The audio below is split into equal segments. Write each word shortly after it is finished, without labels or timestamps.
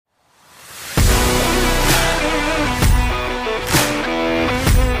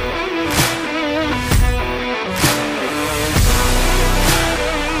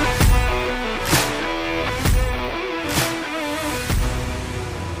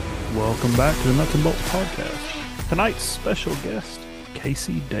Welcome back to the Nuts and Bolts podcast. Tonight's special guest,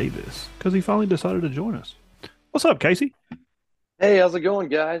 Casey Davis, because he finally decided to join us. What's up, Casey? Hey, how's it going,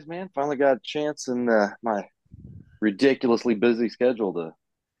 guys? Man, finally got a chance in my ridiculously busy schedule to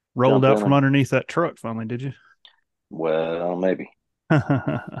Rolled jump out in from and, underneath that truck finally, did you? well, maybe. What's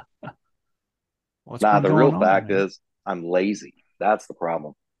Nah, been the going real on, fact man? is I'm lazy. That's the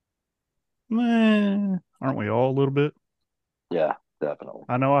problem. Aren't we all a little bit? Yeah, definitely.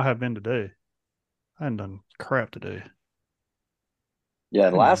 I know I have been today. I hadn't done crap today. Yeah,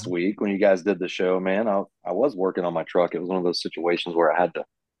 and last Anyway, week when you guys did the show, man, I was working on my truck. It was one of those situations where I had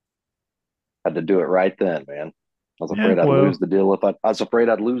to do it right then, man. I was yeah, afraid I'd lose well, the deal if I was afraid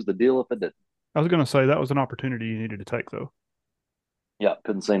I'd lose the deal if it didn't. I was going to say that was an opportunity you needed to take, though. Yeah,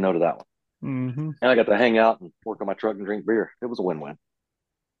 couldn't say no to that one. Mm-hmm. And I got to hang out and work on my truck and drink beer. It was a win-win.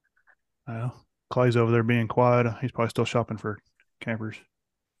 Well, Clay's over there being quiet. He's probably still shopping for campers.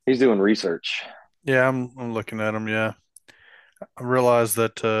 He's doing research. Yeah, I'm looking at them. Yeah, I realize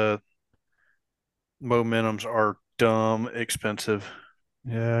that Momentums are dumb expensive.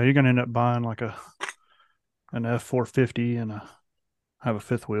 Yeah, you're going to end up buying like an F450 and have a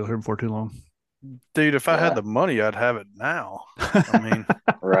fifth wheel here before too long. Dude, if I had Yeah, the money, I'd have it now. I mean,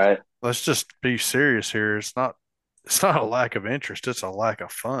 right. let's just be serious here. It's not a lack of interest, it's a lack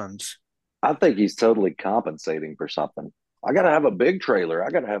of funds. I think he's totally compensating for something. I got to have a big trailer.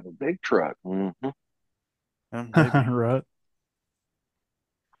 I got to have a big truck. Maybe. Right.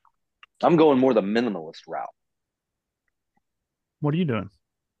 I'm going more the minimalist route. What are you doing?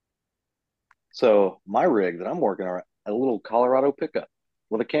 So my rig that I'm working on, a little Colorado pickup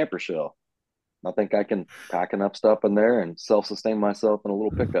with a camper shell. I think I can pack enough stuff in there and self-sustain myself in a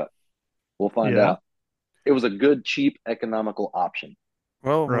little pickup. We'll find Yeah, out. It was a good, cheap, economical option.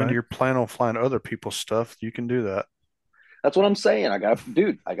 Well, when right. you're planning on flying other people's stuff, you can do that. That's what I'm saying.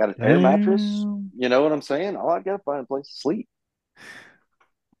 Dude, I got an air mattress. Damn. You know what I'm saying? Oh, I got to find a place to sleep.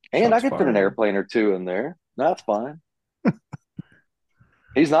 And I Shots could fit an fired. airplane or two in there. That's fine.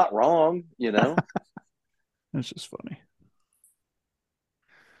 He's not wrong. It's just funny.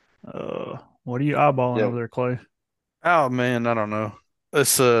 What are you eyeballing Yeah. over there, Clay? Oh man, I don't know.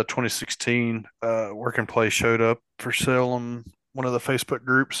 This 2016 working place showed up for sale on one of the Facebook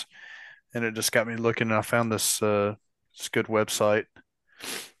groups, and it just got me looking. And I found this good website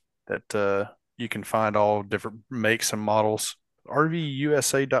that you can find all different makes and models.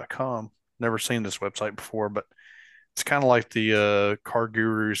 RVUSA.com. Never seen this website before, but it's kind of like the car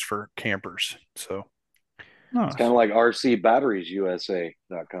gurus for campers. So It's kind Nice. of like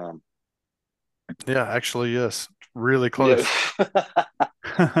rcbatteriesusa.com. yeah, actually, yes, really Yeah. close.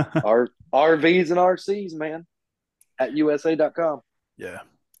 R RVs and RCs, man, at USA.com. Yeah.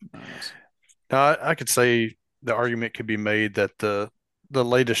 Nice. Now, I could say the argument could be made that the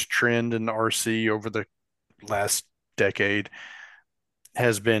latest trend in the RC over the last decade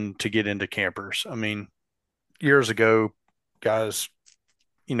has been to get into campers. I mean, years ago, guys,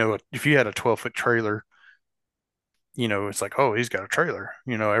 if you had a 12-foot trailer, it's like, oh, he's got a trailer.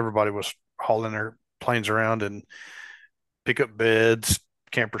 Everybody was hauling their planes around and pick up beds,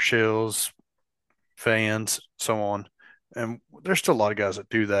 camper shells, fans, so on. And there's still a lot of guys that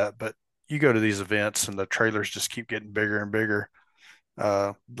do that, but you go to these events and the trailers just keep getting bigger and bigger.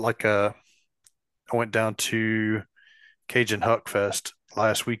 Like I went down to Cajun Huck Fest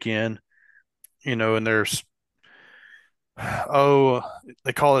last weekend, and there's oh,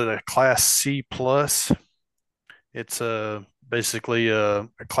 they call it a Class C plus. It's basically a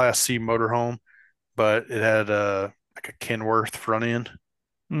Class C motorhome, but it had like a Kenworth front end.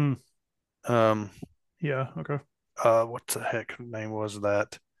 Mm, Um, yeah. Okay. what the heck name was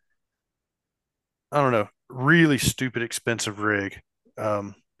that? I don't know. Really stupid expensive rig.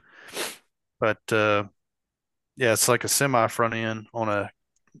 Um, but yeah, it's like a semi front end on a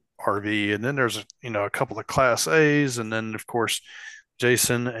RV, and then there's a couple of Class A's, and then of course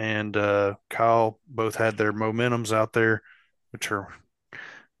Jason and Kyle both had their Momentums out there, which are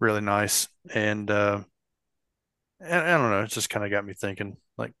really nice. And I don't know, it just kind of got me thinking.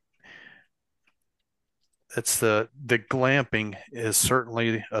 Like it's the glamping is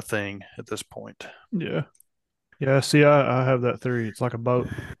certainly a thing at this point. Yeah. Yeah. See, I have that theory. It's like a boat.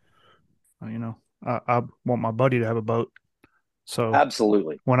 I want my buddy to have a boat. So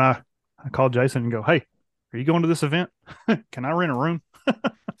Absolutely. when I call Jason and go, "Hey, are you going to this event? Can I rent a room?"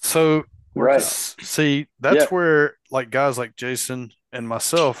 So Works Right. out. see, Yeah. that's where like guys like Jason and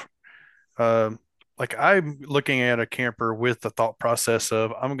myself, um, like I'm looking at a camper with the thought process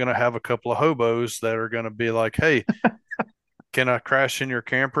of I'm gonna have a couple of hobos that are gonna be like, hey, can I crash in your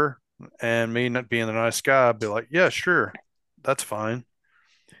camper? And me not being the nice guy, I'd be like, yeah, sure, that's fine.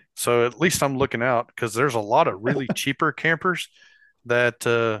 So at least I'm looking out because there's a lot of really cheaper campers that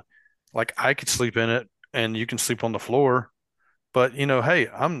like I could sleep in it and you can sleep on the floor. But hey,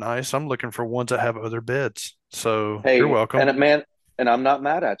 I'm nice. I'm looking for ones that have other beds. So you're Hey, welcome. and man, and I'm not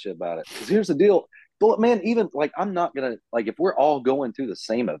mad at you about it because here's the deal. But man, even like I'm not gonna like if we're all going to the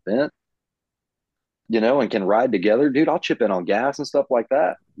same event, and can ride together, dude, I'll chip in on gas and stuff like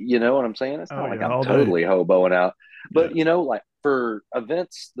that. You know what I'm saying? It's Oh not like yeah, I'm all day. totally hoboing out. Yeah. But like for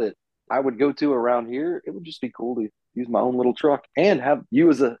events that I would go to around here, it would just be cool to use my own little truck and have you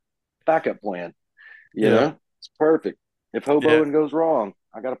as a backup plan. Yeah. It's perfect. If Yeah. hoboing goes wrong,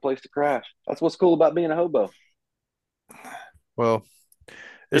 I got a place to crash. That's what's cool about being a hobo. Well,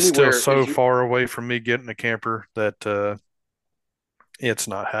 it's still Anywhere so is your far away from me getting a camper that it's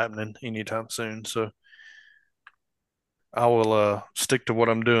not happening anytime soon. So I will stick to what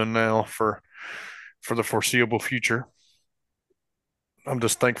I'm doing now for the foreseeable future. I'm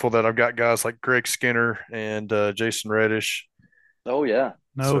just thankful that I've got guys like Greg Skinner and Jason Reddish. Oh yeah.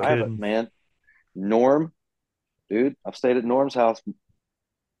 No I So, have it, kidding. man. Norm, dude, I've stayed at Norm's house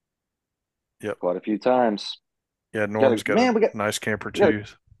yep. quite a few times. Yeah, Got a Norm's got a man, nice camper we got a too.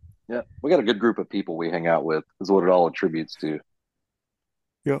 yeah, we got a good group of people we hang out with, is what it all attributes to.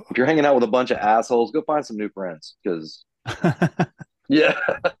 Yep. If you're hanging out with a bunch of assholes, go find some new friends. Because yeah,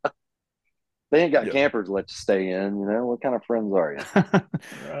 they ain't got Yep. campers to let you stay in, What kind of friends are you?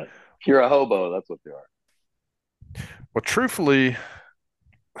 Right. If you're a hobo, that's what they are. Well, truthfully,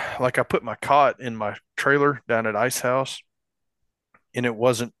 like I put my cot in my trailer down at Ice House and it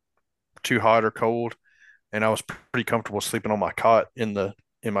wasn't too hot or cold. And I was pretty comfortable sleeping on my cot in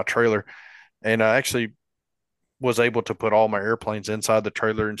my trailer. And I actually was able to put all my airplanes inside the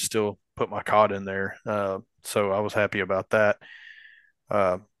trailer and still put my cot in there. So I was happy about that.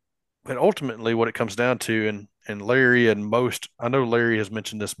 Uh, but ultimately, what it comes down to, and Larry and most, I know Larry has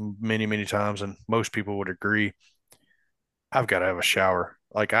mentioned this many, many times, and most people would agree. I've got to have a shower.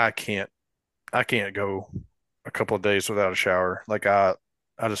 Like I can't go a couple of days without a shower. Like I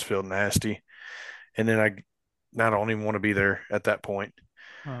just feel nasty, and then I don't even want to be there at that point.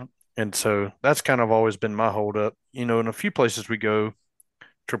 Right. And so that's kind of always been my holdup. In a few places we go,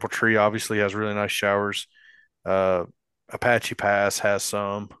 Triple Tree obviously has really nice showers. Uh, Apache Pass has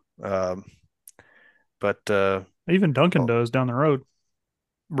some, um, but Even Duncan does down the road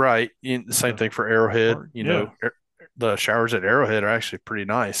right, the at same the thing for Arrowhead. park. Yeah. The showers at Arrowhead are actually pretty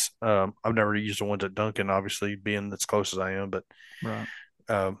nice. I've never used the ones at Duncan, obviously being as close as I am, but Right.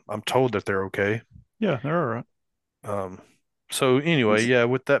 I'm told that they're okay. Yeah, they're all right. Um, so anyway, yeah.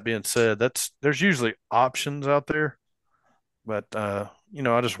 With that being said, there's usually options out there, but I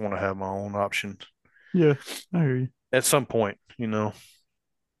just want to have my own option Yeah, I hear you. at some point.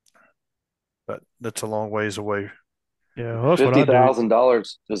 But that's a long ways away. Yeah, well, that's what Fifty I do. thousand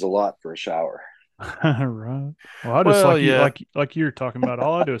dollars is a lot for a shower. Right. Well, I just Well, yeah, like you're talking about.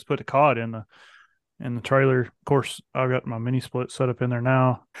 All I do is put the cod in the trailer. Of course, I've got my mini split set up in there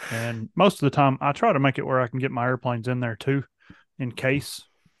now, and most of the time I try to make it where I can get my airplanes in there too, in case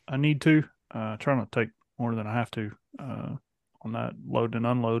I need to. Try not to take more than I have to on that loading and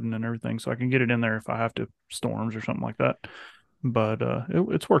unloading and everything, so I can get it in there if I have to storms or something like that. But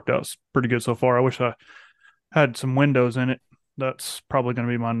it's worked out pretty good so far. I wish I had some windows in it. That's probably going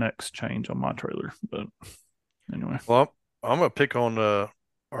to be my next change on my trailer. But anyway, well, I'm gonna pick on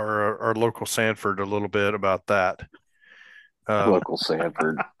our local Sanford a little bit about that. Um, Local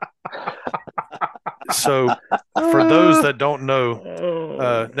Sanford. so for those that don't know,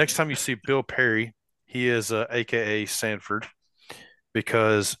 oh, next time you see Bill Perry, he is AKA Sanford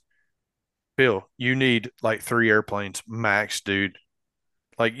because Bill, you need like three airplanes max, dude.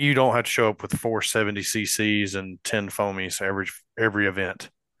 Like you don't have to show up with 470 cc's and 10 foamies every event.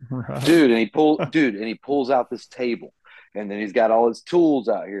 right. Dude, and he pulls out this table, and then he's got all his tools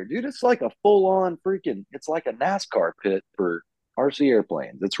out here. Dude, it's like a full on freaking, it's like a NASCAR pit for RC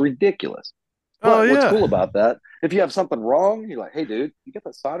airplanes. It's ridiculous. Oh But what's yeah, cool about that, if you have something wrong, you're like, hey, dude, you got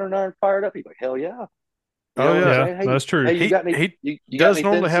that soldering iron fired up? He's like, hell yeah. You oh know what I'm yeah. Yeah, saying? that's true. Hey, He you got does any thin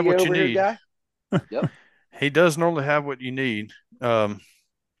normally have CA what you over here, need. guy? Yep. He does normally have what you need.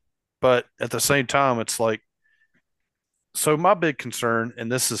 But at the same time, it's like so. My big concern,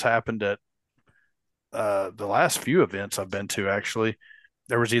 and this has happened at the last few events I've been to. Actually,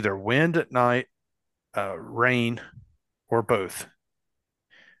 there was either wind at night, rain, or both.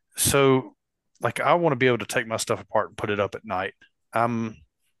 So, like, I want to be able to take my stuff apart and put it up at night. I'm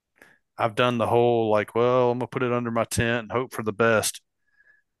I've done the whole like, well, I'm gonna put it under my tent and hope for the best.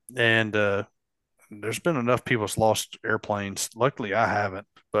 And there's been enough people's lost airplanes. Luckily, I haven't,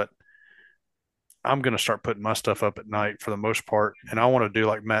 but I'm going to start putting my stuff up at night for the most part. And I want to do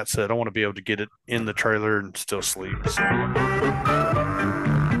like Matt said, I want to be able to get it in the trailer and still sleep. So,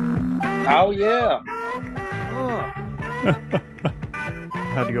 Oh yeah. Uh,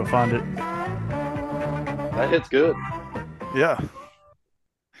 Had to go find it. that hits good, yeah.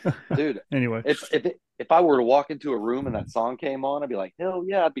 dude. Anyway, If I were to walk into a room and that song came on, I'd be like, hell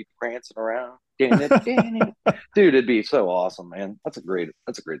yeah, I'd be prancing around. Damn it, damn it. Dude, it'd be so awesome, man. That's a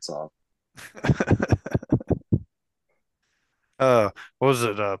great song. What was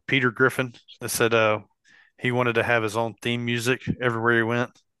it? Peter Griffin that said he wanted to have his own theme music everywhere he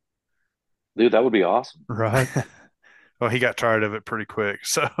went. Dude, that would be awesome. right. Well, he got tired of it pretty quick.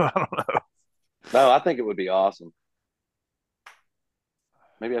 So I don't know. No, I think it would be awesome.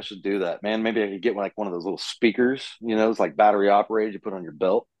 Maybe I should do that, man. Maybe I could get like one of those little speakers, it's like battery operated, you put on your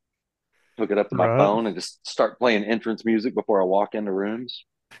belt, hook it up to my Right. phone and just start playing entrance music before I walk into rooms.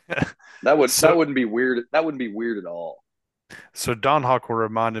 That would that So wouldn't be weird. That wouldn't be weird at all. so Don Hawkle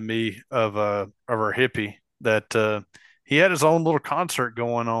reminded me of our hippie that he had his own little concert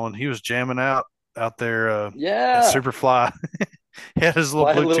going on. He was jamming out there at Yeah. Superfly. He had his little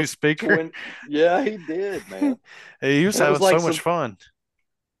Fly a little Bluetooth speaker. twin. Yeah, he did, man. He was And it was having like so much some fun.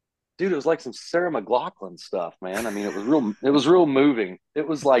 dude, it was like some Sarah McLachlan stuff, man. I mean, it was real moving. It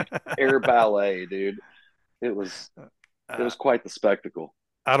was like air ballet, dude. It was it Uh, was quite the spectacle.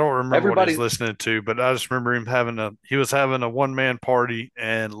 I don't remember what he's Everybody listening to, but I just remember him he was having a one man party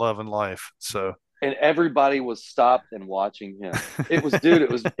and loving life. So and everybody was stopped and watching him. It was, dude,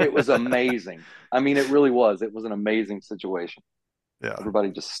 it was amazing. I mean, it really was. It was an amazing situation. yeah,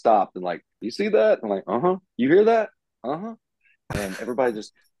 Everybody just stopped and like, you see that? I'm like, uh-huh. You hear that? Uh-huh. And everybody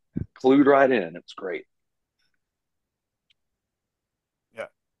just clued right in. It was great. yeah,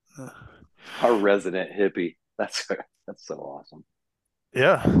 Our resident hippie. That's so awesome.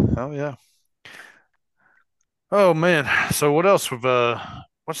 yeah. Oh yeah. Oh man. So what else with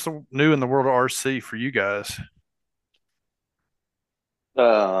what's the new in the world of RC for you guys?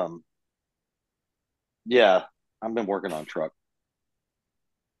 Um, yeah, I've been working on truck.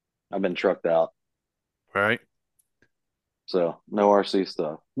 I've been trucked out. Right? So no RC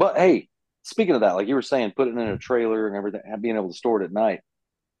stuff. But hey, speaking of that, like you were saying, putting it in a trailer and everything, being able to store it at night.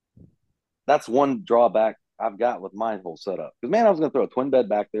 That's one drawback I've got with my whole setup. Because man, I was gonna throw a twin bed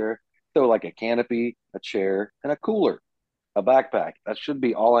back there, throw like a canopy, a chair, and a cooler, a backpack. That should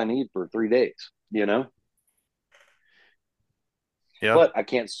be all I need for 3 days. Yeah. But I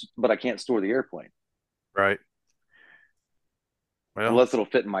can't store the airplane Right. Well, unless it'll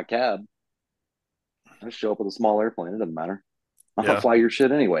fit in my cab. I just show up with a small airplane. It doesn't matter. I'll yeah. fly your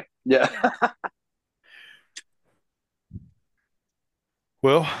shit anyway. Yeah.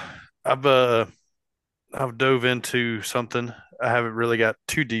 Well, I've uh I've dove into something. I haven't really got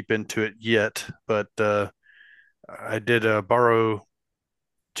too deep into it yet, but I did borrow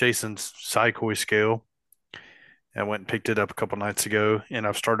Jason's Psychoi scale. I went and picked it up a couple nights ago, and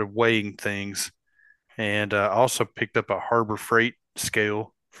I've started weighing things. And I also picked up a Harbor Freight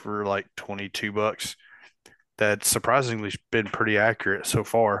scale for like $22. That's surprisingly been pretty accurate so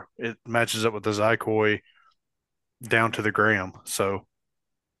far. It matches up with the Zycoi down to the gram. So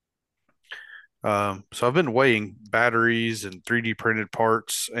I've been weighing batteries and 3D printed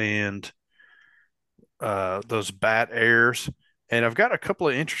parts and those bat airs, and I've got a couple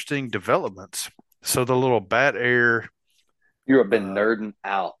of interesting developments. So the little bat air, You have been uh, nerding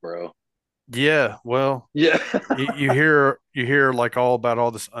out, bro. yeah, well, Yeah. you hear like all about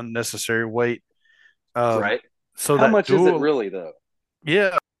all this unnecessary weight. Um, Right. so How that much is it dual, really though?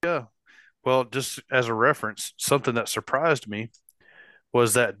 yeah, yeah. Well, just as a reference, something that surprised me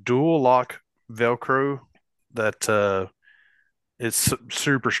was that dual lock Velcro that it's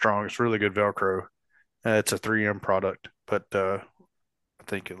super strong. It's really good Velcro. It's a 3M product, but I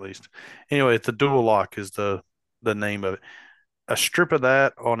think at least. Anyway, the dual lock is the name of it. A strip of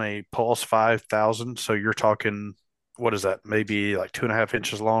that on a Pulse 5000. So you're talking, what is that? Maybe like 2.5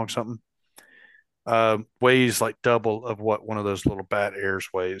 inches long, something. Weighs like double of what one of those little bat airs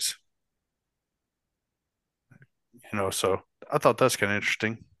weighs. So I thought that's kind of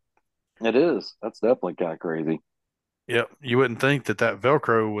interesting. It is. That's definitely kind of crazy. Yep, you wouldn't think that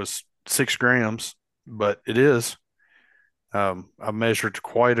Velcro was 6 grams, but it is. I measured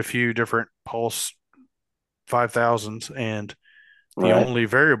quite a few different Pulse 5000s, and the Right. only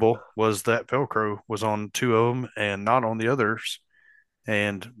variable was that Velcro was on two of them and not on the others,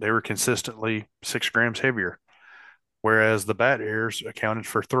 and they were consistently 6 grams heavier, whereas the bat airs accounted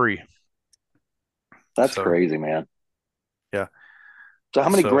for three. That's So crazy, man. yeah, So how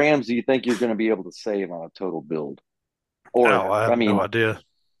many so grams do you think you're going to be able to save on a total build? no, Or, I I have no mean, idea.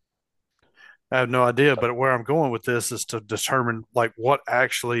 I have no idea, but where I'm going with this is to determine like what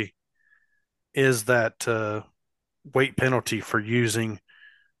actually is that weight penalty for using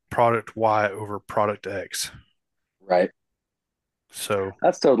product Y over product X. Right. So,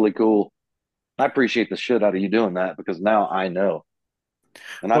 That's totally cool. I appreciate the shit out of you doing that because now I know,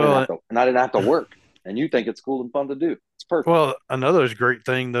 well, and I didn't have to work. And you think it's cool and fun to do. It's perfect. another great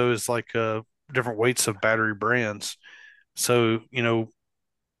thing though is like different weights of battery brands. So,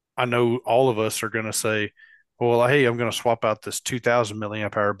 I know all of us are going to say, well, hey, I'm going to swap out this 2000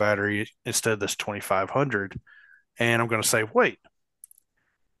 milliamp hour battery instead of this 2500. And I'm going to say, wait,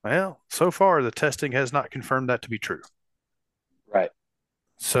 well, so far the testing has not confirmed that to be true. Right.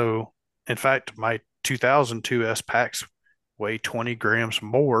 So, in fact, my 2002S packs weigh 20 grams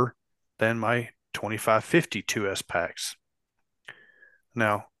more than my 2550 2S packs.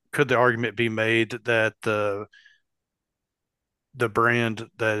 Now, could the argument be made that the brand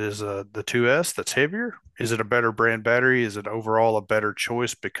that is the 2S that's heavier? Is it a better brand battery? Is it overall a better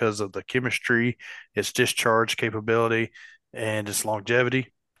choice because of the chemistry, its discharge capability, and its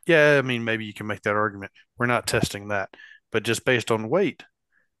longevity? Yeah, I mean, maybe you can make that argument. We're not testing that. But just based on weight,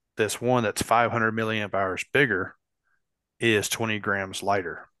 this one that's 500 milliamp hours bigger is 20 grams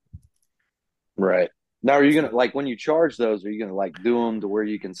lighter. Right. Now, are you gonna like when you charge those? Are you gonna like do them to where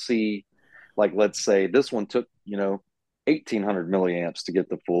you can see, like, let's say this one took 1,800 milliamps to get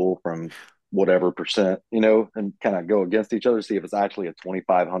the full from whatever percent, and kind of go against each other, see if it's actually a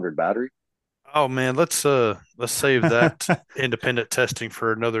 2,500 battery. Oh man, let's save that independent testing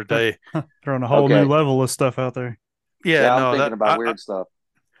for another day. Throwing a whole new Okay. level of stuff out there. Yeah, Yeah, I'm no, thinking about weird stuff.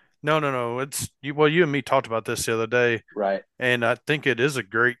 no. It's you. Well, you and me talked about this the other day, Right. and I think it is a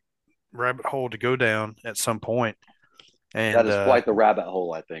great rabbit hole to go down at some point. That And is quite the rabbit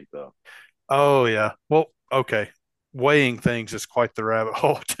hole, I think, though. oh yeah, well, okay, weighing things is quite the rabbit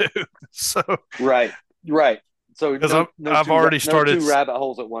hole too. So Right. Right. So because I've already no started. two rabbit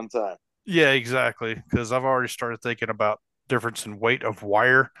holes at one time. Yeah, exactly. Because I've already started thinking about difference in weight of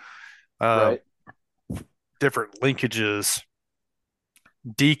wire, uh, Right. different linkages,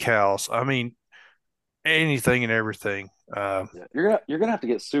 decals. I mean, anything and everything. Yeah. You're gonna have to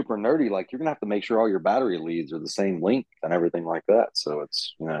get super nerdy. Like you're gonna have to make sure all your battery leads are the same length and everything like that. So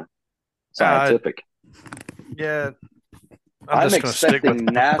it's I scientific. yeah, I'm I'm just going to stick with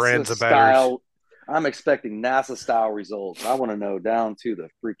expecting NASA brands of batteries. style. I'm expecting NASA style results. I want to know down to the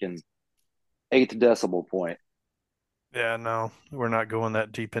freaking eighth decimal point. Yeah, no, we're not going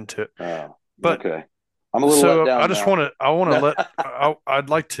that deep into it. Oh, But okay. I'm a little let so I down just now. want to, I want to let, I'd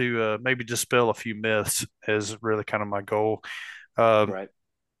like to maybe dispel a few myths is really kind of my goal. Um, Right.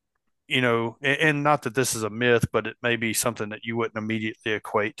 and not that this is a myth, but it may be something that you wouldn't immediately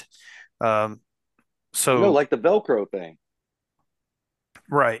equate. Um, so Like the Velcro thing.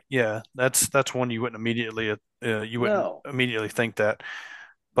 right, yeah, that's one you wouldn't No. immediately think that.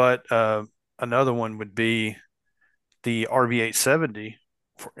 But another one would be the RV870,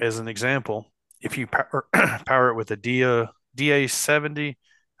 as an example. If you power it with a DA70,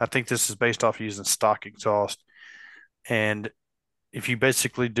 I think this is based off using stock exhaust. And if you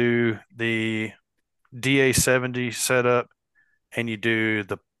basically do the DA70 setup and you do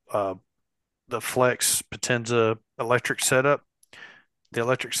uh, the Flex Potenza electric setup, the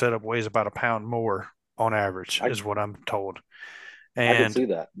electric setup weighs about a pound more on average, I is what I'm told. I could And see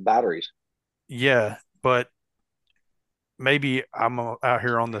that. Batteries. yeah, but maybe I'm out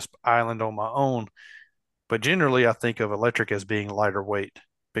here on this island on my own, but generally I think of electric as being lighter weight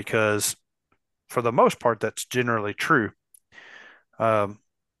because for the most part, that's generally true. Um,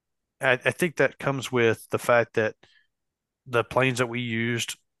 I think that comes with the fact that the planes that we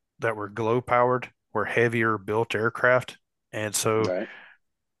used that were glow powered were heavier built aircraft. And so Right.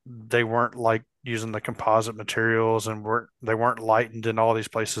 they weren't like using the composite materials and they weren't lightened in all these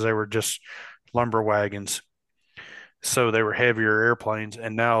places. They were just lumber wagons. So they were heavier airplanes.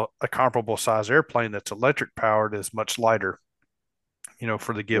 And now a comparable size airplane that's electric powered is much lighter,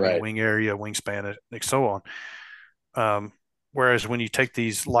 for the given Right. wing area, wingspan, and so on. Um, whereas when you take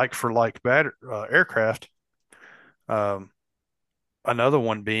these like for like aircraft, um, another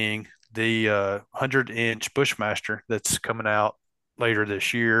one being the 100-inch Bushmaster that's coming out later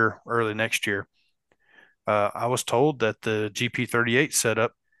this year, early next year. I was told that the GP38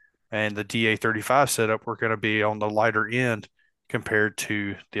 setup and the DA35 setup were going to be on the lighter end compared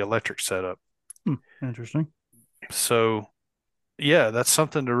to the electric setup. Interesting. So, yeah, that's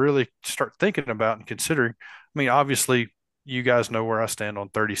something to really start thinking about and considering. I mean, obviously, you guys know where I stand on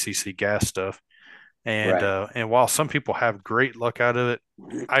 30cc gas stuff. And Right. and while some people have great luck out of it,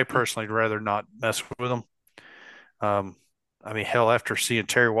 I personally would rather not mess with them. Um, I mean, hell, after seeing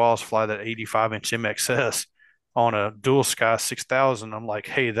Terry Wallace fly that 85-inch MXS on a Dual Sky 6000, I'm like,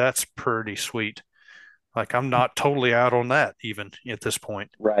 hey, that's pretty sweet. Like, I'm not totally out on that even at this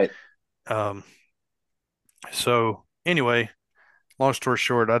point. Right. Um, so anyway, long story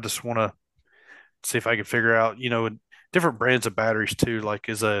short, I just want to see if I can figure out, different brands of batteries too. Like,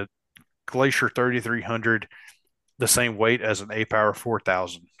 is a Glacier 3300 the same weight as an A Power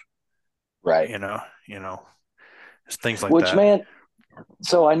 4000? Right. You know, you know, it's things like Which, that. man,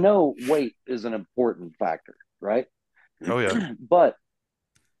 so I know weight is an important factor, right? Oh yeah. But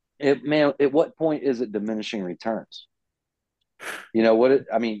man, at what point is it diminishing returns? You know what?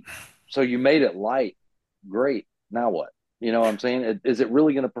 I mean, so you made it light, great. Now what? You know what I'm saying? Is it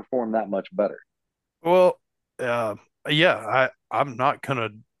really going to perform that much better? Well, uh, yeah, I'm not gonna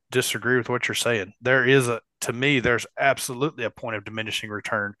disagree with what you're saying. To me, there's absolutely a point of diminishing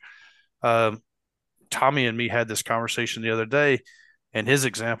return. Um, Tommy and me had this conversation the other day, and his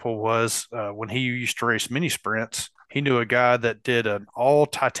example was when he used to race mini sprints. He knew a guy that did an all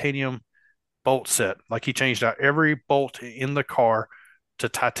titanium bolt set. Like he changed out every bolt in the car to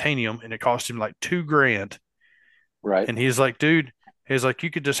titanium, and it cost him like 2 grand. Right. And he's like, dude, he's like, you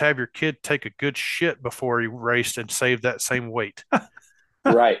could just have your kid take a good shit before he raced and save that same weight.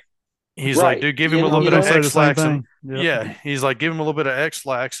 Right. He's like, Right. dude, give him a I little was bit gonna of say the same X-Lax and thing. Yep. yeah, he's like, give him a little bit of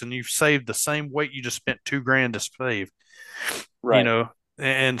X-Lax and you've saved the same weight you just spent 2 grand to save, you Right. know?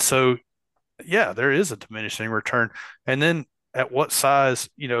 And so, yeah, there is a diminishing return. And then at what size,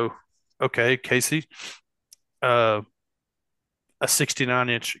 okay, Casey, uh, a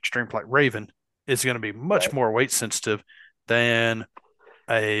 69-inch Extreme Flight Raven is going to be much Right. more weight sensitive than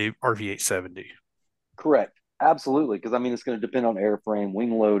a RV870. Correct. Absolutely. Because I mean, it's going to depend on airframe,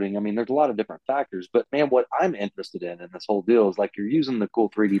 wing loading. I mean, there's a lot of different factors. But man, what I'm interested in this whole deal is like you're using the cool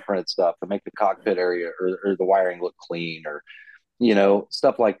 3D printed stuff to make the cockpit area or the wiring look clean or,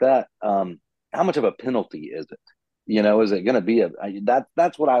 stuff like that. How much of a penalty is it? Is it going to be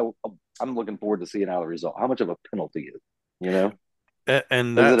that's what I'm looking forward to seeing out of the result. How much of a penalty is it? You know,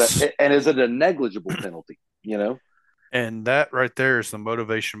 And is it that's is it a negligible penalty? You know, and that right there is the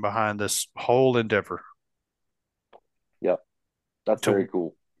motivation behind this whole endeavor. yeah, that's very To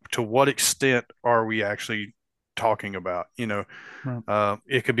cool. to what extent are we actually talking about? Right.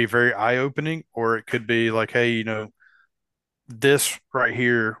 It could be very eye-opening, or it could be like, hey, this right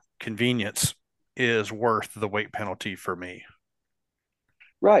here, convenience is worth the weight penalty for me.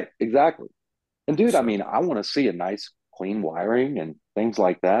 Right, exactly. And dude, I So mean, I want to see a nice clean wiring and things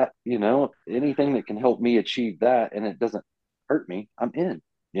like that. Anything that can help me achieve that and it doesn't hurt me, I'm in.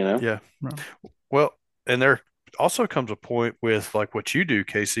 You know, yeah. Right. Well, and there also comes a point with like what you do,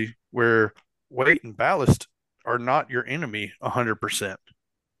 Casey, where weight and ballast are not your enemy 100%.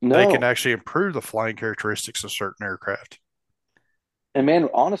 They can no. actually improve the flying characteristics of certain aircraft. And man,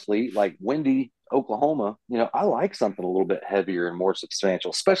 honestly, like windy Oklahoma, I like something a little bit heavier and more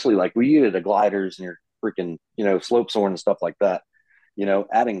substantial, especially like we get into gliders and your freaking, slope soaring and stuff like that.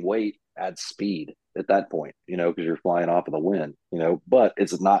 Adding weight adds speed at that point, because you're flying off of the wind, but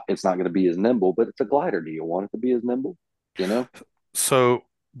it's not going to be as nimble, but it's a glider. Do you want it to be as nimble? You know? So,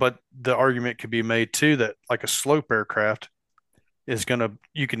 but the argument could be made too that like a slope aircraft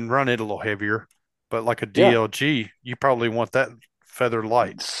you can run it a little heavier, but like a Yeah. DLG, you probably want that feather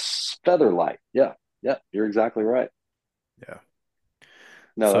light. It's feather light. Yeah. Yeah. You're exactly right. Yeah.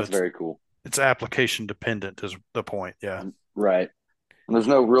 No, So that's it's very cool. it's application dependent is the point. Yeah. Right. And there's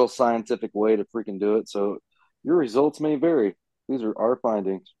no real scientific way to freaking do it. So your results may vary. These are our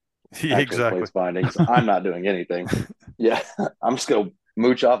findings. Yeah, Actually, exactly. Clay's findings. I'm not doing anything. Yeah. I'm just going to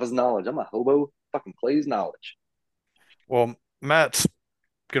mooch off his knowledge. I'm a hobo fucking Clay's knowledge. Well, Matt's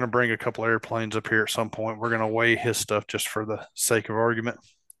going to bring a couple airplanes up here at some point. We're going to weigh his stuff just for the sake of argument.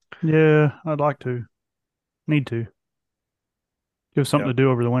 Yeah, I'd like to. Need to. Give us something Yep. to do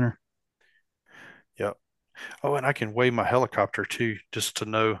over the winter. Yep. Oh, and I can weigh my helicopter too, just to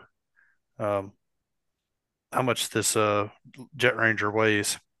know um, how much this Jet Ranger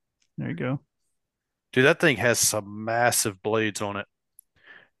weighs. There you go. Dude, that thing has some massive blades on it.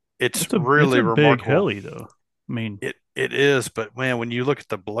 It's It's really a big remarkable. heli though. I mean, It is, but man, when you look at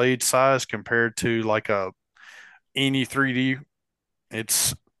the blade size compared to like a any 3D,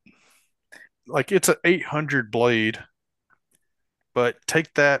 it's like it's an 800 blade, but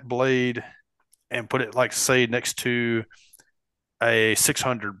take that blade and put it like say next to a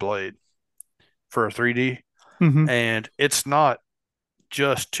 600 blade for a 3D, hmm and it's not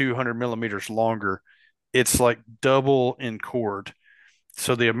just 200 millimeters longer. It's like double in chord.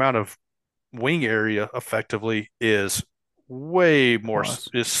 So the amount of wing area effectively is way more, plus.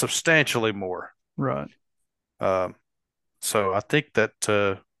 is substantially more. Right. Um, So I think that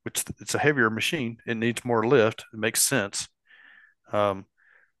which it's a heavier machine. It needs more lift. It makes sense. Um,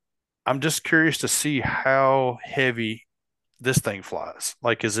 I'm just curious to see how heavy this thing flies.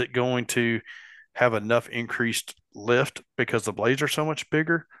 Like, is it going to have enough increased lift because the blades are so much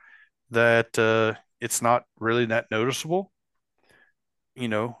bigger that it's not really that noticeable?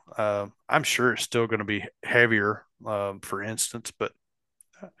 I'm sure it's still going to be heavier, for instance, but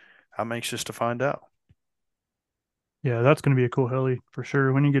I'm anxious to find out. Yeah, that's going to be a cool heli for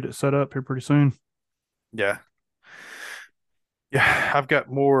sure when you get it set up here pretty soon. Yeah. Yeah. I've got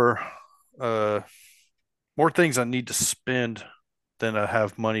uh, more things I need to spend than I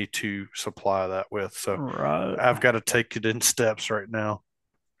have money to supply that with. So Right. I've got to take it in steps right now.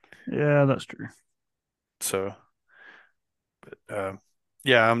 Yeah, that's true. So,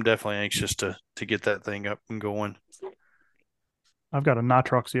 yeah, I'm definitely anxious to get that thing up and going. I've got a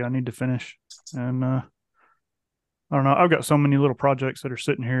nitroxy I need to finish. And I don't know. I've got so many little projects that are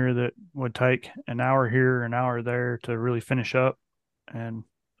sitting here that would take an hour here, an hour there to really finish up. And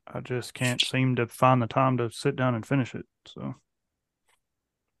I just can't seem to find the time to sit down and finish it. So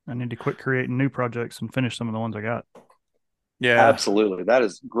I need to quit creating new projects and finish some of the ones I got. Yeah. Absolutely. That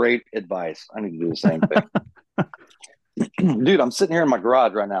is great advice. I need to do the same thing. Dude, I'm sitting here in my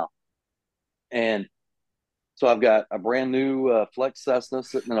garage right now. And so I've got a brand new Flex Cessna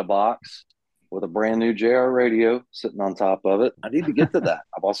sitting in a box with a brand new JR radio sitting on top of it. I need to get to that.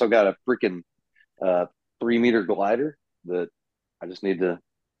 I've also got a freaking 3 meter glider that I just need to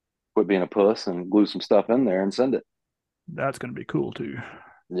quit being a puss and glue some stuff in there and send it. That's going to be cool too.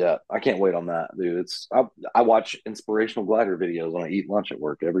 Yeah, I can't wait on that, dude. I watch inspirational glider videos when I eat lunch at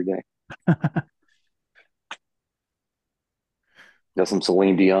work every day. Got some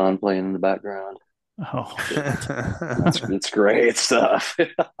Celine Dion playing in the background. Oh, It's great stuff.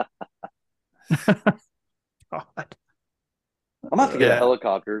 God. I'm gonna have to get a Yeah.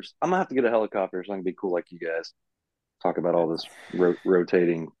 helicopters. I'm gonna have to get a helicopter so I can be cool like you guys. Talk about all this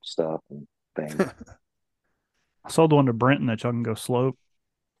rotating stuff and things. I sold one to Brenton that y'all can go slope.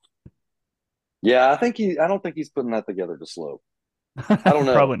 Yeah, I don't think he's putting that together to slope. I don't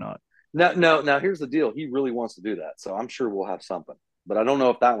know. Probably not. No, no. Now here's the deal. He really wants to do that, so I'm sure we'll have something. But I don't know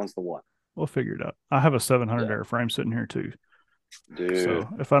if that one's the one. We'll figure it out. I have a 700 Yeah, airframe sitting here too. dude. So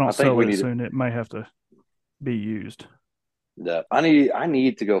if I don't I think sell we it need to. soon, it may have to be used. Yeah, I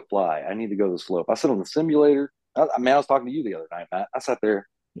need to go fly. I need to go to the slope. I sit on the simulator. I mean, I was talking to you the other night, Matt. I sat there.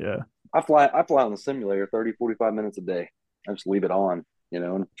 Yeah. I fly on the simulator 30, 45 minutes a day. I just leave it on,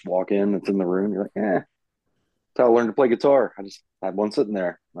 and walk in. It's in the room. You're like, that's how I learned to play guitar. I just had one sitting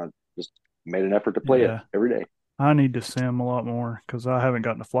there. I just made an effort to play it Yeah. every day. I need to sim a lot more because I haven't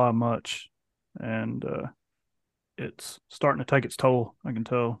gotten to fly much. And it's starting to take its toll, I can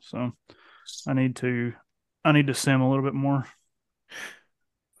tell. So I need to I need to sim a little bit more.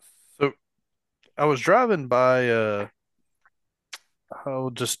 So I was driving by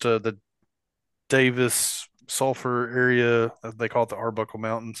just the Davis Sulphur area. They call it the Arbuckle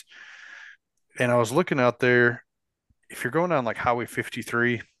Mountains. And I was looking out there. If you're going down like Highway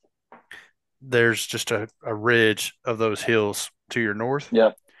 53, there's just a ridge of those hills to your north.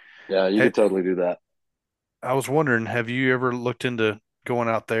 Yep. Yeah, you Hey, could totally do that. I was wondering, have you ever looked into going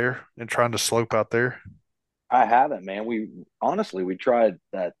out there and trying to slope out there? I haven't, man. We honestly we tried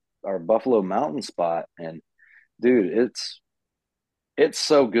that our Buffalo Mountain spot, and dude, it's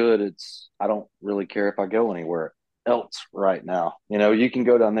so good. It's I don't really care if I go anywhere else right now. You can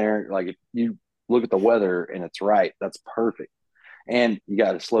go down there, like if you look at the weather and it's right, that's perfect. And you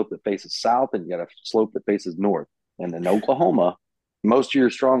got a slope that faces south and you got a slope that faces north. And in Oklahoma, most of your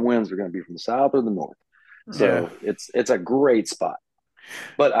strong winds are going to be from the south or the north. Yeah. So it's a great spot.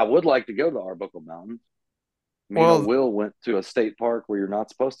 But I would like to go to Arbuckle Mountain. Me and Well, Will went to a state park where you're not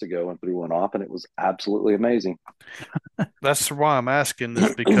supposed to go and threw one off, and it was absolutely amazing. that's why I'm asking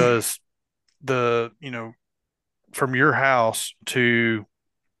is because the from your house to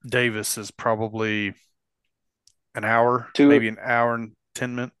Davis is probably an hour, To maybe an hour and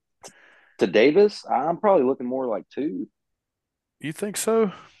 10 minutes. to Davis, I'm probably looking more like two. You think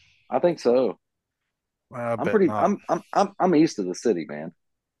so? I think so. I I'm bet pretty. not. I'm east of the city, man.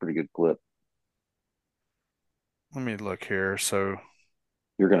 Pretty good clip. Let me look here. So,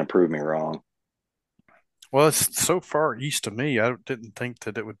 You're going to prove me wrong. well, it's so far east of me. I didn't think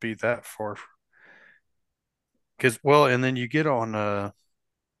that it would be that far. Because, well, and then you get on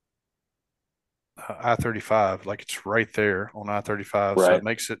I-35, like it's right there on I-35. So it Right.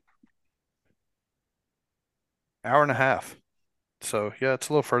 makes it hour and a half. So, yeah, it's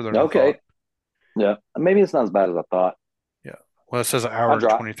a little further than I thought. Okay. Yeah. Maybe it's not as bad as I thought. Yeah. Well, it says an I hour and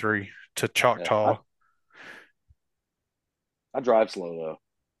drive. 23 to Yeah. Choctaw. I drive slow though.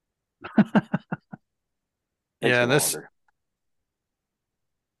 Takes Yeah, me and this longer.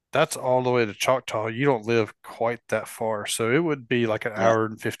 that's all the way to Choctaw. You don't live quite that far, so it would be like an Yeah. hour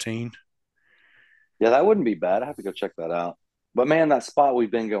and 15. Yeah, that wouldn't be bad. I have to go check that out. But man, that spot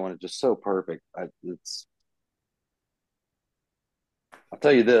we've been going is just so perfect. I'll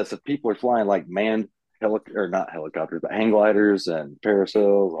tell you this: if people are flying like manned or not helicopters, but hang gliders and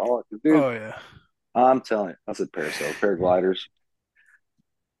parasails, all dude, Oh yeah. I'm telling you, I said parasails, paragliders.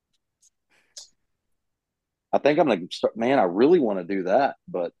 I think I'm gonna start. Man, I really want to do that,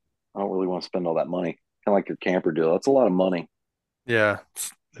 but I don't really want to spend all that money. Kind of like your camper deal. That's a lot of money, Yeah,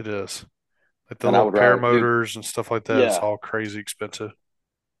 it is. Like the and I little would rather, dude. paramotors and stuff like that, it's Yeah, all crazy expensive.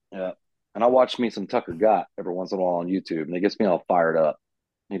 yeah. And I watch me some Tucker Gott every once in a while on YouTube, and it gets me all fired up.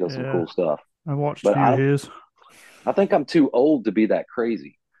 He does some Yeah, cool stuff. I watched a But few of his. I think I'm too old to be that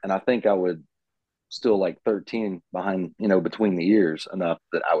crazy, and I think I would still like 13 behind, between the ears enough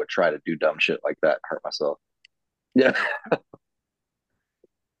that I would try to do dumb shit like that, hurt myself. Yeah.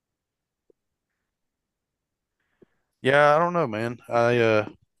 Yeah, I don't know, man.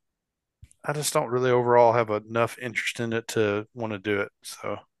 I just don't really overall have enough interest in it to want to do it.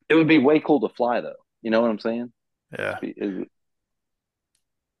 So It would be way cool to fly though. You know what I'm saying? yeah, It,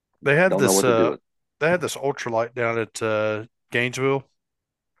 they had don't know this what to do uh with. they had this ultralight down at Gainesville.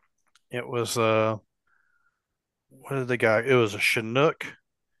 It was what did they got? It was a Chinook,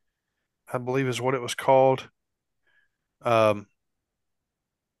 I believe is what it was called. Um,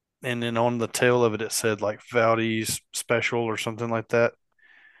 and then on the tail of it, it said like Valdez Special or something like that.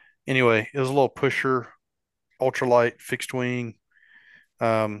 Anyway, it was a little pusher, ultralight, fixed wing.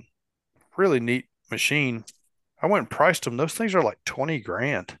 Um, really neat machine. I went and priced them. Those things are like 20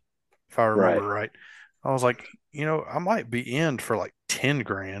 grand, if I remember Right. right. I was like, I might be in for like 10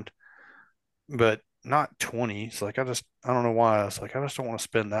 grand, but not 20. It's like, I don't know why. I was like, I just don't want to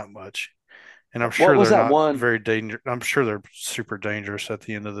spend that much. And I'm What sure was they're that not one? very dangerous. I'm sure they're super dangerous at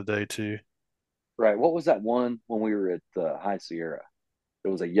the end of the day, too. Right. What was that one when we were at High Sierra? It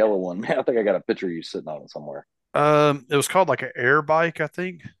was a yellow one. Man, I think I got a picture of you sitting on it somewhere. It was called like an air bike, I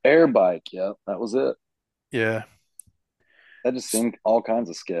think. Air bike. Yep. That was it. Yeah. That just seemed all kinds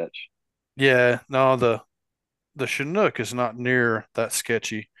of sketch. Yeah. No, the Chinook is not near that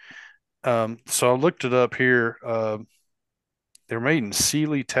sketchy. So I looked it up here. They're made in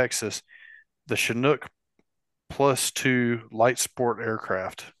Sealy, Texas. The Chinook plus two light sport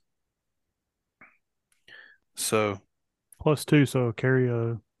aircraft. So, Plus two, so carry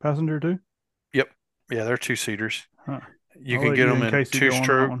a passenger too. yep. Yeah, they're two seaters. Huh. You I'll can let get you them in in case you two go on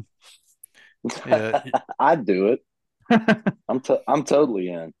that stroke. one. Yeah. I'd do it. I'm totally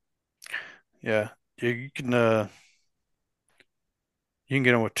in. Yeah. You can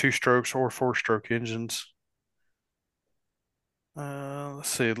get them with two strokes or four stroke engines. Let's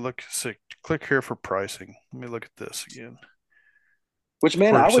see. Click here for pricing. Let me look at this again. Which Of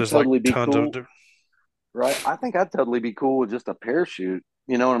man, I course, would there's like totally be tons of cool. Right. I think I'd totally be cool with just a parachute.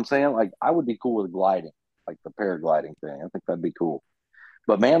 You know what I'm saying? Like I would be cool with gliding, like the paragliding thing. I think that'd be cool.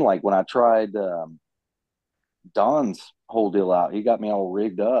 But man, like when I tried Don's whole deal out, he got me all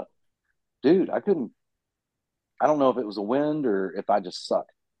rigged up. Dude, I couldn't. I don't know if it was a wind or if I just suck.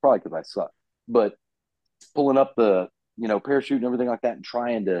 Probably because I suck. But pulling up the parachute and everything like that, and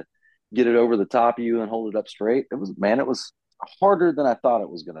trying to get it over the top of you and hold it up straight. It was harder than I thought it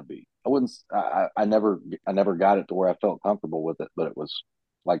was going to be. I wouldn't. I never got it to where I felt comfortable with it, but it was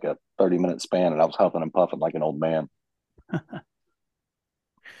like a 30-minute span, and I was huffing and puffing like an old man.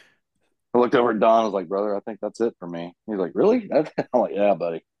 I looked over at Don. I was like, "Brother, I think that's it for me." He's like, "Really?" I'm like, "Yeah,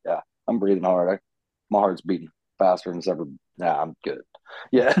 buddy. Yeah, I'm breathing hard. My heart's beating faster than it's ever. Yeah, I'm good.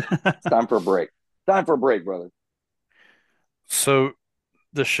 Yeah, it's time for a break. Time for a break, brother." So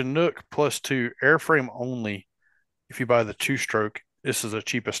the Chinook plus two airframe only, if you buy the two stroke, this is the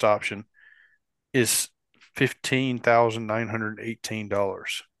cheapest option, is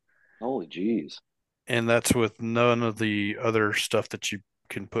 $15,918. Holy jeez. And that's with none of the other stuff that you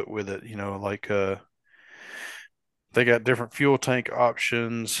can put with it, like they got different fuel tank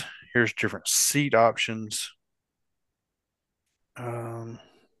options. Here's different seat options. Um,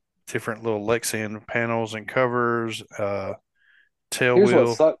 Different little Lexan panels and covers, tail Here's what wheel.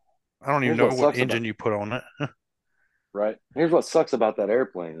 sucks. I don't even Here's what know what sucks about engine you put on it. right. Here's what sucks about that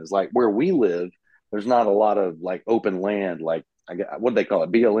airplane is like where we live. There's not a lot of like open land, like I got what do they call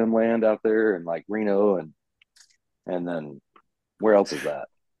it, BLM land out there, and like Reno and then where else is that?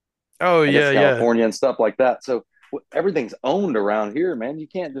 Oh I guess yeah, yeah. California and stuff like that. So everything's owned around here, man. You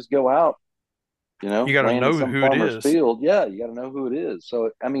can't just go out, You got to land in know some who it farmer's is. field. Yeah, you got to know who it is.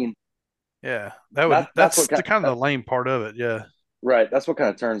 So I mean, Yeah, That's that's what the kind of the lame part of it. Yeah, right. That's what kind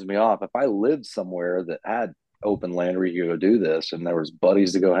of turns me off. If I lived somewhere that had open land where you could go do this, and there was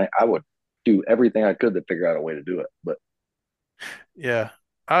buddies to go hang, I would do everything I could to figure out a way to do it. yeah,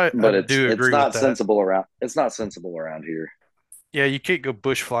 I But do it's agree with not that. sensible around. It's not sensible around here. Yeah, you can't go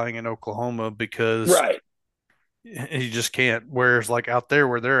bush flying in Oklahoma because Right. you just can't. Whereas like out there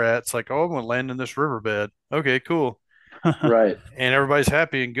where they're at, it's like, oh, I'm gonna land in this riverbed. Okay, cool. Right. And everybody's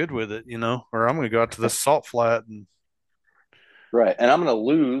happy and good with it, or I'm gonna go out to this salt flat and Right. And I'm going to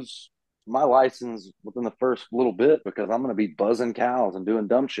lose my license within the first little bit because I'm going to be buzzing cows and doing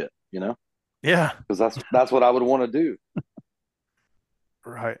dumb shit, yeah, because that's what I would want to do.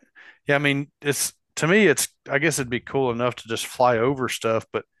 right. Yeah, I mean, it's to me, I guess it'd be cool enough to just fly over stuff,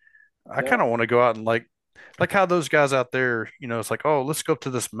 but I Yeah. kind of want to go out and like how those guys out there, it's like, oh, let's go up to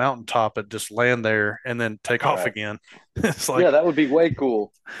this mountaintop and just land there and then take off Right. again. It's Yeah, like, that would be way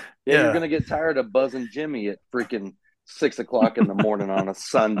cool. Yeah, you're yeah, going to get tired of buzzing Jimmy at freaking 6 o'clock in the morning on a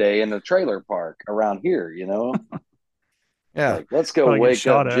Sunday in the trailer park around here. It's yeah. like, let's go Probably get wake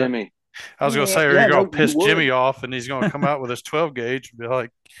up shot at. Jimmy. I was gonna Yeah, say, are you yeah, gonna no, you piss would. Jimmy off and he's gonna come out with his 12 gauge and be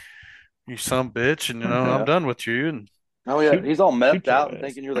like, you some bitch, and I'm Yeah. done with you. And Oh yeah, Shoot, he's all shoot methed your out and ass.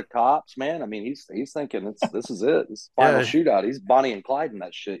 thinking you're the cops, man. I mean, he's thinking this is it. This is final yeah, shootout. He's Bonnie and Clyde in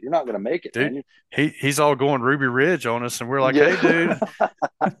that shit. You're not gonna make it, dude, man. he's all going Ruby Ridge on us, and we're like, hey, Yeah, dude,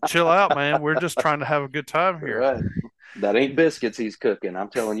 chill out, man. We're just trying to have a good time here. right. That ain't biscuits he's cooking. I'm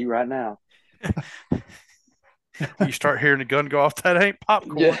telling you right now. You start hearing the gun go off, that ain't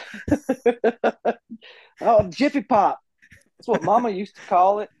popcorn. Yeah. Oh, Jiffy Pop. That's what Mama used to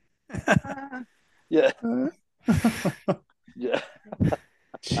call it. Yeah, yeah.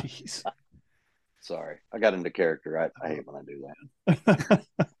 Jeez. Sorry, I got into character. I hate when I do that.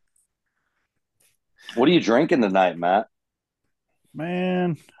 What are you drinking tonight, Matt?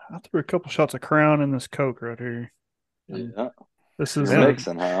 Man, I threw a couple shots of Crown in this Coke right here. And Yeah, this is you're Man,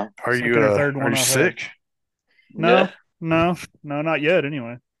 mixing, huh? are you second or third are one you I've had. sick? No, Yeah. no, no, not yet.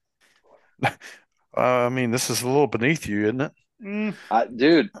 Anyway, I mean, this is a little beneath you, isn't it? mm,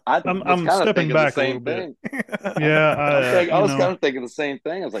 Dude, I was I'm kind of stepping thinking the back a same little bit. thing. Yeah, I was kind of thinking the same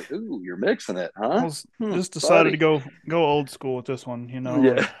thing. I was like, "Ooh, you're mixing it, I huh?" was just decided to Buddy. go old school with this one.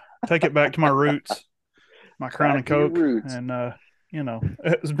 Yeah, Take it back to my roots, my Crown back and to your Coke, roots. and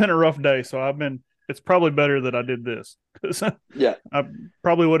it's been a rough day, so I've been. It's probably better that I did this because Yeah, I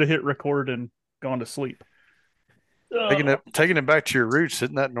probably would have hit record and gone to sleep. Taking it back to your roots,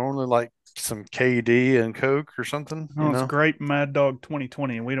 isn't that normally like some KD and Coke or something? Oh, it's great Mad Dog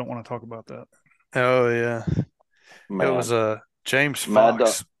 2020, and we don't want to talk about that. Oh yeah, it was man. James Mad Dog.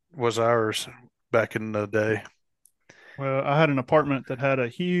 Fox was ours back in the day. Well, I had an apartment that had a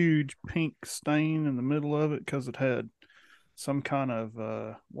huge pink stain in the middle of it because it had some kind of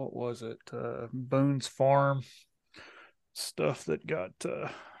what was it? Boone's Farm stuff that got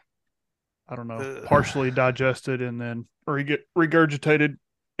I don't know, Uh, partially digested and then regurgitated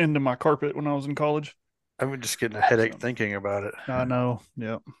into my carpet when I was in college. I'm just getting a headache So thinking about it. I know.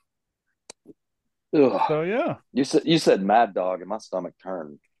 Yep. Ugh. So yeah. You said Mad Dog, and my stomach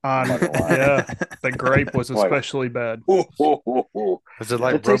turned. I'm not gonna lie. Yeah. The grape was Like, especially bad. Is it Yeah.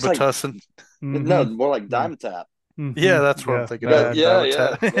 like it tastes like Robitussin? no, Mm-hmm. more like Yeah. Dime Tap. Yeah, Mm-hmm. that's what I'm Yeah. thinking Yeah, of. Bad. yeah,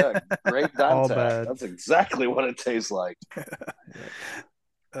 yeah, yeah. Dimetap. Great Dime All Tap. bad. That's exactly what it tastes like.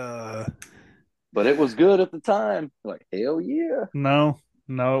 uh, But it was good at the time. Like hell yeah. No,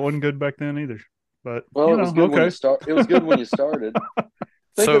 no, it wasn't good back then either. But Well, it was good when you okay. start. It was good when you started.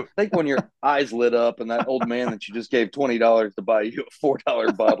 so Think when your eyes lit up and that old man that you just gave $20 to buy you a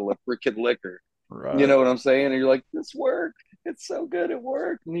 $4 bottle of freaking liquor. You Right. know what I'm saying? And you're like, this worked. It's so good, it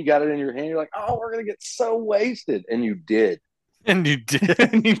worked. And you got it in your hand. You're like, oh, we're gonna get so wasted, and you did. and you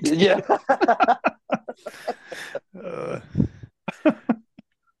did. Yeah. uh,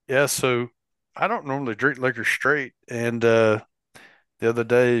 yeah, so I don't normally drink liquor straight, and the other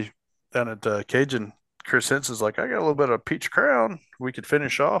day down at Cajun, Chris Henson's like, I got a little bit of peach crown. We could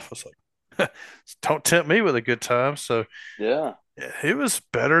finish off. I was like, don't tempt me with a good time. So Yeah. yeah, it was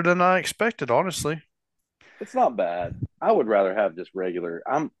better than I expected, honestly. It's not bad. I would rather have just regular.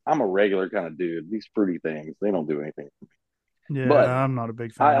 I'm a regular kind of dude. These fruity things, they don't do anything. Yeah, But I'm not a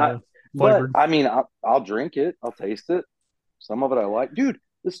big I, fan of I the but flavored. I mean, I'll drink it. I'll taste it. Some of it I like. Dude,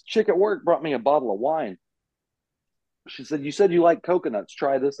 this chick at work brought me a bottle of wine. She said, "You said you like coconuts.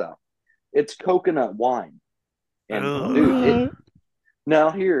 Try this out. It's coconut wine." And dude, Ugh. it What?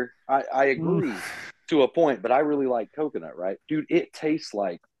 now here I Mm. agree to a point, but I really like coconut, right? Dude, it tastes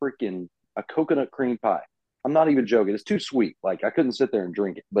like freaking a coconut cream pie. I'm not even joking. It's too sweet. Like I couldn't sit there and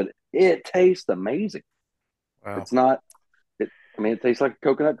drink it, but it tastes amazing. Wow. It's not. It, I mean, it tastes like a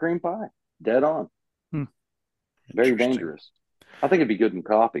coconut cream pie. Dead on. Hmm. Very Interesting. dangerous. I think it'd be good in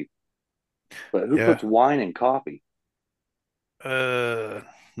coffee, but who Yeah. puts wine in coffee? Uh,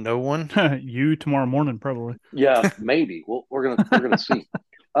 no one. You tomorrow morning, probably. Yeah, maybe. Well, we're gonna see.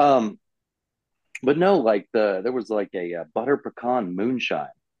 Um, but no, like there was like a, butter pecan moonshine,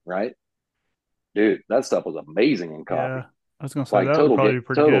 right? Dude, that stuff was amazing in Yeah. coffee. I was gonna say Like that would probably be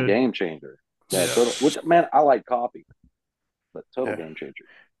pretty total good. game changer. Yeah, Yeah. total. Which man, I like coffee, but total Yeah. game changer.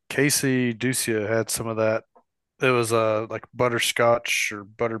 Casey Ducia had some of that. It was like butterscotch or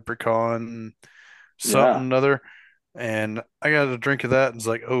butter pecan Yeah. something other. And I got a drink of that and was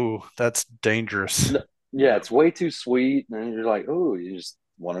like, oh, that's dangerous. Yeah, it's way too sweet, and you're like, oh, you just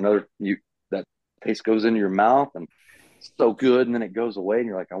want another. You that taste goes into your mouth, and it's so good, and then it goes away, and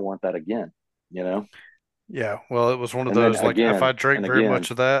you're like, I want that again, you know. Yeah, well, it was one of And then those like if I again drink and very again. much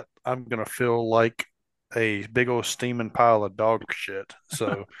of that, I'm gonna feel like a big old steaming pile of dog shit.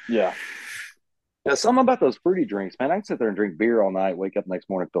 So Yeah, yeah. Something about those fruity drinks, man. I can sit there and drink beer all night, wake up next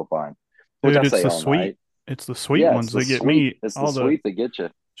morning, feel fine. Which Dude, I say all night. it's the sweet Yeah, ones that get me. It's the All the sweet that get you.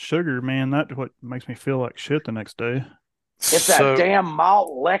 sugar, man, that's what makes me feel like shit the next day. It's that so damn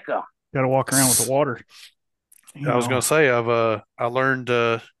malt liquor. Got to walk around with the water. You I was gonna know. say I learned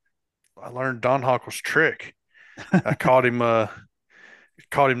Don Hockle's trick. I caught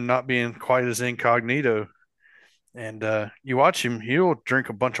him not being quite as incognito. And you watch him, he'll drink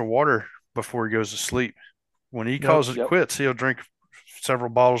a bunch of water before he goes to sleep. When he Yep. calls it Yep. quits, he'll drink several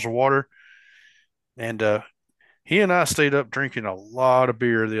bottles of water. And he and I stayed up drinking a lot of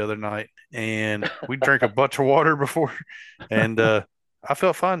beer the other night, and we drank a bunch of water before, and I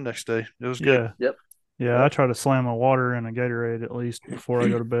felt fine next day. It was good. Yeah. Yep. Yeah. I Yep. try to slam a water and a Gatorade at least before I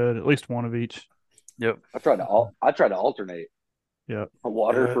go to bed. At least one of each. Yep. I tried to alternate Yep. a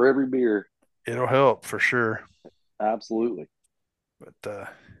water Yeah, for every beer. it'll help for sure. Absolutely.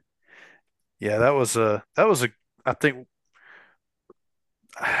 But yeah, that was a I think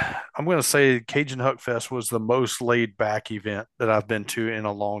I'm going to say Cajun Huck Fest was the most laid back event that I've been to in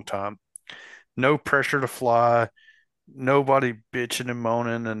a long time. No pressure to fly, nobody bitching and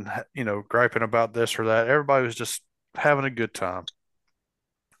moaning and griping about this or that. Everybody was just having a good time.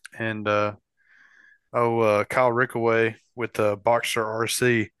 And Kyle Rickaway with Boxer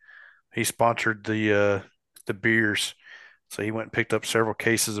RC, he sponsored the beers, so he went and picked up several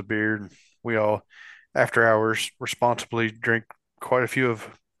cases of beer, and we all, after hours, responsibly drink quite a few of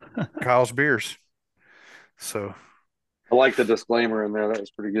Kyle's beers. So I like the disclaimer in there. That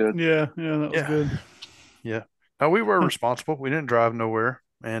was pretty good. Yeah. Yeah. That was yeah, good. yeah. No, we were responsible. We didn't drive nowhere,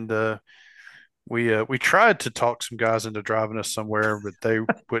 and we tried to talk some guys into driving us somewhere, but they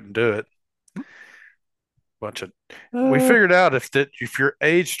wouldn't do it. Bunch of We Uh, figured out if your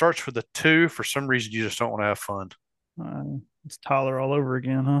age starts with a two, for some reason you just don't want to have fun. uh, it's Tyler all over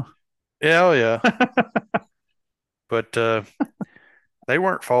again, huh? Yeah, oh yeah. But they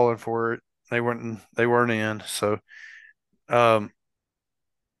weren't falling for it. They weren't in. So um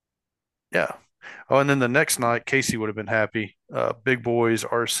yeah. Oh, and then the next night Casey would have been happy. Big Boys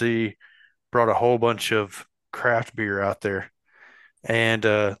RC brought a whole bunch of craft beer out there. And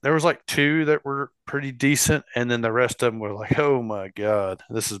there was like two that were pretty decent, and then the rest of them were like, "Oh my God,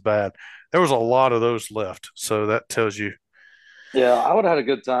 this is bad." There was a lot of those left, so that tells you, Yeah, I would have had a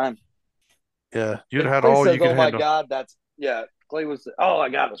good time. yeah, you'd If have had Clay all you says, could "Oh my handle. God, that's yeah," Clay was, "Oh my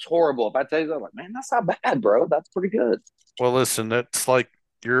God, it's horrible." If I tell you that, I'm like, man, that's not bad, bro. That's pretty good. Well, listen, that's like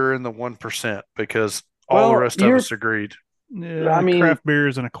you're in the 1% because all the Well, rest of us agreed. I Yeah, mean, craft beer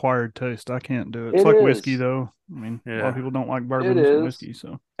is an acquired taste. I can't do it. It's it like whiskey, is, though. I mean, a lot of Yeah, people don't like it bourbons and is, whiskey,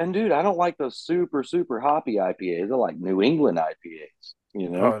 so and dude, I don't like those super super hoppy IPAs. I like New England IPAs. You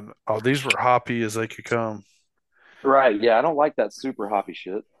know, these were hoppy as they could come. right? Yeah, I don't like that super hoppy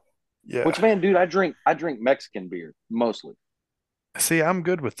shit. Which Yeah, man, dude, I drink Mexican beer mostly. see, I'm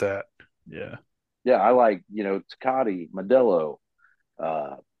good with that. yeah. Yeah, I like Tecate, Modelo.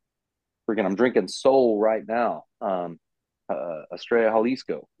 Uh, Freaking, I'm drinking Sol right now. Estrella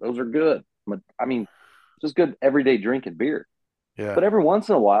Jalisco. Those are good. But I mean, just good everyday drinking beer. Yeah. But every once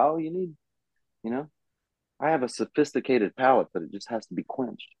in a while, you need, you know, I have a sophisticated palate, but it just has to be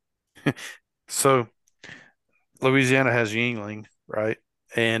quenched. So Louisiana has Yingling, right?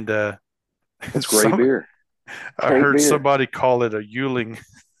 And It's great some beer. I Great heard beer. somebody call it a Yuling.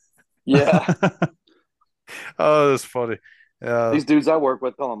 Yeah. Oh, that's funny. Uh, These dudes I work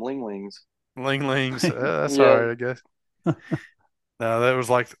with call them Linglings. Ling Lings. That's all Yeah. right, I guess. No, that was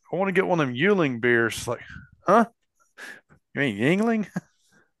like, I want to get one of them Yuling beers. It's like, huh? You mean Yingling?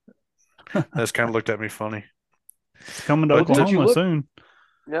 That's kind of looked at me funny. It's coming to Well, But dude, you Oklahoma look, soon.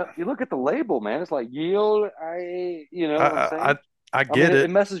 yeah, you look at the label, man. It's like yield. You know what I'm I saying? I I mean, get it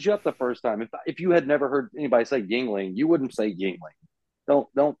it. messes you up the first time. If you had never heard anybody say Yingling, you wouldn't say Yingling.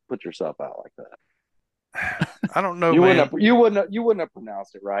 Don't put yourself out like that. I don't know, man. You wouldn't have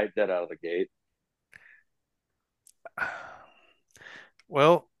pronounced it right dead out of the gate.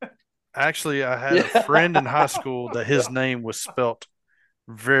 Well, actually, I had a Yeah. friend in high school that his name was spelt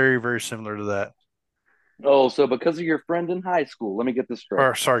very, very similar to that. Oh, so because of your friend in high school, let me get this straight.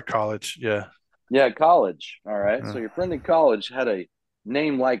 Or sorry, college. Yeah. Yeah, college. All right. Uh, So your friend in college had a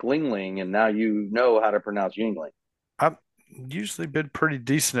name like Ling Ling, and now you know how to pronounce Yingling. I've usually been pretty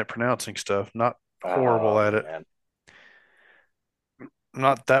decent at pronouncing stuff, not horrible Oh at it. man. I'm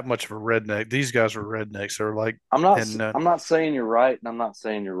not that much of a redneck. These guys were rednecks. They're like, and I'm not saying you're right and I'm not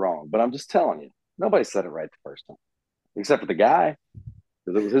saying you're wrong, but I'm just telling you. Nobody said it right the first time. Except for the guy,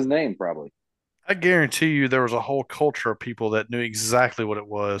 because it was his name probably. I guarantee you there was a whole culture of people that knew exactly what it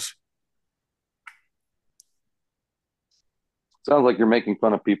was. Sounds like you're making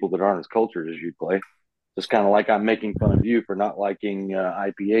fun of people that aren't as cultured as you, Clay. Just kind of like I'm making fun of you for not liking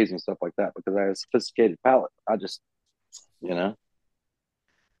IPAs and stuff like that because I have a sophisticated palate. I just, you know,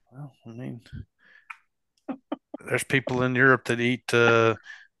 Well, I mean, there's people in Europe that eat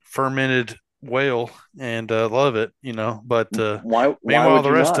fermented whale and love it, But why would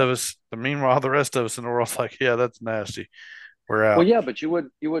you not? meanwhile, the rest of us in the world's like, yeah, that's nasty. We're Well, out. yeah, but you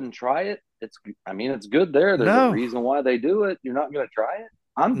wouldn't try it. I mean, it's good there. There's a No, reason why they do it. You're not going to try it.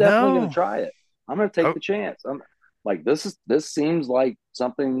 I'm definitely going to no. try it. I'm going to take Oh, the chance. I'm like, this seems like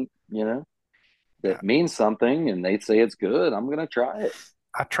something, that means something, and they say it's good. I'm going to try it,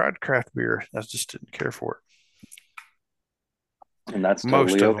 I tried craft beer. I just didn't care for it. and that's Most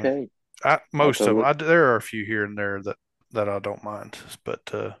totally of them. okay. I Most of them. totally, There are a few here and there that I don't mind,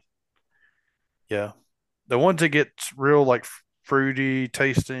 but yeah, the ones that get real like fruity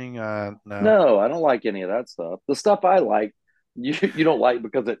tasting, no. no, I don't like any of that stuff. The stuff I like, you don't like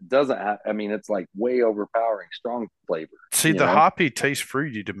because it doesn't have. I mean, it's like way overpowering, strong flavor. See, the You know, hoppy tastes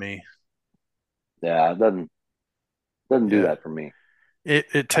fruity to me. yeah, it doesn't do Yeah, that for me.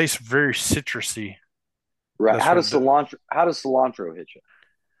 it tastes very citrusy. Right? That's what it does. How does cilantro hit you?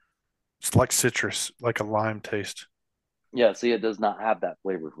 It's like citrus, like a lime taste. Yeah, see, it does not have that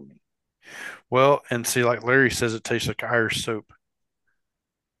flavor for me. Well, and see, like Larry says, it tastes like Irish soap.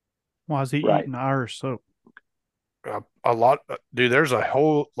 Why is he Right. eating Irish soap? A lot, dude. There's a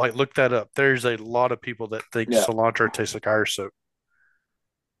whole like look that up. There's a lot of people that think Yeah. cilantro tastes like Irish soap.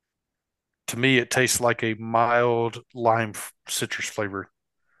 To me, it tastes like a mild lime citrus flavor.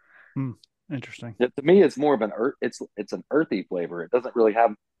 Hmm. Interesting. To me, it's more of an it's an earthy flavor. It doesn't really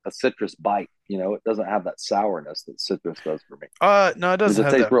have a citrus bite. It doesn't have that sourness that citrus does for me. No, it It doesn't just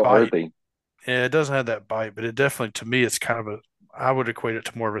have tastes that real bite. earthy. Yeah, it doesn't have that bite, but it definitely, to me, it's kind of a. I would equate it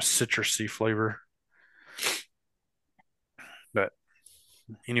to more of a citrusy flavor. But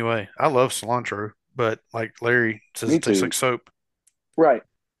anyway, I love cilantro, but like Larry says, Me it tastes like too. soap. Right.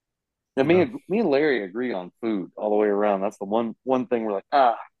 And You know. me and Larry agree on food all the way around. That's the one thing we're like,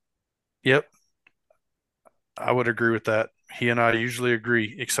 ah, Yep, I would agree with that. He and I usually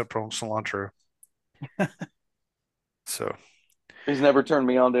agree, except on cilantro. So, he's never turned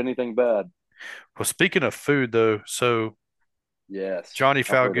me on to anything bad. well, speaking of food, though, so Yes, Johnny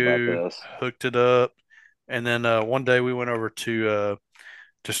I've heard about Falgout this. hooked it up, and then one day we went over to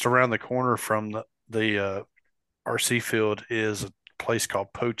just around the corner from the RC field is a place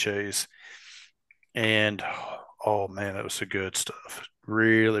called Poche's, and oh man, it was so good stuff.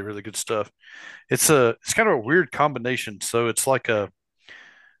 Really, really good stuff. It's kind of a weird combination. So it's like a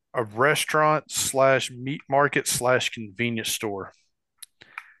restaurant slash meat market slash convenience store.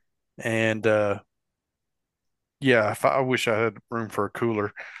 And yeah, if I wish I had room for a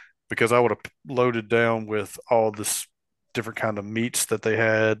cooler because I would have loaded down with all this different kind of meats that they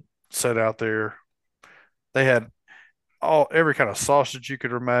had set out there. They had every kind of sausage you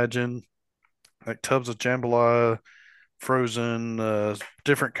could imagine, like tubs of jambalaya, frozen,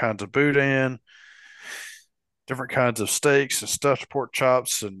 different kinds of boudin, different kinds of steaks and stuffed pork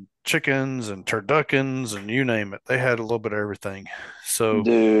chops and chickens and turduckens and you name it. They had a little bit of everything. So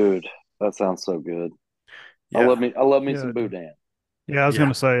Dude, that sounds so good. yeah, I love me Yeah, some I do. boudin. Yeah, I was yeah.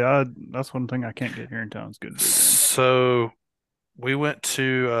 gonna say, that's one thing I can't get here in town is good boudin. So we went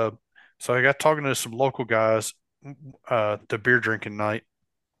to so I got talking to some local guys the beer drinking night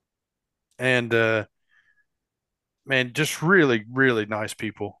and man, just really, really nice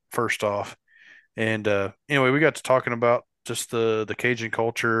people, first off. And anyway, we got to talking about just the Cajun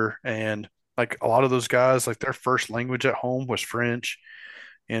culture and like a lot of those guys, like their first language at home was French.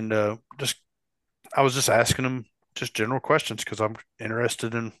 And just I was just asking them just general questions because I'm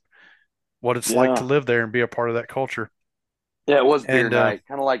interested in what it's like to Yeah. live there and be a part of that culture. Yeah, it was beer And night,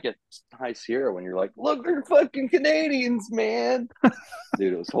 kind of like at High Sierra when you're like, "Look, they're fucking Canadians, man."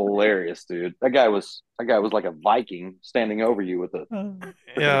 Dude, it was hilarious, dude. That guy was like a Viking standing over you with a freaking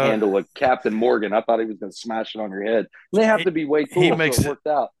yeah, handle of Captain Morgan. I thought he was going to smash it on your head. And they have he, to be way he cool, so it makes it worked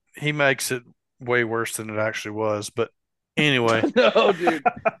out. he makes it way worse than it actually was. But anyway, No, dude.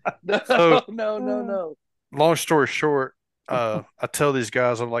 so No, no, no, no. long story short, I tell these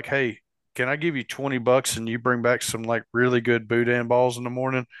guys, I'm like, hey, can I give you $20 and you bring back some like really good boudin balls in the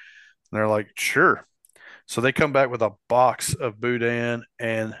morning? And they're like, sure. So they come back with a box of boudin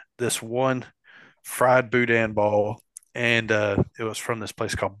and this one fried boudin ball. And it was from this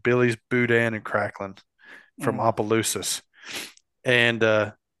place called Billy's Boudin and Crackling from Opelousas. And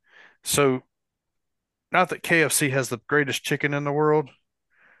so, not that KFC has the greatest chicken in the world,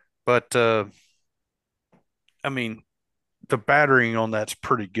 but I mean, the battering on that's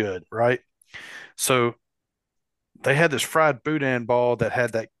pretty good, right? So they had this fried boudin ball that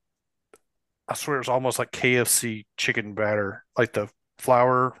had that, I swear it was almost like KFC chicken batter, like the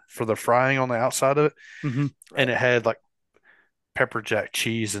flour for the frying on the outside of it. Mm-hmm. And it had like pepper jack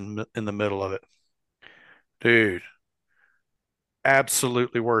cheese in the middle of it. Dude,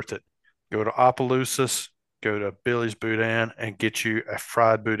 absolutely worth it. Go to Opelousas, go to Billy's Boudin, and get you a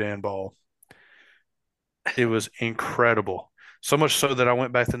fried boudin ball. It was incredible. So much so that I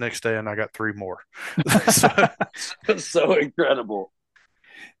went back the next day and I got three more. So, So incredible.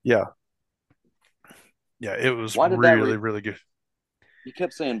 yeah. Yeah, it was Why did that really, really good. You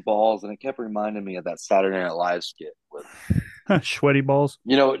kept saying balls, and it kept reminding me of that Saturday Night Live skit with, Sweaty balls.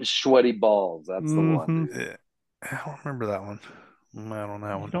 sweaty balls. That's the one, Mm-hmm. dude. Yeah, I don't remember that one. I'm out on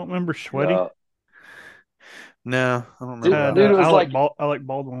that You one. don't remember Sweaty? Yeah. No, I don't Dude, remember that dude, one. it was Alec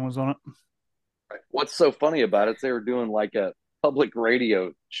Baldwin was on it. what's so funny about it is they were doing like a public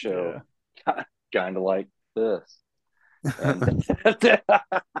radio show, Yeah. kind of like this. And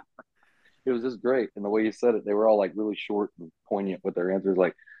it was just great. And the way you said it, they were all like really short and poignant with their answers.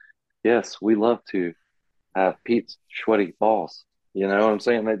 Like, yes, we love to have Pete's sweaty balls. You know what I'm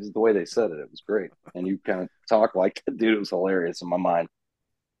saying? That's just the way they said it. It was great. And you kind of talk like, dude, it was hilarious in my mind.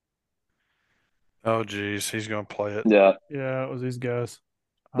 Oh, geez, he's gonna play it. Yeah. Yeah, it was these guys.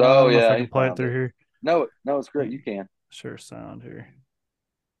 I Oh, don't know if yeah. I He can play it found through it. here. No, it's great. You can. Sure sound here.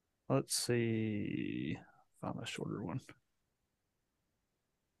 Let's see. Find a shorter one.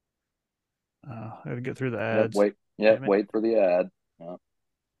 I got to get through the Yep. ads. Wait. Yep. Wait for the ad. Yeah.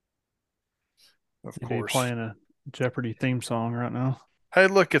 Of You'd be course. playing a Jeopardy theme song right now. Hey,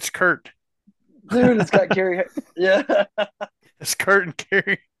 look, it's Kurt. Dude, it's got Carrie. Yeah. It's Kurt and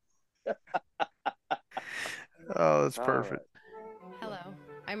Carrie. Oh, that's perfect. Hello,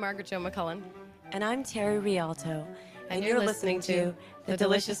 I'm Margaret Jo McCullen. And I'm Terry Rialto. And you're listening to The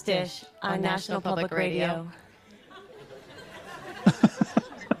Delicious Dish on National Public Radio.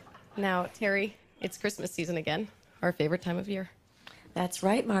 Now, Terry, it's Christmas season again, our favorite time of year. That's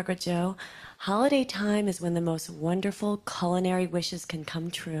right, Margaret Jo. Holiday time is when the most wonderful culinary wishes can come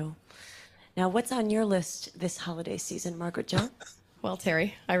true. Now, what's on your list this holiday season, Margaret Jo? Well,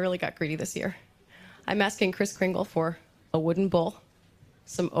 Terry, I really got greedy this year. I'm asking Kris Kringle for a wooden bowl,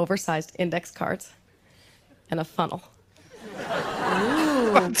 some oversized index cards, and a funnel.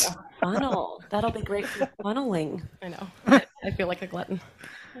 Ooh, a funnel. That'll be great for funneling. I know. I feel like a glutton.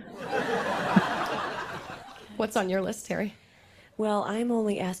 What's on your list, Terry? Well, I'm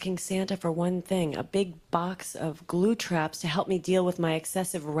only asking Santa for one thing, a big box of glue traps to help me deal with my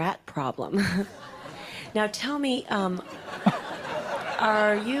excessive rat problem. Now tell me,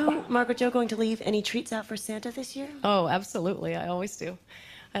 are you, Margaret Jo, going to leave any treats out for Santa this year? Oh, absolutely. I always do.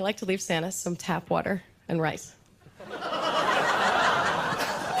 I like to leave Santa some tap water and rice.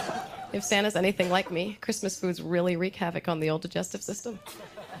 If Santa's anything like me, Christmas foods really wreak havoc on the old digestive system.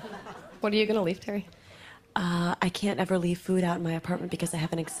 What are you going to leave, Terry? I can't ever leave food out in my apartment because I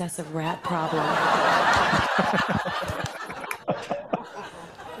have an excessive rat problem.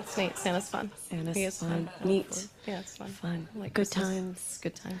 That's neat. Santa's fun. Santa's He is fun. fun. Neat. Yeah, it's fun. Fun. I like Good Christmas. times.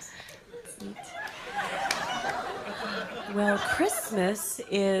 Good times. Neat. Well, Christmas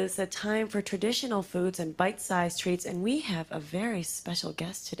is a time for traditional foods and bite-sized treats, and we have a very special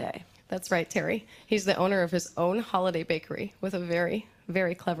guest today. That's right, Terry. He's the owner of his own holiday bakery with a very,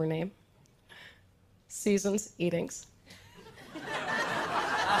 very clever name. Seasons Eatings.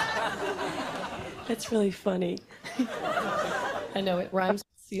 That's really funny. I know it rhymes.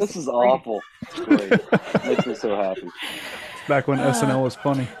 This is awful. It's great. Makes me so happy. Back when SNL was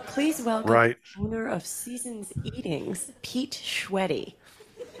funny. Please welcome Right. the owner of Seasons Eatings, Pete Schweddy.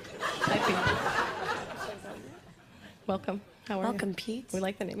 Hi, Pete. Welcome. How are Welcome, you? Pete. We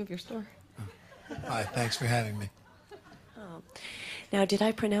like the name of your store. Hi, thanks for having me. Oh, Now, did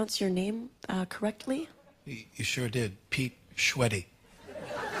I pronounce your name correctly? You sure did. Pete Schweddy.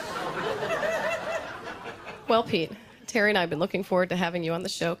 Well, Pete, Terry and I have been looking forward to having you on the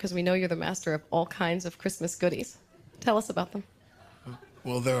show because we know you're the master of all kinds of Christmas goodies. Tell us about them.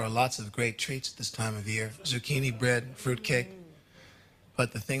 Well, there are lots of great treats this time of year. Zucchini bread, fruitcake.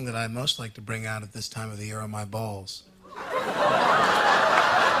 But the thing that I most like to bring out at this time of the year are my balls.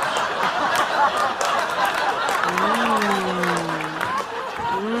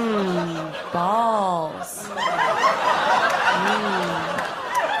 Balls.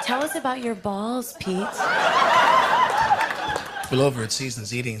 Tell us about your balls, Pete. Well, over at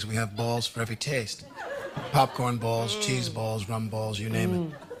Seasons Eatings, we have balls for every taste. Popcorn balls, cheese balls, rum balls, you name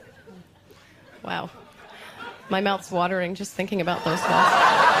it. Wow. My mouth's watering just thinking about those balls.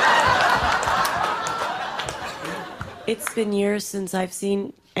 It's been years since I've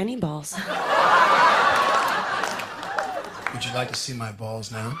seen any balls. Would you like to see my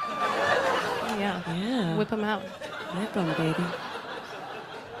balls now? Yeah. Yeah. Whip them out. Whip 'em, baby.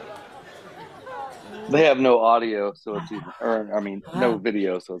 They have no audio, so it's even, or I mean, no Wow.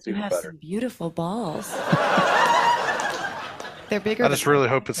 video, so it's You even have better. some beautiful balls. They're bigger I just really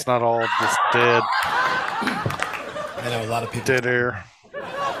hope it's not all just dead I know a lot of people. dead air.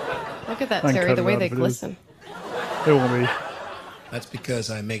 Look at that, I can Terry, cut the it way out they if it is. glisten. It won't be. That's because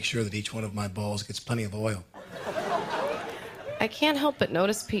I make sure that each one of my balls gets plenty of oil. I can't help but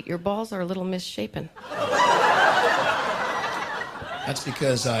notice, Pete, your balls are a little misshapen. That's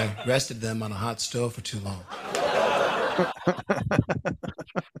because I rested them on a hot stove for too long.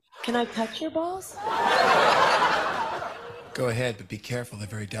 Can I touch your balls? Go ahead, but be careful. They're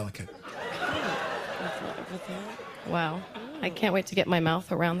very delicate. Wow. I can't wait to get my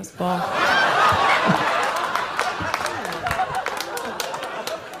mouth around this ball.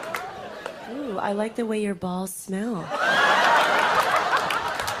 Ooh, I like the way your balls smell.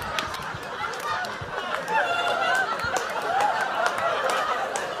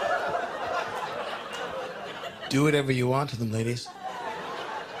 Do whatever you want to them, ladies.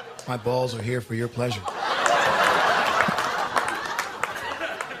 My balls are here for your pleasure.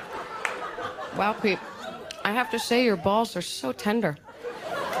 Wow, Pete. I have to say your balls are so tender.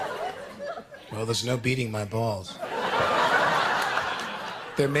 Well, there's no beating my balls.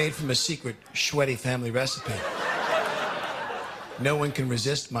 They're made from a secret Schweddy family recipe. No one can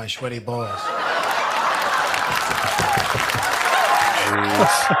resist my Schweddy balls.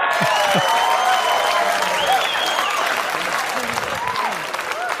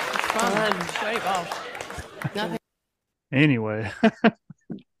 Fun. Sweaty balls. Nothing. Anyway,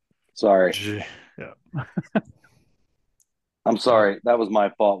 Sorry. Gee. I'm sorry. That was my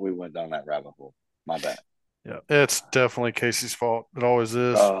fault. We went down that rabbit hole. My bad. It's definitely Casey's fault. It always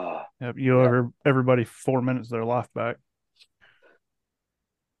is. yep, you owe everybody 4 minutes of their life back.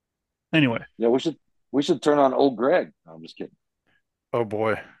 Anyway, Yeah, we should turn on old Greg. No, I'm just kidding. Oh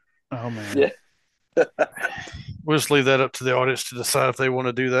boy. oh man, Yeah. We'll just leave that up to the audience to decide if they want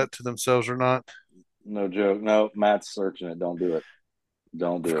to do that to themselves or not. No joke. No, Matt's searching it. Don't do it.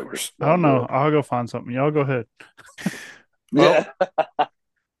 Don't do Of it. course. I don't know. I'll go find something. Y'all go ahead. Yeah.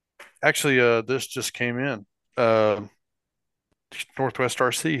 Actually, this just came in. Northwest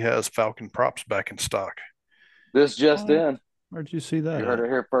RC has Falcon props back in stock. This just in. Where'd you see that? You heard it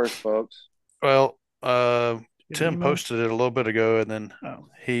here first, folks. Well, Get Tim an email? posted it a little bit ago, and then Oh,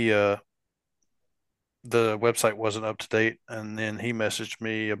 he the website wasn't up to date, and then he messaged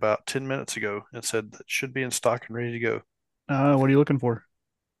me about 10 minutes ago and said that should be in stock and ready to go. what are you looking for?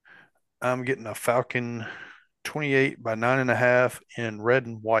 I'm getting a Falcon 28 by 9.5 in red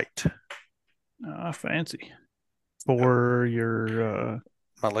and white. Fancy. For your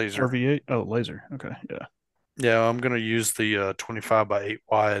My laser. RV8? Oh, laser. Okay. Yeah. Yeah, I'm gonna use the 25 by 8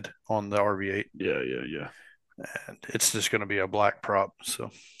 wide on the RV8, Yeah. and it's just gonna be a black prop.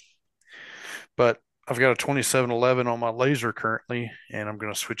 So, but I've got a 2711 on my laser currently, and I'm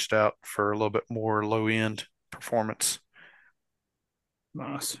gonna switch it out for a little bit more low end performance.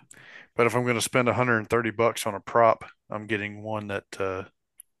 Nice. But if I'm gonna spend $130 on a prop, I'm getting one that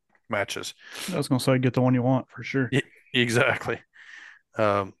matches. I was gonna say get the one you want for sure. Yeah. Exactly.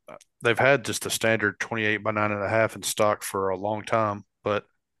 Um, they've had just a standard 28 by 9.5 in stock for a long time, but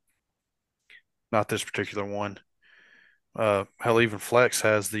not this particular one. Hell, even Flex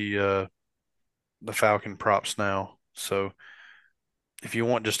has the Falcon props now. So if you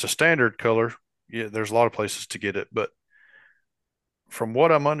want just a standard color, yeah, there's a lot of places to get it. But from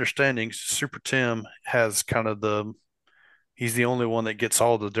what I'm understanding, Super Tim has kind of he's the only one that gets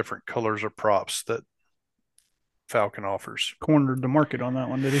all the different colors of props that Falcon offers. Cornered the market on that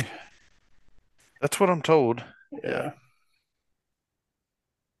one, did he? That's what I'm told. Yeah.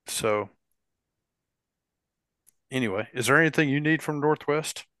 So anyway, is there anything you need from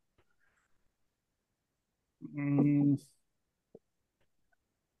Northwest? Mm,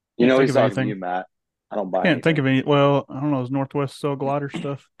 You can't know think he's of talking to anything. you, Matt. I don't buy Can't think anything. of any. Well, I don't know. Is Northwest sell glider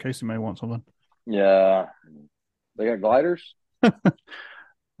stuff? Casey may want something. Yeah, they got gliders.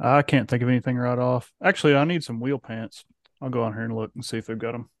 I can't think of anything right off. Actually, I need some wheel pants. I'll go on here and look and see if they've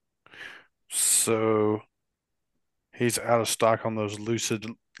got them. So he's out of stock on those Lucid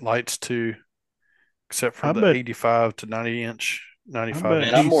lights too, except for I the bet. 85 to 90 inch, I 95 bet Man, I'm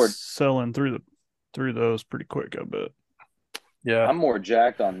inch. he's more selling through those pretty quick. I bet. Yeah. I'm more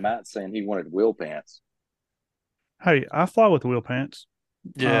jacked on Matt saying he wanted wheel pants. Hey, I fly with wheel pants.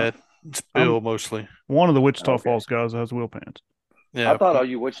 Uh, Yeah. It's I'm Bill mostly. one of the Wichita Okay. Falls guys that has wheel pants. I Yeah. thought all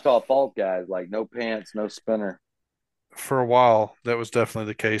you Wichita Falls guys like no pants, no spinner. For a while, that was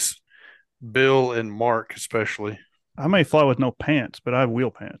definitely the case. Bill and Mark, especially. I may fly with no pants, but I have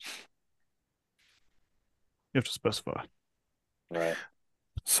wheel pants. You have to specify. Right.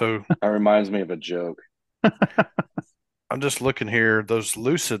 So That reminds me of a joke. I'm just looking here. Those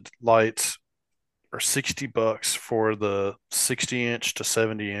Lucid lights are $60 for the 60-inch to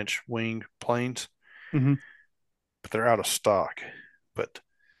 70-inch wing planes, Mhm. but they're out of stock. But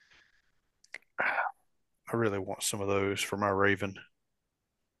I really want some of those for my Raven.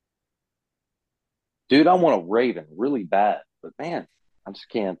 Dude, I want a Raven really bad, but man, I just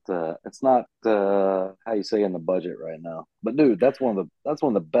can't. It's not how you say in the budget right now. But dude, that's one of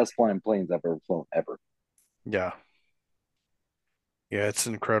the best flying planes I've ever flown ever. Yeah. Yeah, it's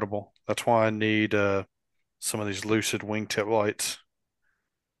incredible. That's why I need some of these Lucid wingtip lights.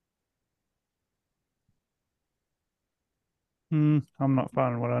 I'm not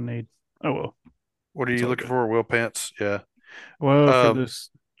finding what I need. Oh well, What are it's you all looking good. for? Wheel pants? Yeah. Well, for Um, this,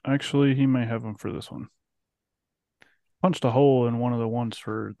 actually, he may have them for this one. Punched a hole in one of the ones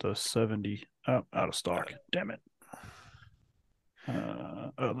for the 70. Oh, out of stock. Damn it.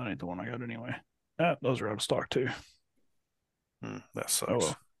 Oh, that ain't the one I got anyway. Those are out of stock too. that Oh sucks.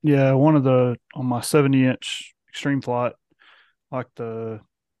 well. Yeah, one of the on my 70-inch extreme flight, like the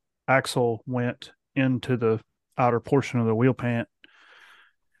axle went into the outer portion of the wheel pant,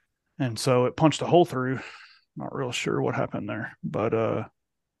 and so it punched a hole through. Not real sure what happened there, but I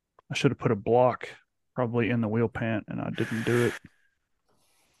should have put a block probably in the wheel pant, and I didn't do it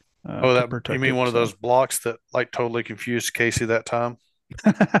Oh, to that you protect mean it. one of So those blocks that like totally confused Casey that time?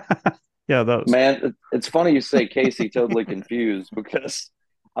 yeah, those. Man, it's funny you say Casey totally confused because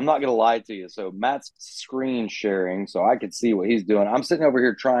I'm not gonna lie to you. So Matt's screen sharing, so I could see what he's doing. I'm sitting over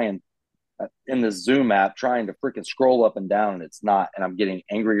here trying in the Zoom app, trying to freaking scroll up and down, and it's not, and I'm getting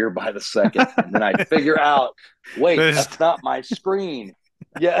angrier by the second. And then I figure out, wait, There's- that's not my screen.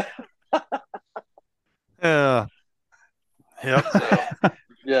 Yeah. yeah. Yep. So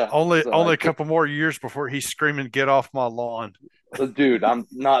yeah. Only So only a couple more years before he's screaming, "Get off my lawn!" dude, I'm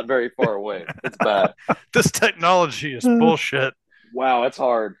not very far away. It's bad. This technology is bullshit. Wow, it's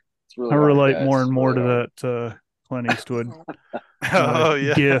hard. It's I really hard, relate guys. more It's and more really to hard. that Clint Eastwood Oh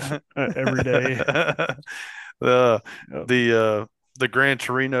yeah. GIF every day. The Yep. the Gran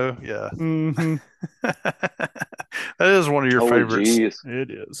Torino, yeah. Hmm. That is one of your Holy favorites. jeez. It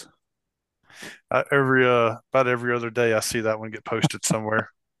is. Every about every other day I see that one get posted somewhere.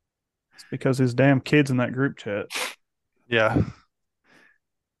 It's because his damn kids in that group chat. Yeah.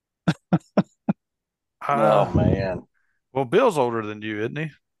 Oh man. Well, Bill's older than you, isn't he?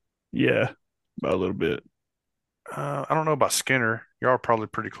 Yeah, by a little bit. I don't know about Skinner. Y'all are probably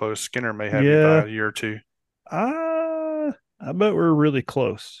pretty close. Skinner may have you by Yeah. a year or two. I bet we're really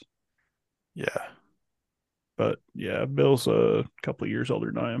close. Yeah. But yeah, Bill's a couple of years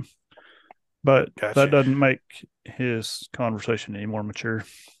older than I am. But Gotcha. that doesn't make his conversation any more mature.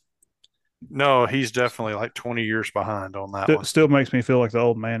 No, he's definitely like 20 years behind on that one. Still makes me feel like the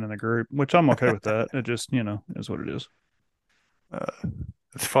old man in the group, which I'm okay with that. It just, is what it is.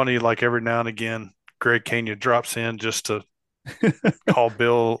 It's funny, like every now and again, Greg Kenya drops in just to call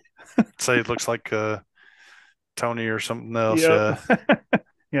Bill, say it looks like Tony or something else. Yep.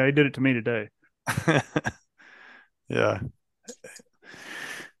 Yeah, he did it to me today. Yeah. Yeah.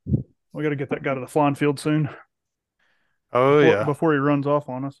 We got to get that guy to the flying field soon. Oh, yeah. Before he runs off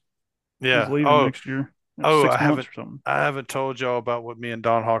on us. Yeah. He's leaving next year. Oh, 6 months or something. I haven't told y'all about what me and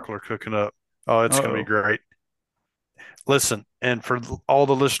Don Hockler are cooking up. Oh, it's going to be great. Listen, and for all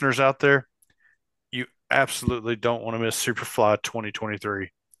the listeners out there, you absolutely don't want to miss Superfly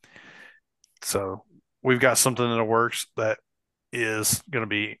 2023. So we've got something in the works that is going to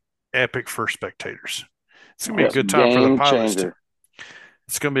be epic for spectators. It's going to be a good time for the pilots too.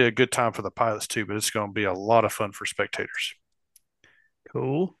 It's going to be a good time for the pilots too, but it's going to be a lot of fun for spectators.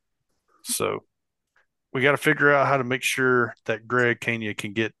 Cool. So we got to figure out how to make sure that Greg Kenya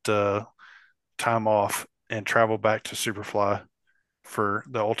can get time off and travel back to Superfly for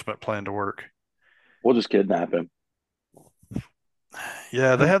the ultimate plan to work. We'll just kidnap him.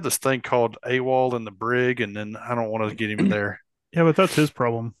 Yeah, they have this thing called AWOL in the brig, and then I don't want to get him there. Yeah, but that's his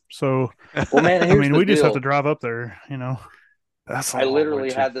problem. So, Well, man, I here's mean, the we just have deal. to drive up there, you know. That's a I long way literally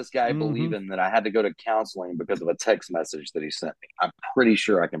too. had this guy Mhm. believing that I had to go to counseling because of a text message that he sent me. I'm pretty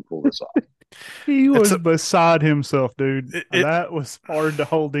sure I can pull this off. He It's was a, beside himself, dude. it, That was hard to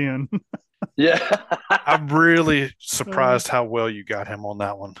hold in. Yeah. I'm really surprised how well you got him on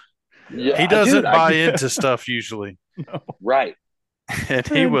that one. Yeah, He dude, doesn't buy into stuff usually, No. right. and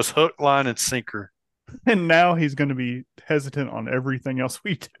he And, was hook, line, and sinker. and now he's going to be hesitant on everything else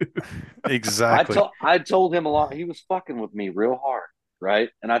we do. Exactly. I told him a lot. He was fucking with me real hard, right?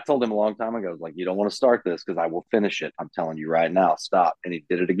 And I told him a long time ago, I was like, you don't want to start this because I will finish it. I'm telling you right now, stop. And he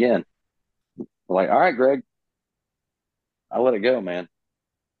did it again. I'm like, all right, Greg, I'll let it go, man.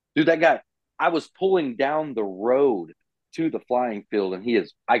 Dude, that guy, I was pulling down the road to the flying field, and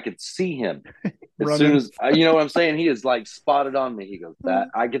I could see him as soon Running. as, you know what I'm saying? He is like spotted on me. He goes, that,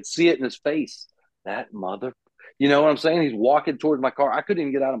 I could see it in his face. That mother, you know what I'm saying? He's walking towards my car. I couldn't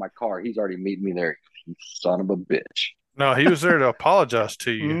even get out of my car. He's already meeting me there. You son of a bitch. No, he was there to apologize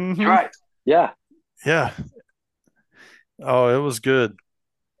to you. Mhm. Right. Yeah. Yeah. Oh, it was good.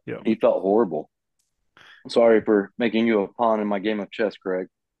 He felt horrible. Sorry for making you a pawn in my game of chess, Craig.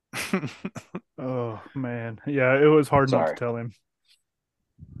 Oh, man. Yeah, it was hard not to Sorry. tell him.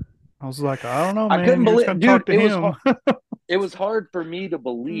 I was like, I don't know, I man. couldn't You're just believe, going to talk dude, to him. it was hard for me to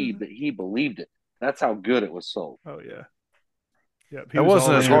believe that he believed it. That's how good it was sold. Oh, yeah. Yep, It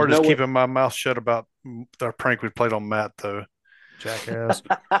wasn't as hard as no way- keeping my mouth shut about the prank we played on Matt, though. Jackass.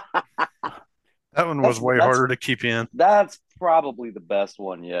 That one was way harder to keep in. That's probably the best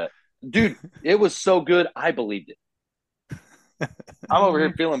one yet. Dude, it was so good, I believed it. I'm over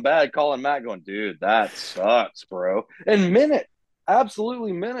here feeling bad, calling Matt, going, dude, that sucks, bro. And minute,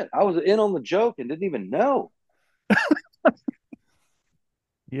 absolutely minute. I was in on the joke and didn't even know.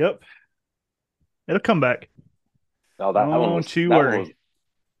 Yep. It'll come back. No, that one was, Don't you that worry. One was,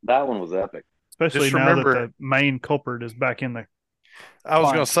 that one was epic. Especially Just now remember- that the main culprit is back in the. I was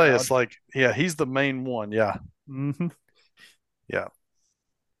going Fine, to say, God. it's like, yeah, he's the main one. Yeah. Mm-hmm. Yeah.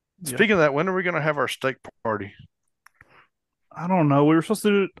 Yeah. Speaking of that, when are we going to have our steak party? I don't know. We were supposed to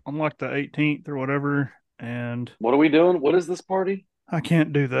do it on like the 18th or whatever, and What are we doing? What is this party? I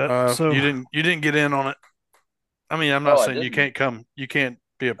can't do that. So you didn't get in on it. I mean, I'm not I saying you didn't. can't come. You can't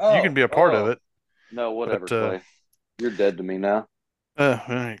be you Oh, can be a part of oh. it. No, whatever, But, Clay. You're dead to me now. All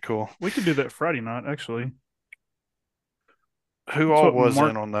right, cool. we could do that Friday night, actually. Who That's all what was Mark-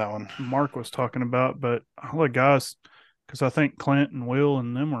 in on that one? Mark was talking about, but all the guys, because I think Clint and Will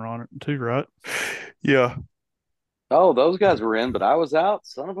and them were on it too, right? Yeah. Oh, those guys were in, but I was out.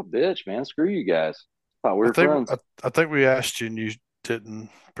 Son of a bitch, man. Screw you guys. Thought we were friends. I think we asked you and you didn't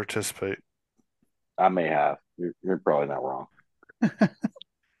participate. I may have. You're probably not wrong.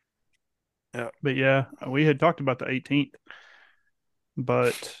 But yeah, we had talked about the 18th,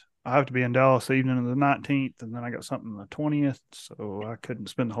 but I have to be in Dallas the evening of the 19th, and then I got something the 20th, so I couldn't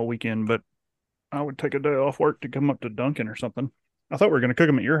spend the whole weekend. But I would take a day off work to come up to Duncan or something. I thought we were going to cook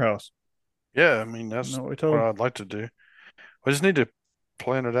them at your house. Yeah, I mean that's Isn't that what we what told? I'd like to do. We just need to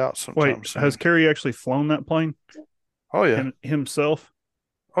plan it out sometime Wait, soon. has Kerry actually flown that plane Oh yeah, himself?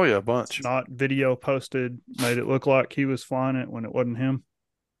 oh yeah, a bunch. Not video posted, made it look like he was flying it when it wasn't him.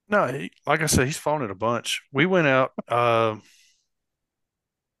 No, like I said, he's flown it a bunch. We went out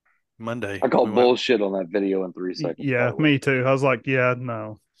Monday. I called We went- bullshit on that video in 3 seconds. by Yeah, the way. me too. I was like, yeah,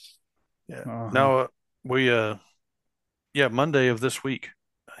 no. Yeah. Uh-huh. No, we yeah, Monday of this week,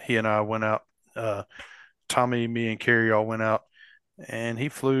 he and I went out. Tommy, me, and Carrie all went out, and he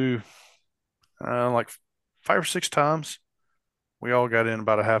flew like 5 or 6 times. We all got in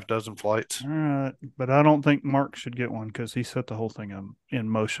about a half dozen flights. All right, but I don't think Mark should get one because he set the whole thing in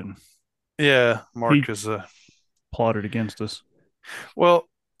motion, Yeah, Mark He- is plotted against us. well,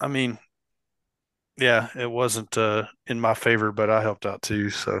 I mean, yeah, it wasn't in my favor, but I helped out too.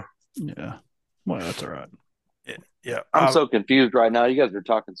 So Yeah, well, that's all right. yeah, I'm so confused right now. You guys are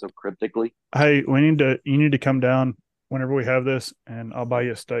talking so cryptically. Hey, you need to come down whenever we have this, and I'll buy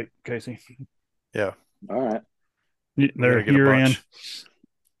you a steak, Casey. yeah. All right. They're gotta get a here in. bunch.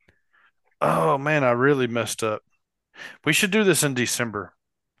 Oh man, I really messed up. We should do this in December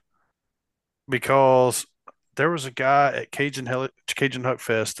because there was a guy at Cajun Huck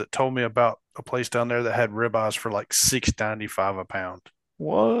Fest that told me about a place down there that had ribeyes for like $6.95 a pound.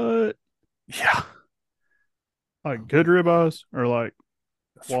 What? Yeah, Like good ribeyes or like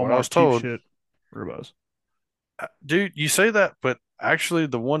That's what I was Walmart cheap told. shit ribeyes. Dude, you say that, but actually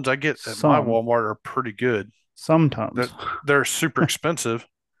the ones I get at my Some Walmart are pretty good. sometimes. They're super expensive,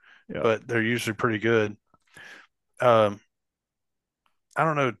 Yeah. but they're usually pretty good. Um, I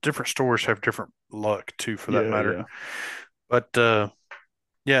don't know, different stores have different luck too, for that Yeah, matter. yeah. But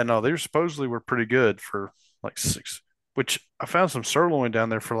yeah, no, they supposedly were pretty good for like six. Which I found some sirloin down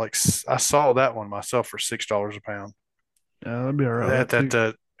there for like I saw that one myself for $6 a pound Yeah, that'd be all right at with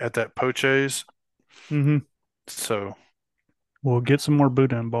that too. at that Poche's. Mm-hmm. So We'll get some more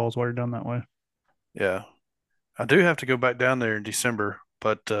boudin balls while you're down that way. yeah, I do have to go back down there in December,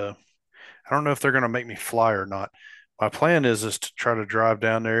 but I don't know if they're going to make me fly or not. My plan is to try to drive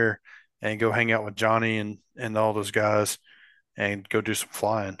down there and go hang out with Johnny and all those guys and go do some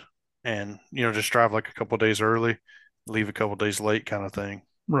flying, and just drive like a couple days early, leave a couple days late, kind of thing.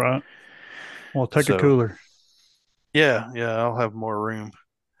 Right. Well, take a So cooler yeah, I'll have more room.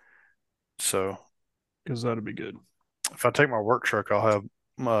 So because that'd be good. if I take my work truck,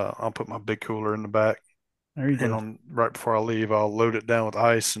 I'll put my big cooler in the back, There you and go. on right before I leave, I'll load it down with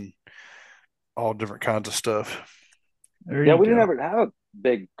ice and all different kinds of stuff. There Yeah, you we didn't go. ever have a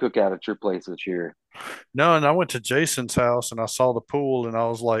big cookout at your place this year. No, and I went to Jason's house and I saw the pool and I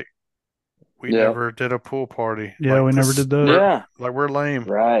was like, we Yeah. never did a pool party. Yeah, Like we never this, did that. Yeah. we're lame.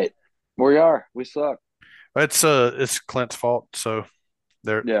 Right. We are. We suck. It's Clint's fault, so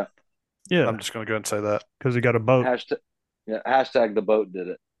there. Yeah. Yeah, I'm just gonna go ahead and say that. because he got a boat. Hashtag. Yeah. Hashtag the boat did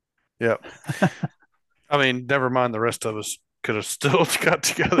it. Yeah. I mean, never mind. The rest of us could have still got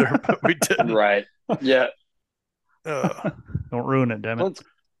together, but we didn't. Right. Yeah. Don't ruin it, damn it.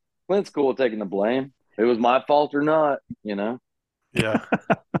 Clint's cool with taking the blame. It was my fault or not, you know? Yeah.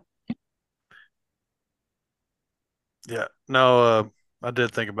 Yeah. No, I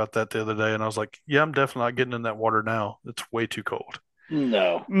did think about that the other day, and I was like, yeah, I'm definitely not getting in that water now. It's way too cold.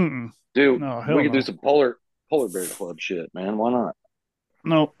 No. Mm-mm. Dude, No, hell we could no. do some polar bear club shit, man. Why not?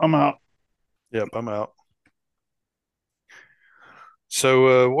 No, I'm out. Yep, I'm out.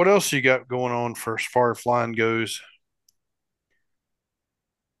 So, what else you got going on for as far as flying goes?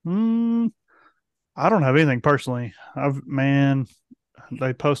 Mm, I don't have anything personally.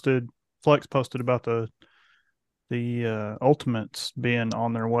 They posted, Flex posted about the Ultimates being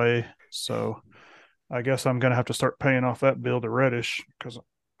on their way. So I guess I'm gonna have to start paying off that bill to Reddish because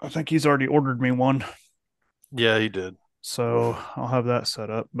I think he's already ordered me one. Yeah, he did. So I'll have that set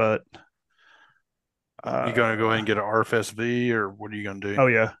up. But You gonna go ahead and get an RFSV, or what are you gonna do? oh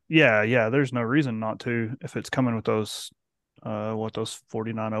yeah. There's no reason not to if it's coming with those those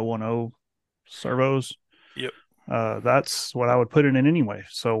 49010 servos. Yep. That's what I would put it in anyway.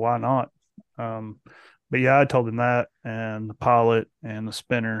 So why not? But yeah, I told him that, and the pilot and the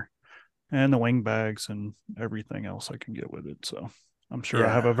spinner and the wing bags and everything else I can get with it. So I'm sure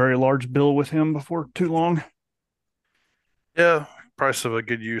I have a very large bill with him before too long. Yeah, price of a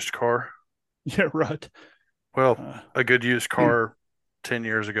good used car. Yeah, right. Well, a good used car 10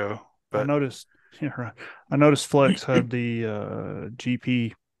 years ago. I But noticed. Yeah, right. I noticed Flex had the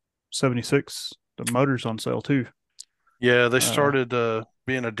GP 76, the motors on sale too. yeah, they started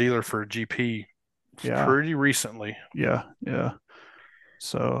being a dealer for GP Yeah. pretty recently. Yeah.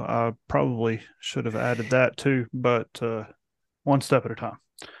 So I probably should have added that too, but one step at a time.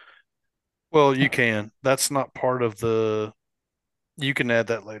 Well, you can. That's not part of the. You can add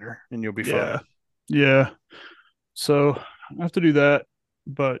that later and you'll be Yeah. fine. Yeah. So I have to do that.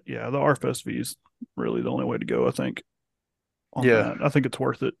 But yeah, the RFSV is really the only way to go, I think. On Yeah. that. I think it's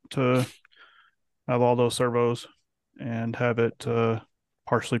worth it to have all those servos and have it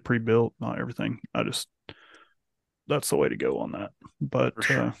partially pre-built, not everything. That's the way to go on that. But For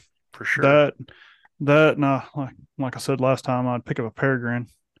sure. For sure. that like I said last time, I'd pick up a Peregrine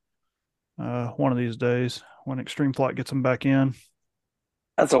one of these days when Extreme Flight gets them back in.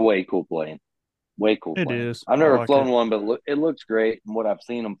 That's a way cool plane. Way cool It plane. is. I've I never like flown it. one, but it looks great. And what I've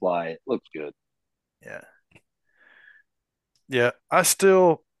seen them fly, it looks good. Yeah. Yeah. I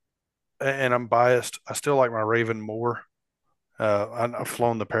still, and I'm biased, I still like my Raven more. I've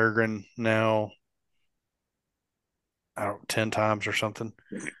flown the Peregrine now, I don't know, 10 times or something.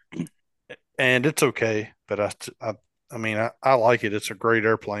 And it's okay, but I mean, I like it. It's a great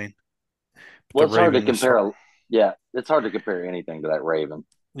airplane. But Well, the it's hard to Raven is compare. Yeah, it's hard to compare anything to that Raven.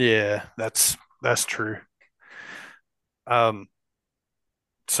 Yeah, that's true. Um,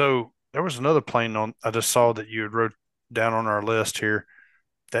 so there was another plane on I just saw that you had wrote down on our list here,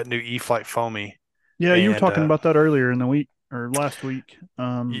 that new E-flite foamy. Yeah, you were And talking about that earlier in the week or last week.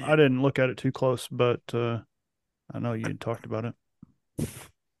 Ye- I didn't look at it too close, but I know you had talked about it.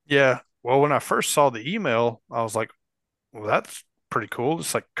 yeah. Well, when I first saw the email, I was like, well, pretty cool.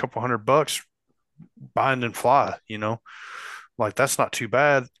 It's like a couple $100, bind and fly, like that's not too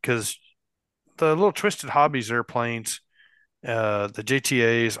bad because the little Twisted Hobbies airplanes, the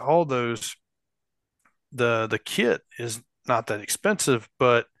JTAs, all those, the kit is not that expensive,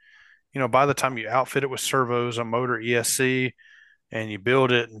 but by the time you outfit it with servos, a motor ESC, and you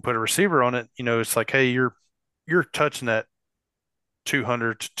build it and put a receiver on it, it's like, hey, you're touching that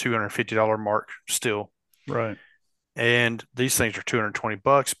 200 to $250 mark still. Right. And these things are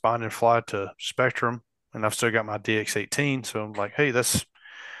 $220, bind and fly to Spectrum, and I've still got my DX18, so I'm like, hey, this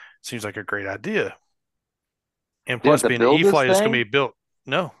seems like a great idea. And Do you have plus, to being an build this E-flite, it's going to thing? be built.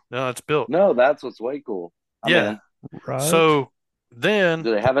 No, it's built. No, that's what's way cool. I'm Yeah. in. Right. So then,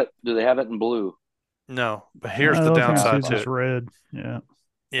 Do they have it? Do they have it in blue? no, but The here's the only thing I see downside is to just it. red. Yeah.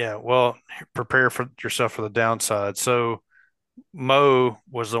 Yeah, well, prepare for yourself for the downside. So Mo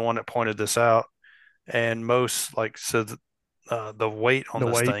was the one that pointed this out, and most like said that, the weight on The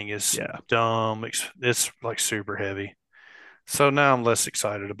this weight. thing is Yeah. dumb. It's like super heavy. So now I'm less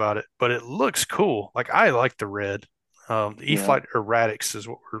excited about it, but it looks cool. Like I like the red. The Yeah. E-flite Erratics is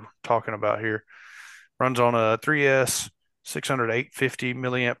what we're talking about here. Runs on a 3S 600 850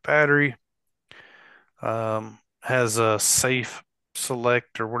 milliamp battery. Has a safe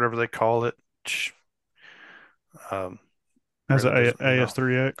select or whatever they call it. Um, Has really a doesn't know.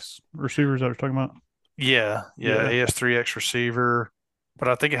 AS3X receivers that we're talking about. Yeah, AS3X receiver, but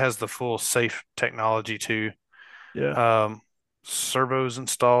I think it has the full safe technology too. Yeah. Um, servos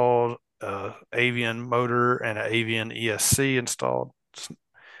installed, Avian motor, and an Avian ESC installed.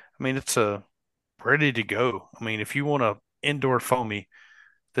 I mean, it's a ready to go. I mean, if you want a indoor foamy,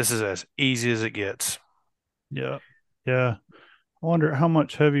 this is as easy as it gets. Yeah. Yeah. I wonder how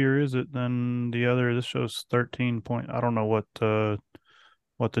much heavier is it than the other. This shows 13 point. I don't know what the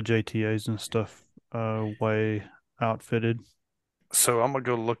JTAs and stuff weigh outfitted. So I'm gonna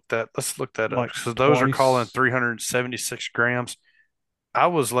go look that. Let's look that up. Like So those are calling twice. 376 grams. I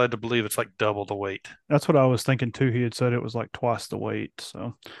was led to believe it's like double the weight. That's what I was thinking too. He had said it was like twice the weight.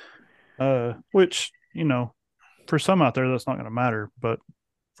 So which, for some out there that's not gonna matter, but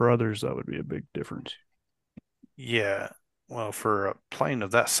for others that would be a big difference. Yeah. Well, for a plane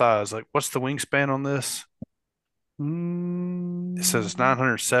of that size, like what's the wingspan on this? It says it's Mm,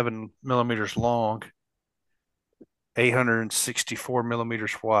 907 millimeters long, 864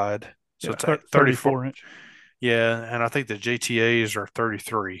 millimeters wide. So yeah, it's at 34. 34 inch. Yeah, and I think the JTAs are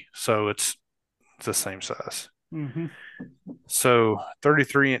 33. So it's the same size. Mm-hmm. So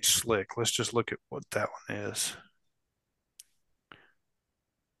 33-inch slick. Let's just look at what that one is.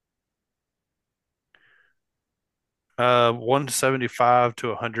 175 to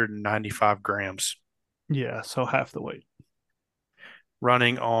 195 grams, Yeah, so half the weight.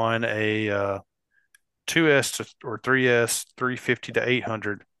 running on a 2S or 3S 350 to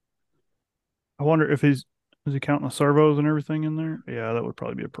 800. I wonder if is he counting the servos and everything in there? Yeah, that would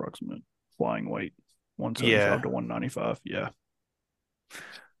probably be approximate flying weight. 175 Yeah, to 195. Yeah.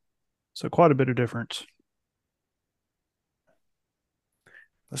 So quite a bit of difference.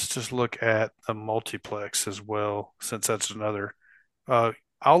 let's just look at a multiplex as well, since that's another. Uh,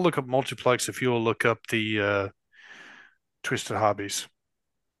 I'll look up multiplex if you'll look up the Twisted Hobbies.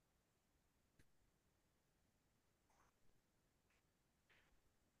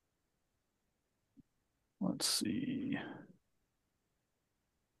 Let's see.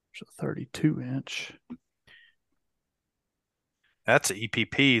 There's a 32-inch. That's an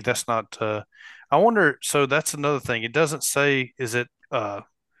EPP. That's not. I wonder. So that's another thing. It doesn't say. Is it?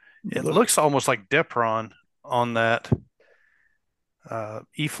 It Look, looks almost like Depron on that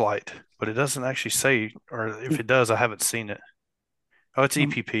E-flite, but it doesn't actually say. Or if it does, I haven't seen it. Oh, it's um,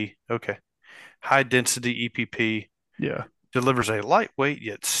 EPP. Okay. High density EPP yeah. delivers a lightweight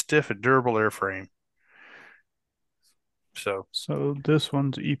yet stiff and durable airframe. So So this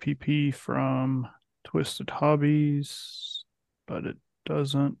one's EPP from Twisted Hobbies, but it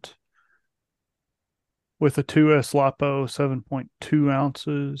doesn't. With a 2S LiPo, 7.2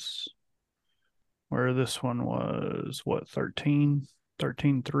 ounces, where this one was what,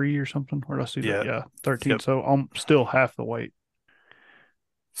 13.3 or something. Where did I see that? yeah, Yeah, 13. yep. So I'm still half the weight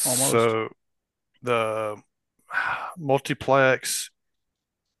almost. So the multiplex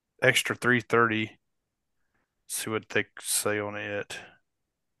extra 330. See what they say on it.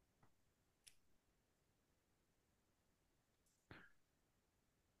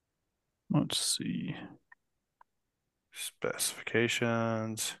 Let's see.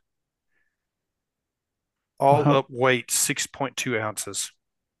 Specifications. All How, up weight 6.2 ounces.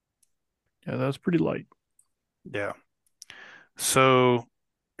 yeah, that's pretty light. Yeah. So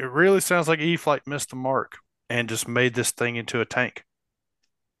it really sounds like E-flite missed the mark. and just made this thing into a tank.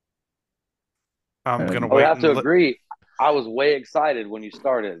 I'm And gonna I would wait have and to agree. I was way excited when you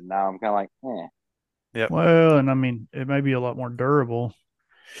started, and now I'm kind of like, eh. yep. well, and I mean, it may be a lot more durable.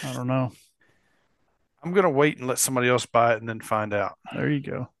 I don't know. I'm gonna wait and let somebody else buy it and then find out. There you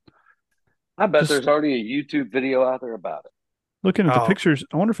go. I bet Just there's already a YouTube video out there about it. looking at the Oh, pictures,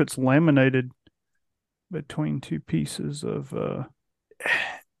 I wonder if it's laminated between two pieces of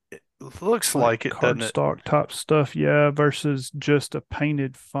it looks like like it, doesn't it? cardstock type stuff, yeah, versus just a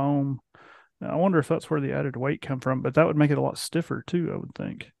painted foam. Now, I wonder if that's where the added weight come from, but that would make it a lot stiffer too, I would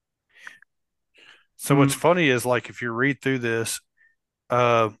think. So what's funny is like if you read through this,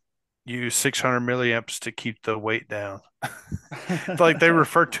 uh, use 600 milliamps to keep the weight down. It's like they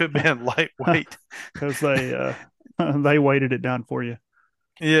refer to it being lightweight. Because they weighted it down for you.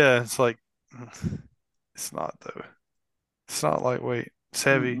 Yeah, it's like it's not though. It's not lightweight. It's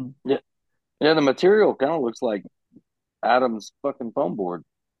heavy. Mm-mm. Yeah, yeah. The material kind of looks like Adam's fucking foam board.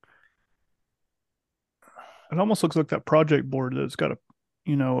 It almost looks like that project board that's got a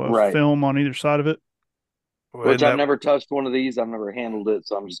Right. film on either side of it. Which Isn't I've that never touched one of these. I've never handled it,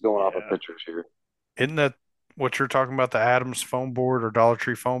 so I'm just going off of Yeah. pictures here. isn't that what you're talking about? The Adams foam board or Dollar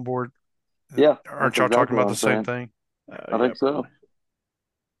Tree foam board? Yeah, Aren't that's y'all talking exactly about what the I'm same saying. thing? I think so. probably.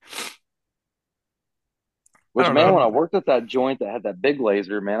 Which, don't man, know. when I worked at that joint that had that big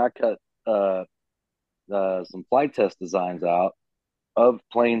laser, man, I cut some flight test designs out of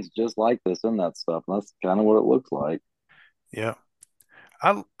planes just like this and that stuff. And that's kind of what it looks like. Yeah.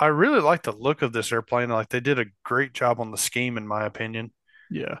 I really like the look of this airplane. Like they did a great job on the scheme, in my opinion.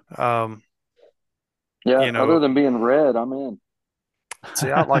 Yeah. Um, Yeah, you other know, than being red, I'm in. see,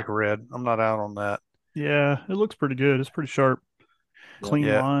 I like red. I'm not out on that. Yeah, it looks pretty good. It's pretty sharp, Yep. clean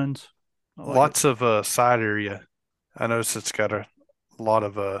Yeah. lines. I like Lots of side area. I noticed it's got a lot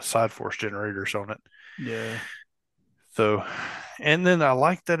of side force generators on it. it. Yeah. So, and then I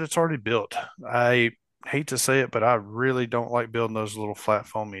like that it's already built. I hate to say it, but I really don't like building those little flat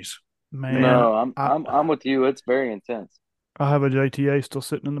foamies. Man, No, I'm I, I'm with you. It's very intense. I have a JTA still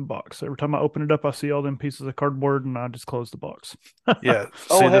sitting in the box. Every time I open it up, I see all them pieces of cardboard and I just close the box. Yeah.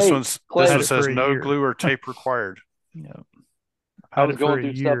 Oh, See, this hey, this Clay. Had one it says for a no year. glue or tape required. Yeah. I Had was it for going a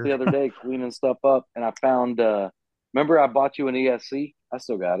through stuff the year. other day, cleaning stuff up, and I found. Remember, I bought you an ESC. I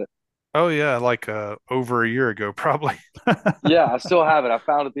still got it. Oh yeah, like over a year ago, probably. Yeah, I still have it. I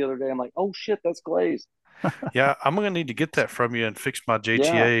found it the other day. I'm like, oh shit, that's glazed. Yeah, I'm gonna need to get that from you and fix my Yeah.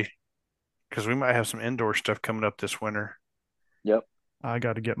 JTA because we might have some indoor stuff coming up this winter. Yep. I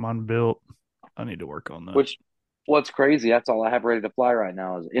got to get mine built. I need to work on that. Which, what's crazy? That's all I have ready to fly right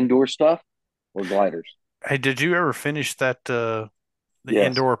now is indoor stuff or gliders. Hey, did you ever finish that the Yes.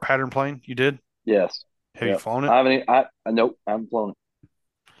 indoor pattern plane? You did? Yes. Have you Yep. flown I it? haven't. Nope. I haven't flown it.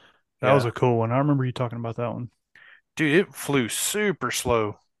 That was Yeah. a cool one. I remember you talking about that one. Dude, it flew super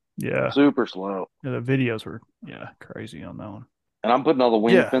slow. Yeah. Super slow. Yeah, the videos were crazy on that one. And I'm putting all the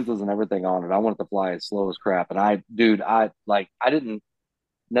wing Yeah. fences and everything on it. I want it to fly as slow as crap. And I didn't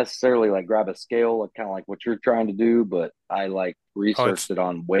necessarily like grab a scale, like kind of like what you're trying to do, but I like researched it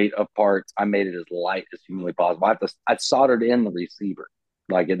on weight of parts. I made it as light as humanly possible. I soldered in the receiver.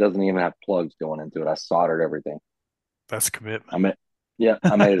 Like it doesn't even have plugs going into it. I soldered everything. That's commitment. I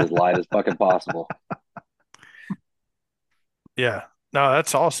made it as light as fucking possible. Yeah. No,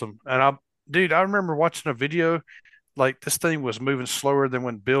 that's awesome. And I remember watching a video like this thing was moving slower than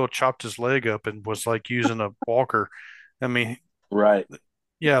when Bill chopped his leg up and was like using a walker. I mean, Right.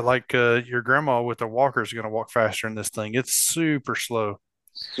 yeah, like your grandma with a walker is going to walk faster in this thing. It's super slow.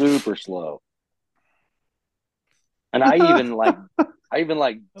 Super slow. And I even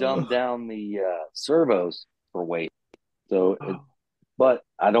like dumbed down the servos for weight. So but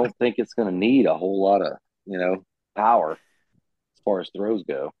I don't think it's going to need a whole lot of, power as far as throws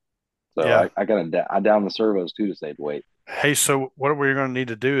go. So Yeah. I down the servos too to save weight. Hey, so what we're going to need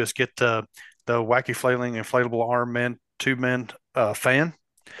to do is get the wacky flailing inflatable arm man tube man fan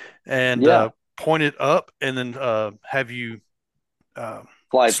and Yeah. point it up and then have you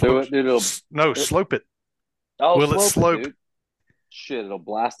Fly through it, dude. slope it. Oh, Will it slope? dude. Shit, it'll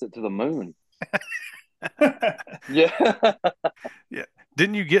blast it to the moon. Yeah. Yeah.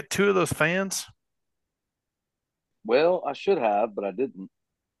 Didn't you get 2 of those fans? Well, I should have, but I didn't.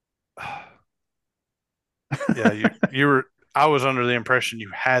 Yeah, you were. I was under the impression you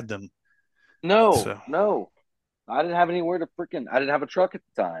had them. No, So- no. I didn't have anywhere to I didn't have a truck at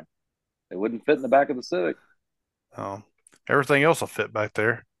the time. It wouldn't fit in the back of the Civic. Everything else will fit back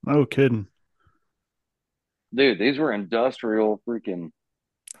there. No kidding. Dude, these were industrial freaking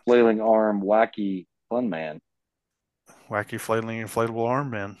flailing arm, wacky fun man. Wacky flailing inflatable arm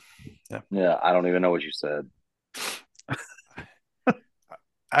man. Yeah, I don't even know what you said.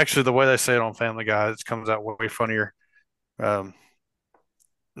 Actually, the way they say it on Family Guy, it comes out way funnier. Um,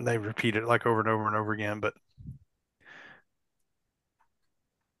 they repeat it like over and over and over again. But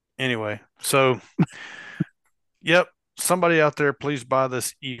anyway, so yep, somebody out there, please buy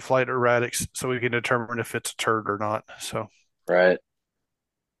this E-flite erratics so we can determine if it's a turd or not. So Right.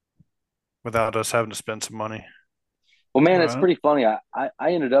 without us having to spend some money. Well, man, it's Right. pretty funny. I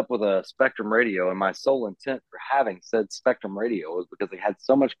ended up with a Spectrum radio, and my sole intent for having said Spectrum radio was because they had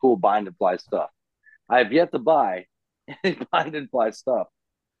so much cool bind and fly stuff. I have yet to buy any bind and fly stuff,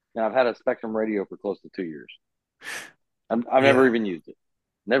 and I've had a Spectrum radio for close to 2 years. I've never Yeah, even used it.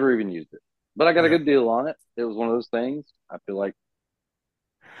 Never even used it. But I got a yeah, good deal on it. It was one of those things. I feel like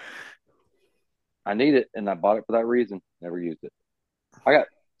I need it, and I bought it for that reason. Never used it. I got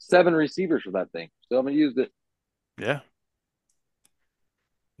 7 receivers for that thing. Still haven't used it. yeah,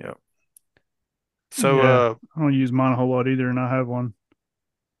 yeah. So, Yeah. I don't use mine a whole lot either, and I have one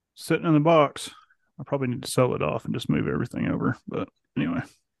sitting in the box. I probably need to sell it off and just move everything over. But anyway,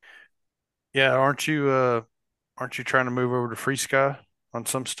 yeah, aren't you trying to move over to Free Sky on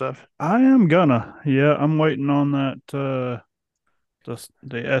some stuff? I am gonna. Yeah, I'm waiting on that the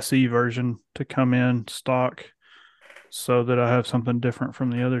SE version to come in stock so that I have something different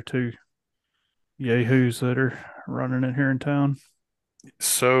from the other two yahoos that are running it here in town.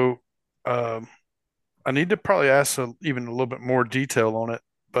 So, um, I need to probably ask even a little bit more detail on it,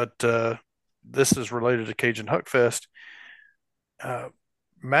 but this is related to Cajun Huck Fest. Uh,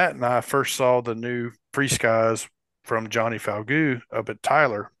 Matt and I first saw the new Free Skies from Johnny Falgout up at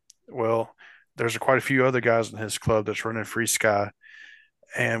Tyler. Well, there's quite a few other guys in his club that's running Free Sky,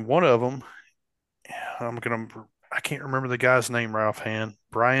 and one of them, I can't remember the guy's name right offhand.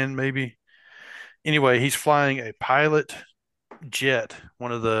 Brian, maybe. Anyway, he's flying a pilot jet,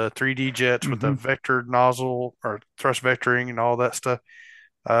 one of the 3D jets with the Mm-hmm. vectored nozzle or thrust vectoring and all that stuff.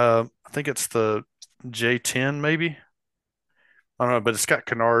 I think it's the J10, maybe. I don't know, but it's got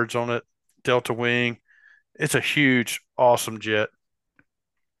canards on it, Delta wing. It's a huge, awesome jet,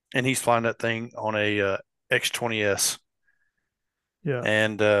 and he's flying that thing on a X20S. Yeah.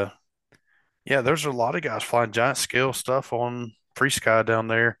 And yeah, there's a lot of guys flying giant scale stuff on Free Sky down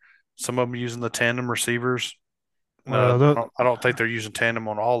there. Some of them using the tandem receivers. Well, the, I don't think they're using tandem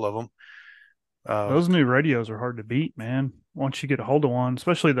on all of them. those new radios are hard to beat, man. Once you get a hold of one,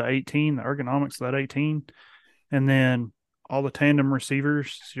 especially the 18, the ergonomics of that 18, and then all the tandem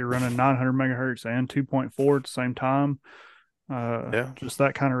receivers, you're running 900 megahertz and 2.4 at the same time. Yeah, Just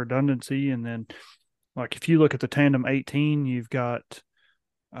that kind of redundancy. And then, like, if you look at the tandem 18, you've got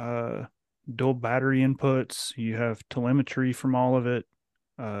uh, dual battery inputs, you have telemetry from all of it.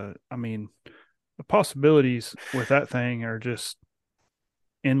 I mean, the possibilities with that thing are just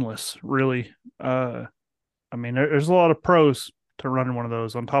endless, really. I mean, there's a lot of pros to running one of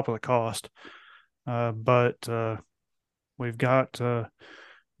those on top of the cost. But we've got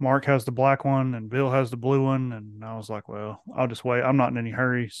Mark has the black one and Bill has the blue one. And I was like, well, I'll just wait. I'm not in any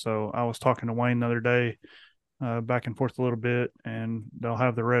hurry. So I was talking to Wayne the other day, back and forth a little bit, and they'll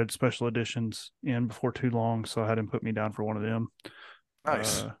have the red special editions in before too long. So I had him put me down for one of them.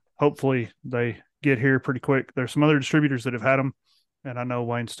 nice. Hopefully they get here pretty quick. There's some other distributors that have had them, and I know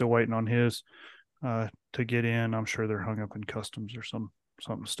Wayne's still waiting on his to get in. I'm sure they're hung up in customs or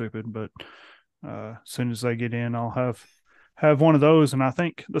something stupid, but as soon as they get in, I'll have one of those. And I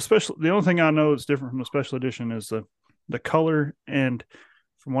think the only thing I know that's different from the special edition is the color, and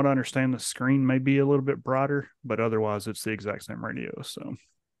from what I understand, the screen may be a little bit brighter, but otherwise it's the exact same radio. So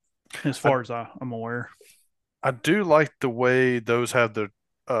as I, far as I'm aware. I do like the way those have the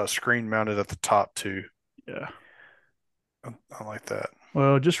screen mounted at the top too. Yeah. I like that.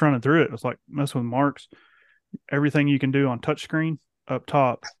 Well, just running through it, it's like messing with Marks. Everything you can do on touchscreen up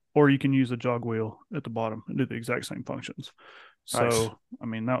top, or you can use a jog wheel at the bottom and do the exact same functions. Nice. So, I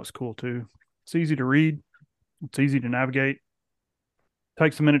mean, that was cool too. It's easy to read, it's easy to navigate.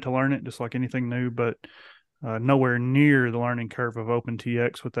 Takes a minute to learn it, just like anything new, but nowhere near the learning curve of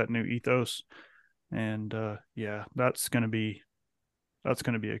OpenTX with that new ethos. And yeah, that's gonna be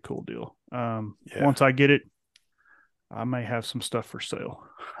a cool deal. Yeah. Once I get it, I may have some stuff for sale.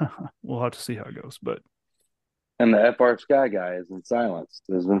 We'll have to see how it goes, but And the FR Sky guy is in silence.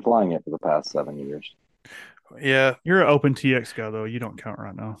 Has been flying it for the past 7 years. Yeah. you're an OpenTX guy though. You don't count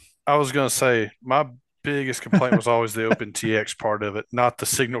right now. I was gonna say my biggest complaint was always the OpenTX part of it, not the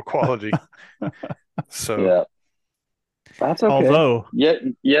signal quality. So Yeah, that's okay. although, Yet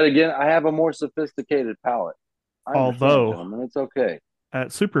again, I have a more sophisticated palate. I understand, although gentlemen. It's okay. at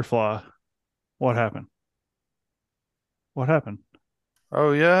Superfly, what happened? What happened?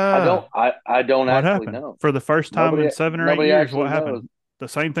 oh I yeah. don't. I don't What actually happened? know. For the first time Nobody. in 7 or 8 Nobody years, actually what knows. happened? The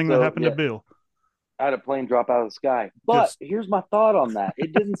same thing that So, happened to Bill. I had a plane drop out of the sky. But here's my thought on that.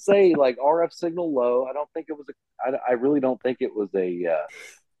 It didn't say like RF signal low. I don't think it was I really don't think it was a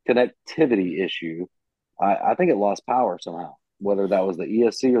connectivity issue. I think it lost power somehow. Whether that was the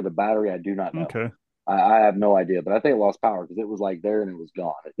ESC or the battery, I do not know. Okay. I have no idea, but I think it lost power because it was like there and it was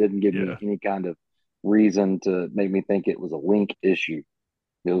gone. It didn't give me any kind of reason to make me think it was a link issue.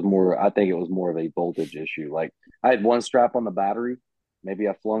 It was more, I think it was more of a voltage issue. Like I had one strap on the battery. Maybe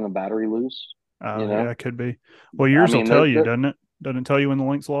I flung a battery loose. Yeah, it could be. Well, yours will tell you, doesn't it? Doesn't it tell you when the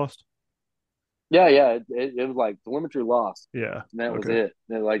link's lost? Yeah. It was like telemetry lost. Yeah. And that was it.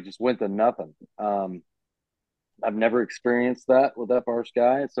 It like just went to nothing. I've never experienced that with FR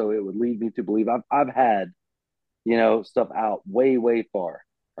Sky, so it would lead me to believe I've had, stuff out way far.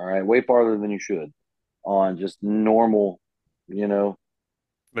 All right, way farther than you should on just normal, like on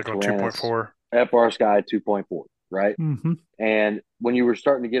 2.4 FR Sky 2.4, right? Mm-hmm. And when you were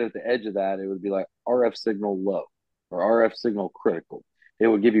starting to get at the edge of that, it would be like RF signal low or RF signal critical. It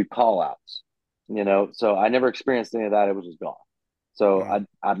would give you call outs, So I never experienced any of that. It was just gone. So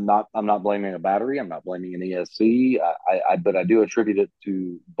I'm not blaming a battery. I'm not blaming an ESC. But I do attribute it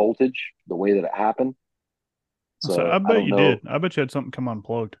to voltage, the way that it happened. So I bet you did. I bet you had something come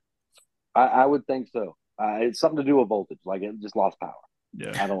unplugged. I would think so. It's something to do with voltage. Like it just lost power.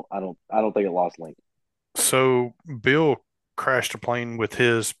 Yeah. I don't think it lost link. So Bill crashed a plane with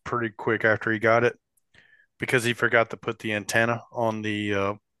his pretty quick after he got it because he forgot to put the antenna on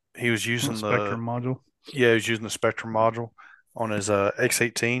the he was using the Spectrum module. Yeah, he was using the Spectrum module on his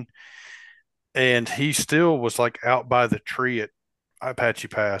X18, and he still was like out by the tree at Apache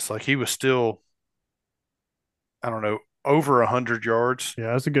Pass. Like he was still, I don't know, over 100 yards.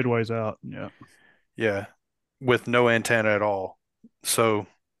 Yeah, that's a good ways out. Yeah. Yeah, with no antenna at all. So,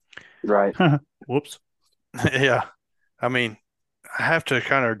 right. Whoops. Yeah, I mean, I have to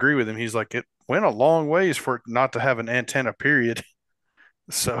kind of agree with him. He's like, it went a long ways for it not to have an antenna, period.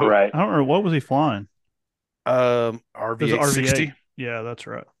 So, right. I don't remember, what was he flying? RV860. Yeah, that's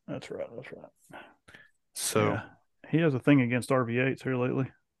right. So yeah. He has a thing against RV8s here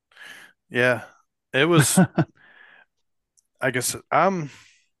lately. Yeah, it was. I guess I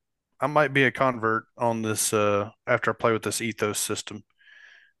might be a convert on this after I play with this Ethos system.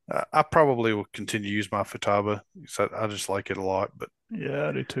 I probably will continue to use my Futaba because I just like it a lot. But yeah,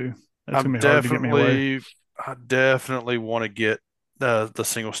 I do too. That's gonna be hard to get me away. I definitely want to get the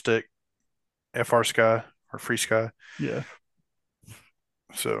single stick FR Sky or Free Sky. Yeah.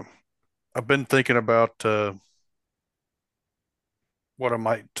 So I've been thinking about what I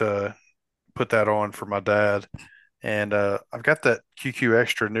might put that on for my dad, and I've got that QQ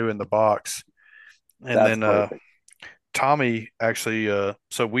Extra new in the box, and That's then Tommy actually.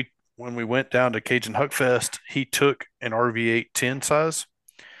 So when we went down to Cajun Huck Fest, he took an RV8 10 size,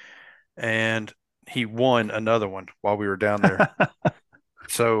 and he won another one while we were down there.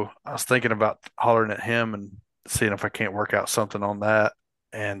 So I was thinking about hollering at him and seeing if I can't work out something on that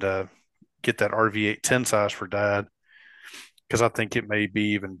and get that RV8 10 size for Dad because I think it may be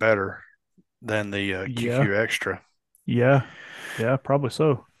even better than the QQ Extra. Yeah, probably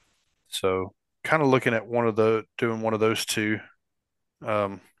so. So kind of looking at doing one of those two.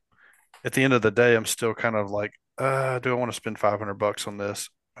 At the end of the day, I'm still kind of like, do I want to spend $500 on this?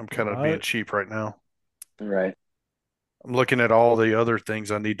 I'm kind of being cheap right now. Right. I'm looking at all the other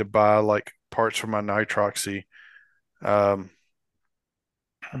things I need to buy, like parts for my nitroxy. A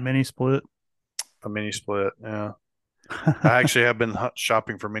mini split. Yeah. I actually have been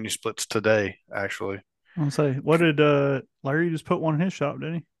shopping for mini splits today, actually. I'll say, what did Larry just put one in his shop,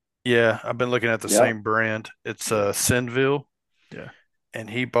 didn't he? Yeah, I've been looking at the same brand. It's Senville. Yeah. And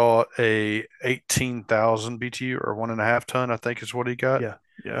he bought a 18,000 BTU or 1.5 ton, I think is what he got.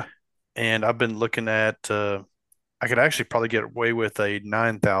 Yeah. And I've been looking at I could actually probably get away with a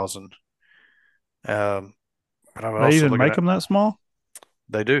 9,000. But They even make them that small?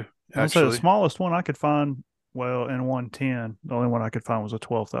 They do. I'll say the smallest one I could find, in 110, the only one I could find was a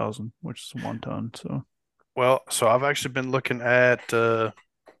 12,000, which is 1 ton. So I've actually been looking at so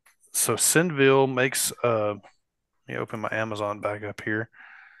Senville makes let me open my Amazon back up here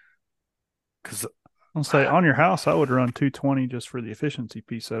because I'll say on your house I would run 220 just for the efficiency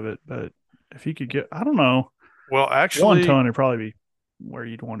piece of it, but if you could get, I don't know. Well, actually, 1 ton would probably be where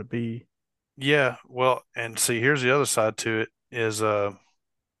you'd want to be. Yeah, well, and see, here's the other side to it is all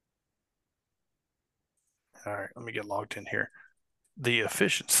right, let me get logged in here. The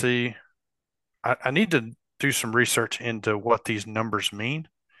efficiency, I need to do some research into what these numbers mean.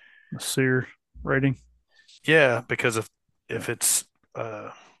 The SEER rating. Yeah, because if it's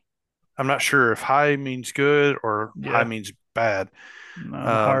I'm not sure if high means good or high means bad. No,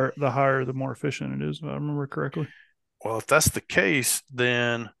 Um, the higher, the more efficient it is, if I remember correctly. well, if that's the case,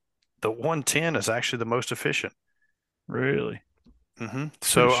 then the 110 is actually the most efficient. Really? Pretty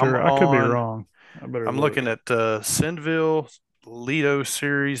So sure. I could be wrong. I better I'm looking look. at Sinville Lido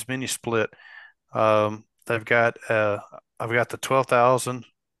Series mini split. They've got I've got the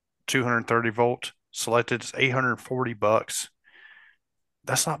 12,230 volt selected. It's $840.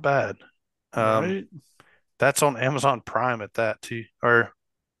 That's not bad. Um, Right? that's on Amazon Prime at that too. Or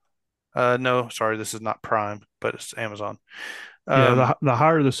no, sorry, this is not Prime, but it's Amazon. Yeah, Um, the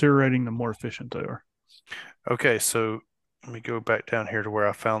higher the SEER rating, the more efficient they are. okay, so let me go back down here to where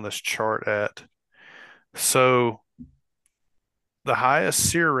I found this chart at. So the highest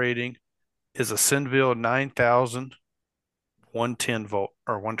SEER rating is a Sinville 9,000 110 volt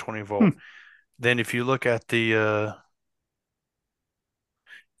or 120 volt. Hmm. Then if you look at the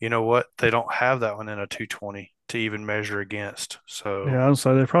you know what? They don't have that one in a 220 to even measure against. So Yeah, I would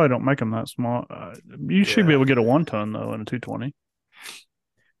say they probably don't make them that small. You should be yeah. able to get a 1 ton though in a 220.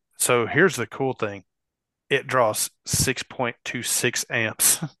 So here's the cool thing. It draws 6.26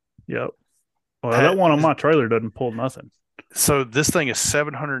 amps. Yep. Well, that That one on is, my trailer doesn't pull nothing. so this thing is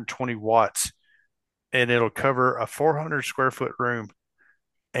 720 watts and it'll cover a 400 square foot room.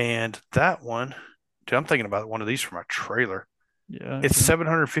 And that one, dude, I'm thinking about one of these for my trailer. Yeah. It's Yeah.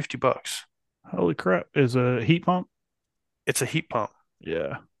 $750. Holy crap! Is a heat pump? It's a heat pump.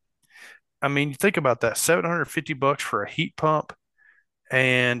 Yeah. I mean, you think about that, $750 for a heat pump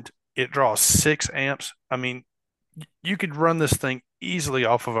and it draws 6 amps. I mean, you could run this thing easily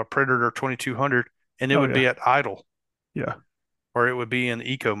off of a Predator 2200 and it Oh would be yeah. at idle Yeah. or it would be in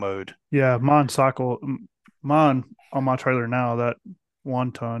eco mode. Yeah. Mine on my trailer now. That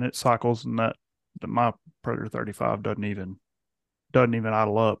 1 ton it cycles, and that my Predator 35 doesn't even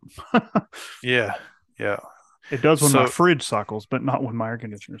idle up. Yeah. Yeah. It does when my So fridge cycles, but not when my air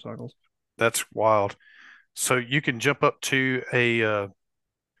conditioner cycles. that's wild. So you can jump up to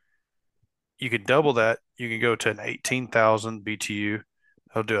you could double that. You can go to an 18,000 BTU.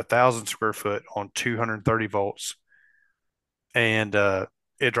 They'll do 1,000 square foot on 230 volts, and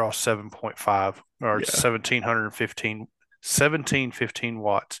it draws 7.5 or Yeah. 1715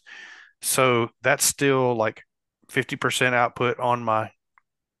 watts. So that's still like 50% output on my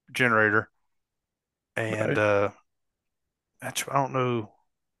generator, and Right. that's I don't know.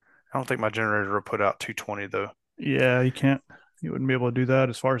 I don't think my generator will put out 220 though. Yeah. You can't. You wouldn't be able to do that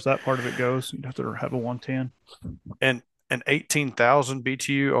as far as that part of it goes. You'd have to have a 110. And an 18,000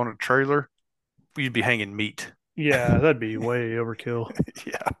 BTU on a trailer, you'd be hanging meat. Yeah, that'd be way overkill.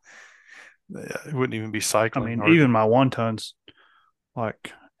 Yeah. Yeah, it wouldn't even be I cycling mean, hardly. even my 1 tons,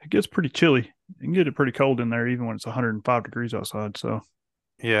 like it gets pretty chilly. You can get it pretty cold in there even when it's 105 degrees outside. So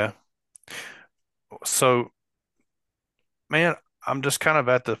Yeah. So, man, I'm just kind of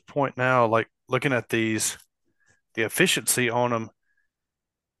at the point now, like looking at these, the efficiency on them,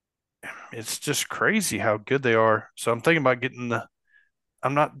 it's just crazy how good they are. So I'm thinking about getting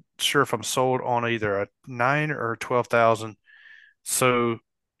I'm not sure if I'm sold on either a 9 or 12,000. So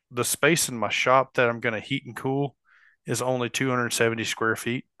the space in my shop that I'm going to heat and cool is only 270 square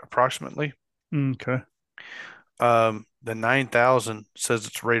feet approximately. okay, The 9,000 says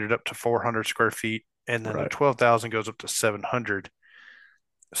it's rated up to 400 square feet, and then the right, 12,000 goes up to 700.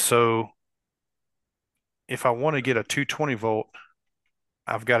 So if I want to get a 220 volt,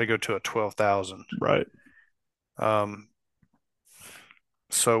 I've got to go to a 12,000. right. Um,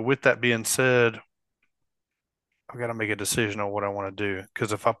 so with that being said, I've got to make a decision on what I want to do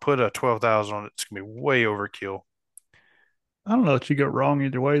because if I put a 12,000 on it, it's gonna be way overkill. I don't know that you go wrong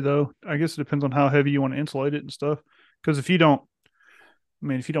either way though. I guess it depends on how heavy you want to insulate it and stuff. Because if you don't, I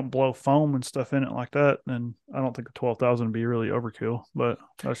mean, if you don't blow foam and stuff in it like that, then I don't think a 12,000 would be really overkill. But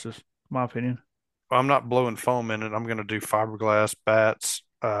that's just my opinion. I'm not blowing foam in it. I'm gonna do fiberglass bats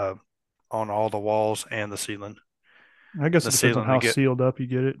on all the walls and the ceiling. I guess The it depends on ceiling to how get sealed up you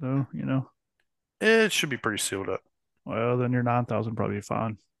get it though. it should be pretty sealed up. Well, then your 9,000 probably be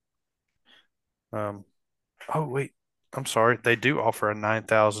fine. Um, oh wait, I'm sorry. They do offer a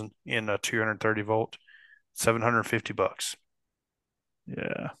 9,000 in a 230 volt, $750.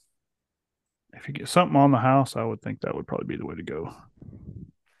 Yeah. If you get something on the house, I would think that would probably be the way to go.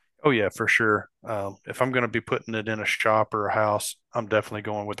 Oh yeah, for sure. If I'm going to be putting it in a shop or a house, I'm definitely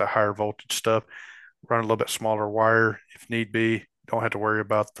going with the higher voltage stuff. Run a little bit smaller wire if need be. Don't have to worry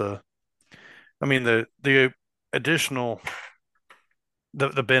about I mean the additional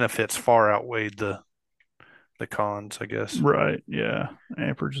the benefits far outweighed the cons, I guess. Right. Yeah.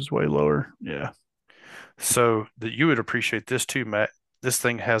 Amperage is way lower. Yeah. So that you would appreciate this too, Matt. This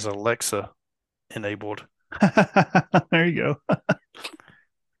thing has Alexa enabled. There you go.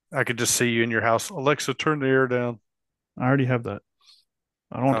 I could just see you in your house. Alexa, turn the air down. I already have that.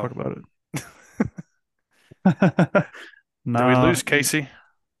 I don't want to Oh. talk about it. Did we No, lose Casey?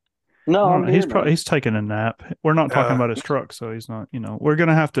 No, I don't I'm know. here, He's probably man. he's taking a nap. We're not talking Uh, about his truck, so he's not. We're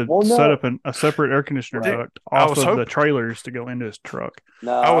gonna have to Well, set no, up a separate air conditioner right. duct I off was of the hope trailers to go into his truck.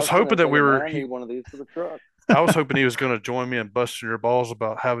 No, I I was was sitting hoping there that we thinking, man, were I he need one of these for the truck. I was hoping he was going to join me in busting your balls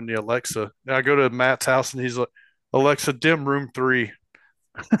about having the Alexa. And I go to Matt's house and he's like, Alexa, dim room 3.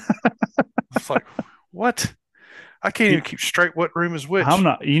 It's like, what? I can't even keep straight what room is I'm which.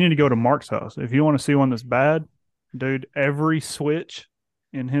 not. You need to go to Mark's house if you want to see one that's bad, dude. Every switch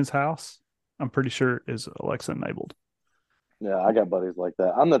in his house, I'm pretty sure, is Alexa enabled. Yeah, I got buddies like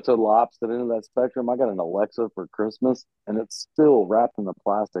that. I'm the total opposite end of that spectrum. I got an Alexa for Christmas, and it's still wrapped in the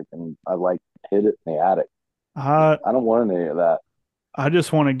plastic, and I like hid it in the attic. I I don't want any of that. I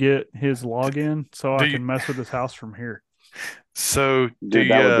just want to get his login so Do I you, can mess with his house from here. so Dude,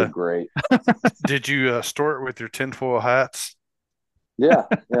 that would be great. did you store it with your tinfoil hats? Yeah,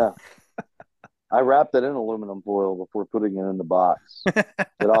 yeah. I wrapped it in aluminum foil before putting it in the box.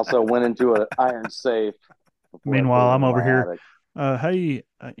 It also went into an iron safe before I put Meanwhile, it I'm in over my here. attic. Hey,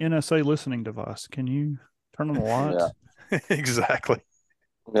 NSA listening device, can you turn on the lights? Yeah, Exactly.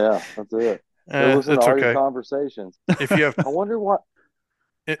 yeah, that's it. They listen to It's all your okay. conversations. If you have I wonder what.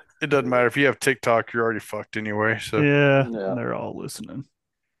 it doesn't matter. If you have TikTok, you're already fucked anyway. So Yeah, Yeah. they're all listening.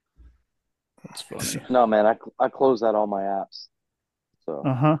 That's funny. No, man, I close out all my apps. So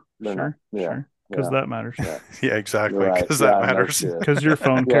Uh-huh. they're not. Sure, Yeah, sure. Because yeah, that matters. yeah. yeah, You're exactly. right. Because that Yeah, no matters. shit. Because your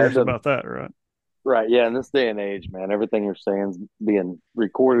phone Yeah, it cares doesn't. about that, right? Right. Yeah. In this day and age, man, everything you're saying is being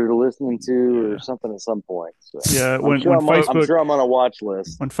recorded or listening to or Yeah. something at some point. So Yeah. I'm sure I'm So on a watch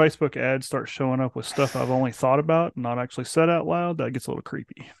list. When Facebook ads start showing up with stuff I've only thought about, not actually said out loud, that gets a little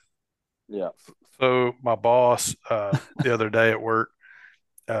creepy. Yeah. so my boss the other day at work,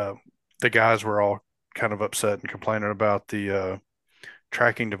 uh, the guys were all kind of upset and complaining about the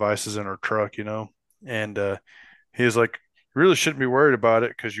tracking devices in our truck, and he was like, "You really shouldn't be worried about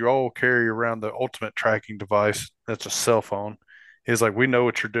it because you all carry around the ultimate tracking device. That's a cell phone." He's like, "We know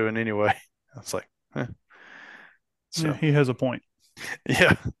what you're doing anyway." I was like, eh. Yeah, So he has a point.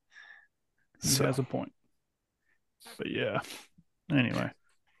 yeah, He so has a point. But yeah. Anyway.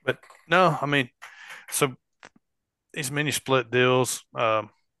 but no, I mean, so these mini split deals,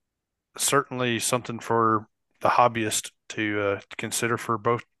 certainly something for the hobbyist to consider for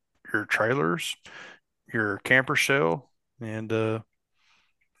both your trailers, your camper shell, and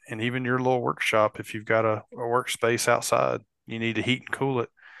even your little workshop. If you've got a workspace outside, you need to heat and cool it.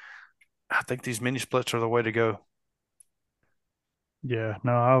 I think these mini splits are the way to go. Yeah,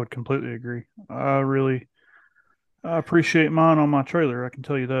 no, I would completely agree. I appreciate mine on my trailer. I can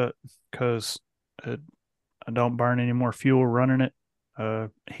tell you that because I don't burn any more fuel running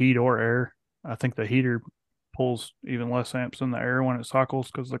it, heat or air. I think the heater pulls even less amps than the air when it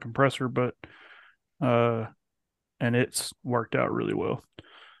cycles because of the compressor, but uh, and it's worked out really well.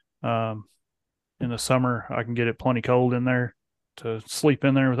 Um, in the summer, I can get it plenty cold in there to sleep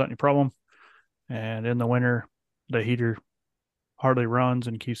in there without any problem, and in the winter, the heater hardly runs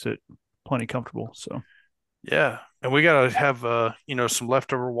and keeps it plenty comfortable. So Yeah, and we gotta have some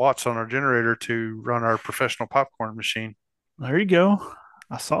leftover watts on our generator to run our professional popcorn machine. there you go.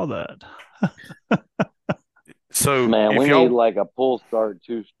 I saw that. So Man, if we need y'all, like a pull start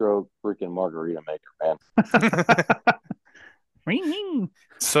 2-stroke freaking margarita maker, man. Ring, ring.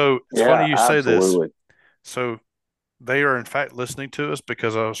 so it's Yeah, funny you say this. absolutely. So they are in fact listening to us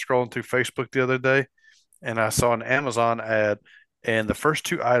because I was scrolling through Facebook the other day and I saw an Amazon ad, and the first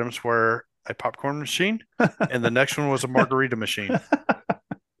two items were a popcorn machine, and the next one was a margarita machine.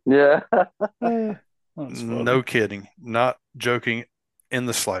 Yeah. That's No funny. kidding, not joking in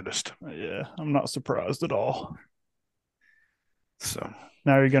the slightest. Yeah, I'm not surprised at all. So,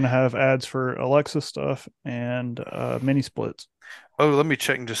 Now you're going to have ads for Alexa stuff and mini splits. oh, let me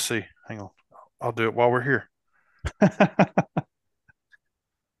check and just see. Hang on, I'll do it while we're here.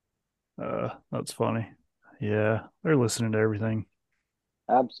 That's funny. Yeah, they're listening to everything.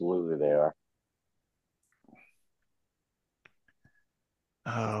 Absolutely, they are.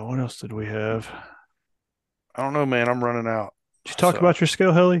 What else did we have? I don't know, man. I'm running out. Did you talk So, about your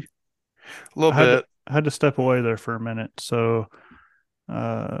scale heli? a little I had bit. I had to step away there for a minute. So,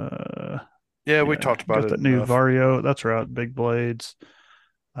 Yeah, we yeah, talked about got it that new enough. Vario. That's right, big blades.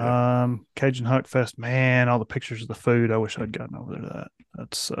 Yeah. Cajun Huck Fest. Man, all the pictures of the food. I wish I'd gotten over there to that.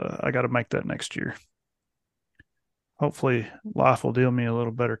 That's I got to make that next year. Hopefully, life will deal me a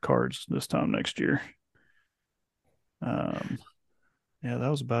little better cards this time next year. Um, Yeah, that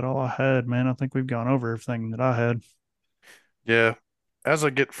was about all I had, man. I think we've gone over everything that I had. Yeah. As I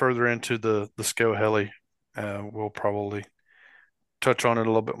get further into the scale heli, we'll probably touch on it a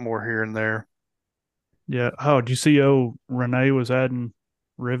little bit more here and there. Yeah. Oh, did you see? Renee was adding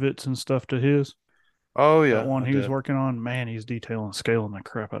rivets and stuff to his Oh that yeah, one I he was did. working on. Man, he's detailing, scaling the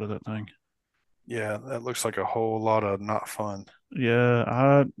crap out of that thing. Yeah, that looks like a whole lot of not fun.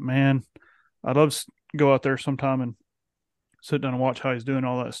 Yeah, man, I'd love to go out there sometime and sit down and watch how he's doing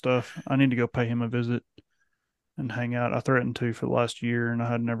all that stuff. I need to go pay him a visit and hang out. I threatened to for the last year, and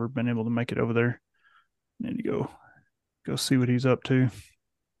I had never been able to make it over there. Need to go see what he's up to.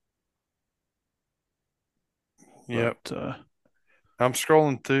 But Yep. I'm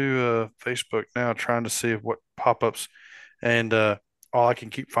scrolling through Facebook now trying to see what pop-ups and all I can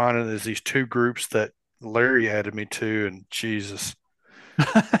keep finding is these two groups that Larry added me to and Jesus.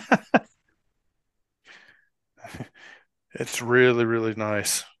 It's really, really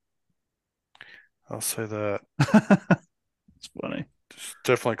nice. I'll say that. it's funny. Just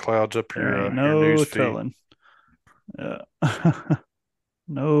definitely clouds up There ain't your no news feed. telling. Yeah.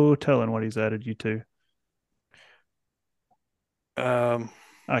 no telling what he's added you to. Um,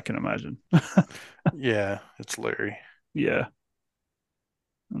 I can imagine. yeah, it's Larry. yeah.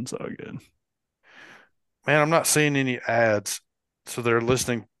 That's all good. Man, I'm not seeing any ads, so they're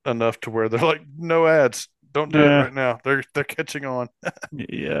listening enough to where they're like, no ads. Don't do it Yeah. right now. They're catching on.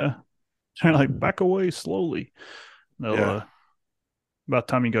 Yeah. They're like back away slowly. They'll Yeah. About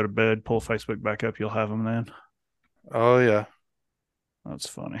the time you go to bed, pull Facebook back up, you'll have them then. Oh yeah. That's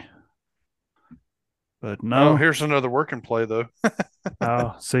funny. But Oh, no. here's another working play though.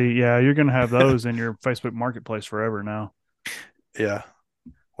 Oh, see, yeah, you're gonna have those in your Facebook Marketplace forever now. Yeah.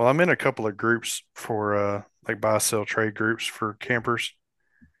 Well, I'm in a couple of groups for like buy sell trade groups for campers.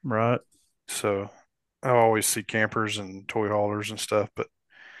 Right. So I always see campers and toy haulers and stuff, but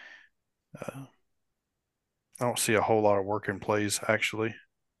uh, I don't see a whole lot of working plays actually.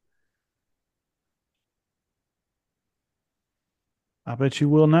 I bet you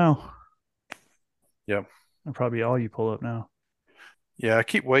will now. Yeah. And probably all you pull up now. Yeah, I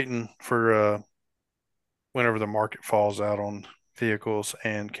keep waiting for whenever the market falls out on vehicles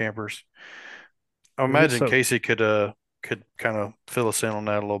and campers. I You'll get imagine so Casey could kind of fill us in on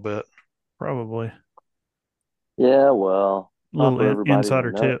that a little bit. probably a Yeah, well, not little for everybody to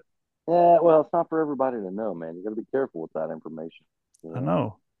insider know. tip. Yeah, well, it's not for everybody to know, man. You got to be careful with that information. You I know,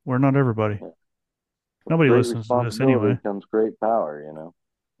 know. We're not everybody. yeah. With Nobody great listens to this responsibility anyway. comes great power. You know.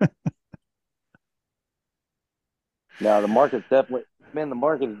 Now the market's definitely, man, the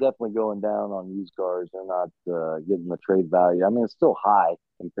market is definitely going down on used cars. They're not getting the trade value. I mean, it's still high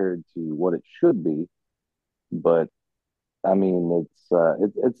compared to what it should be, but I mean,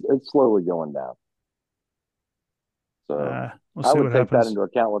 it's slowly going down. So We'll I see would what take that happens. into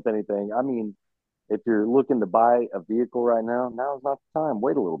account with anything. I mean, if you're looking to buy a vehicle right now, now is not the time.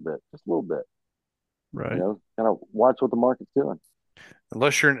 Wait a little bit, just a little bit. You Right. know, kind of watch what the market's doing.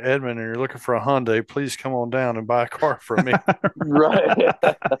 Unless you're in Edmond and you're looking for a Hyundai, please come on down and buy a car from me. Right.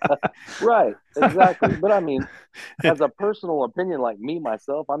 Right. Exactly. But I mean, as a personal opinion, like me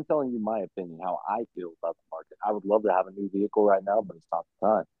myself, I'm telling you my opinion, how I feel about the market. I would love to have a new vehicle right now, but it's not the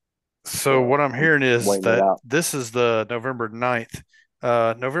time. So So what I'm I'm hearing is waiting it that out. this is the November 9th.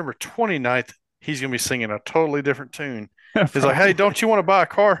 November 29th, he's going to be singing a totally different tune. He's like, hey, Probably. don't you want to buy a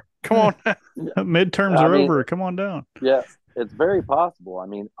car? Come on. Midterms I are mean, over. Come on down. yeah, it's very possible. I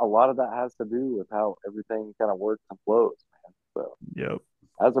mean, a lot of that has to do with how everything kind of works and flows, man. So Yep.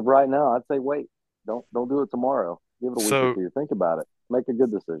 as of right now, I'd say wait. Don't do it tomorrow. Give it a week or So two. Think about it. Make a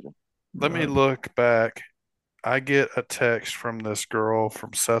good decision. let me Right. look back. I get a text from this girl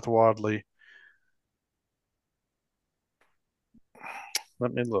from Seth Wadley.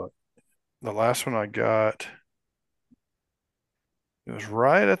 Let me look. The last one I got, it was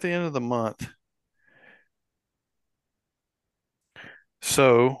right at the end of the month.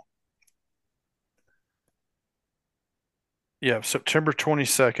 So, yeah, September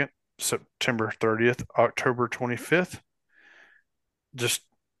 22nd, September 30th, October 25th. Just,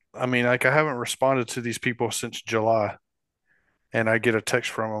 I mean, like I haven't responded to these people since July, and I get a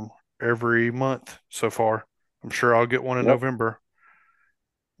text from them every month so far. I'm sure I'll get one in Yep, November.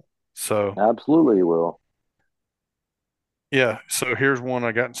 So, absolutely, you will. yeah, so here's one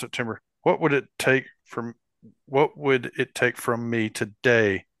I got in September. What would it take from me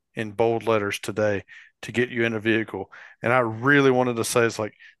today in bold letters today to get you in a vehicle? And I really wanted to say it's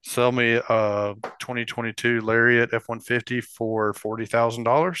like sell me a 2022 Lariat F-150 for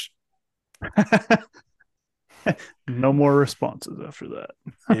 $40,000. no more responses after that.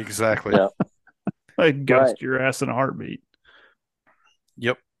 Exactly. Yeah, I right. ghost your ass in a heartbeat.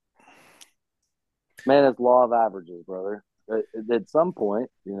 Yep. Man, it's law of averages, brother. At some point,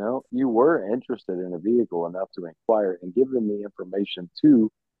 you were interested in a vehicle enough to inquire and give them the information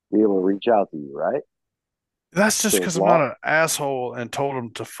to be able to reach out to you, right? That's just So it's because I'm not law, an asshole and told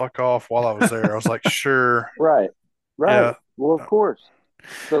him to fuck off while I was there. I was like, sure, right? Right. yeah, Well, of course.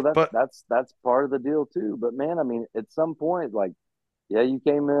 So that's but that's that's part of the deal too. But man, I mean, at some point, like, yeah, you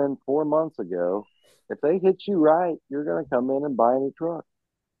came in 4 months ago. If they hit you right, you're gonna come in and buy a new truck.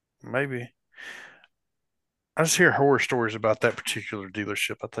 maybe I just hear horror stories about that particular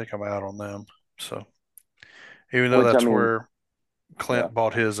dealership. I think I'm out on them. So even though Which I that's mean, where yeah. Clint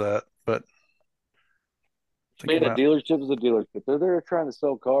bought his at, but I think Man, I'm a out. dealership is a dealership. They're there trying to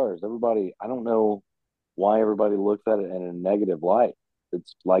sell cars. Everybody, I don't know why everybody looks at it in a negative light.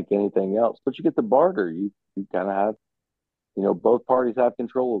 It's like anything else, but you get the barter. You kind of have, both parties have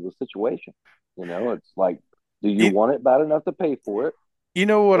control of the situation. It's like, do you You, want it bad enough to pay for it, you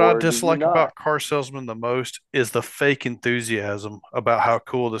know what I or do you dislike not? about car salesmen the most is the fake enthusiasm about how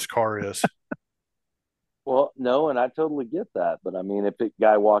cool this car is. Well, no, and I totally get that. But I mean, if a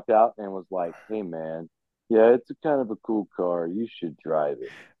guy walked out and was like, "Hey, man, yeah, it's a kind of a cool car. You should drive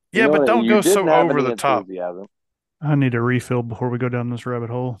it," Yeah, but don't you go so didn't have over any the top. enthusiasm. I need a refill before we go down this rabbit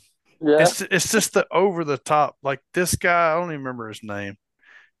hole. Yeah, It's just the over the top. Like this guy, I don't even remember his name,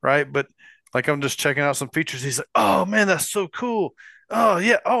 right? But like I'm just checking out some features. He's like, "Oh man, that's so cool. Oh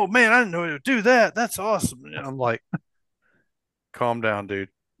yeah. Oh man, I didn't know it would do that. That's awesome." And I'm like, "Calm down, dude.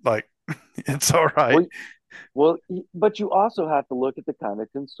 Like, it's all right." well, but you also have to look at the kind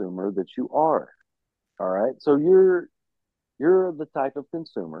of consumer that you are. All right, so you're the type of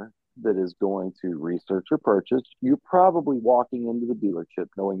consumer that is going to research your purchase. You're probably walking into the dealership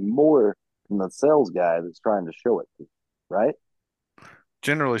knowing more than the sales guy that's trying to show it to you, right?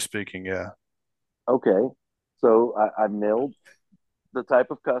 Generally speaking, yeah. Okay, so I've nailed the type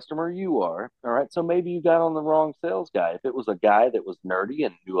of customer you are. All right. So maybe you got on the wrong sales guy. If it was a guy that was nerdy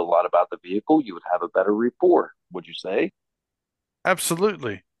and knew a lot about the vehicle, you would have a better rapport, would you say?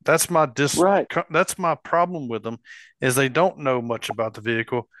 Absolutely. Right. That's my problem with them is they don't know much about the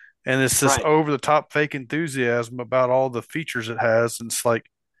vehicle and it's this Right. over the top fake enthusiasm about all the features it has and it's like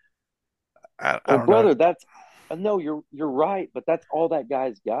I Well, don't know. brother, that's no, you're right, but that's all that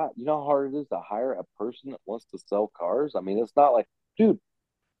guy's got. You know how hard it is to hire a person that wants to sell cars? I mean, it's not like, dude,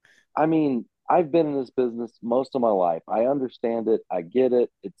 I mean, I've been in this business most of my life. I understand it. I get it.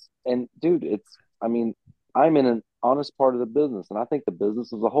 And dude, I mean, I'm in an honest part of the business. And I think the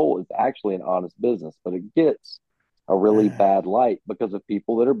business as a whole is actually an honest business, but it gets a really bad light because of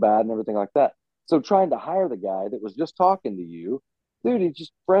people that are bad and everything like that. So trying to hire the guy that was just talking to you, dude, he's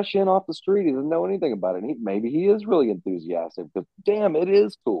just fresh in off the street. He doesn't know anything about it. And maybe he is really enthusiastic because damn, it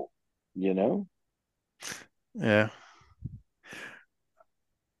is cool, you know? Yeah.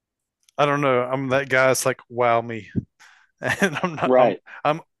 I don't know. I'm that guy that's like wow me. And I'm not Right.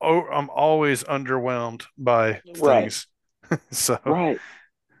 I'm always underwhelmed by Right. things. So, Right.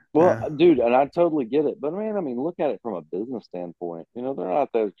 Well, yeah. dude, and I totally get it. But man, I mean, look at it from a business standpoint. They're not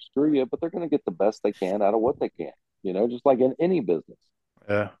there to screw you, but they're going to get the best they can out of what they can. Just like in any business,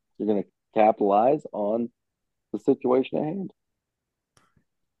 Yeah. you're going to capitalize on the situation at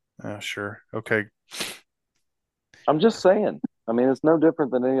hand. Sure. Okay. I'm just saying. I mean, it's no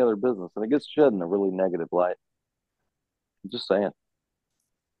different than any other business, and it gets shed in a really negative light. I'm just saying.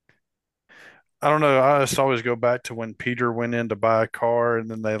 I don't know. I just always go back to when Peter went in to buy a car and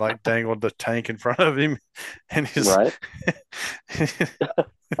then they like dangled the tank in front of him and he's Right? he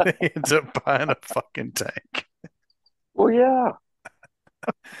ends up buying a fucking tank. Well, yeah.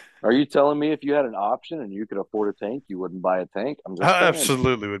 Are you telling me if you had an option and you could afford a tank, you wouldn't buy a tank? I'm just I saying.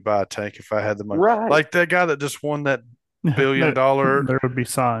 absolutely would buy a tank if I had the money. Right. Like that guy that just won that billion There, dollar, there would be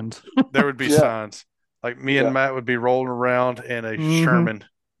signs. there would be Yeah. signs. Like me and Yeah. Matt would be rolling around in a Mhm. Sherman.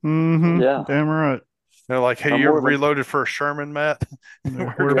 Mm-hmm. Yeah. Damn right. They're like, "Hey, I'm you're more of a reloaded for a Sherman, Matt."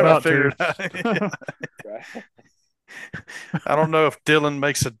 We're We're gonna about figure to. it out. right. I don't know if Dylan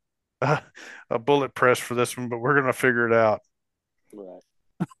makes a bullet press for this one, but we're gonna figure it out. Right.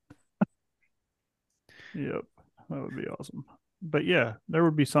 Yep, that would be awesome. But yeah, there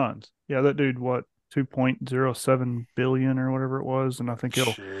would be signs. Yeah, that dude, what, 2.07 billion or whatever it was, and I think he'll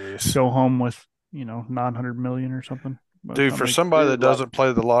Jeez. go home with 900 million or something by the Dude, time for they. somebody that Dude, like, doesn't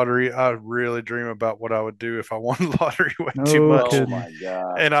play the lottery, I really dream about what I would do if I won the lottery way too No much. oh kidding. my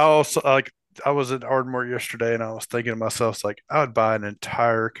gosh. And I also like I was at Ardmore yesterday and I was thinking to myself, it's like I would buy an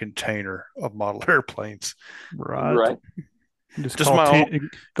entire container of model airplanes. Right. Right. Just Just call my own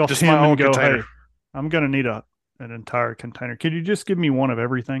call just Tim my own and go, container. hey, I'm gonna need an entire container. Could you just give me one of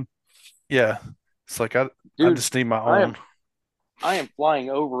everything? Yeah. It's like I Dude, just need my I am own. I am flying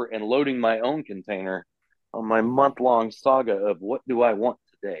over and loading my own container on my month-long saga of what do I want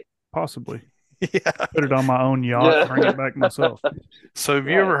today. Possibly. Yeah. Put it on my own yacht, bring it back myself. So have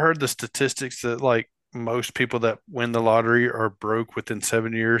you ever heard the statistics that like most people that win the lottery are broke within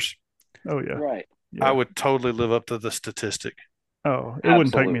 7 years? Oh yeah. Right. Yeah. I would totally live up to the statistic. Oh, it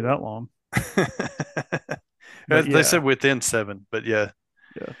wouldn't take me Absolutely. that long. But They yeah. said within 7, but yeah.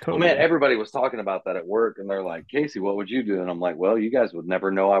 Yeah, Well, totally. man, everybody was talking about that at work, and they're like, "Casey, what would you do?" And I'm like, "Well, you guys would never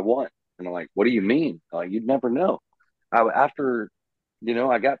know I won." And I'm like, "What do you mean? Like, you'd never know." After,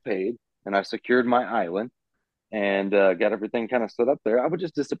 I got paid and I secured my island and got everything kind of set up there. I would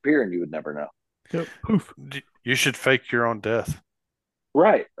just disappear, and you would never know. Yep. Poof. You should fake your own death.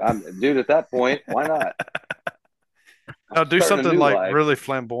 Right, dude. At that point, why not? Now do Starting a something new like life. really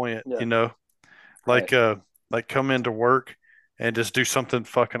flamboyant, Yeah. like like come into work and just do something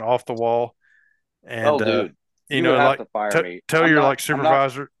fucking off the wall and Oh, dude, you would and have like to fire me. tell I'm your not. like I'm not.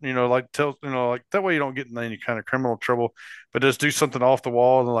 supervisor, like tell like that way you don't get in any kind of criminal trouble, but just do something off the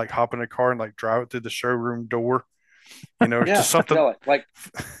wall and like hop in a car and like drive it through the showroom door, Yeah, just something. yeah. Like,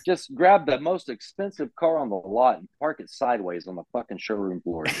 just grab the most expensive car on the lot and park it sideways on the fucking showroom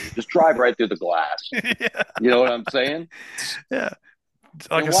floor, dude. Just drive right through the glass. Yeah, You know what I'm saying? yeah.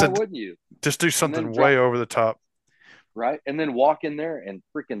 Like And I why said, wouldn't you? just do And something then way over the top. right? And then walk in there and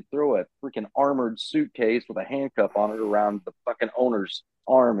freaking throw a freaking armored suitcase with a handcuff on it around the fucking owner's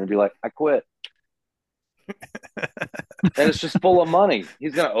arm and be like, "I quit." And it's just full of money.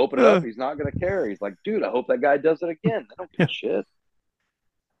 He's gonna open it up. He's not gonna care. He's like, "Dude, I hope that guy does it again." They don't give a shit.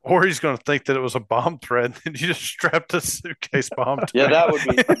 Or he's going to think that it was a bomb threat and you just strapped a suitcase bomb to Yeah, him. that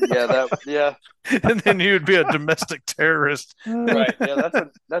would be. Yeah. And then you would be a domestic terrorist. Right. Yeah,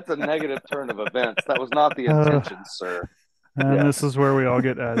 that's a negative turn of events. That was not the Uh, intention, sir. And Yeah. this is where we all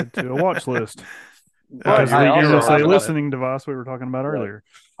get added to a watch list. But Because I you're also this a have listening device we were talking about Right. earlier.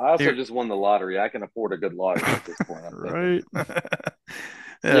 I also Here- just won the lottery. I can afford a good lawyer at this point. I'm thinking. Right?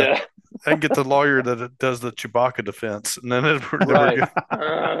 Yeah. I can get the lawyer that does the Chewbacca defense, and then we're Right.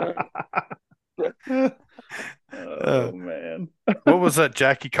 good. Oh man. What was that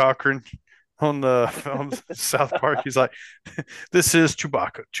Jackie Cochran on South Park? He's like, "This is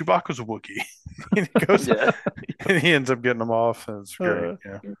Chewbacca. Chewbacca's a Wookiee." And he goes, Yeah. and he ends up getting them off, and it's great.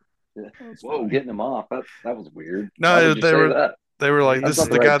 Yeah. Whoa, getting him off. That was weird. No, Why would you they say were- that? They were like, That's "This is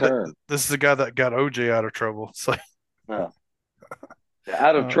not the the guy right that term. this is the guy that got OJ out of trouble." It's like, No.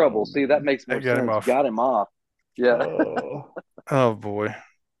 Out of trouble. See, that makes more That got him sense. off. Got him off. Yeah. Oh. oh boy,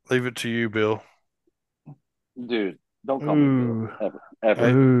 leave it to you, Bill. Dude, don't call me Ooh. Bill. Ever.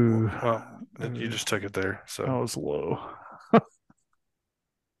 Ooh. Well, you just took it there, so That was low.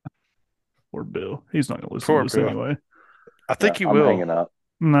 Poor Bill. He's not gonna listen Poor to this Bill. anyway. I think he I'm will. hanging up.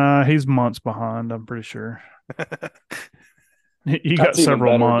 Nah, he's months behind, I'm pretty sure. He got That's even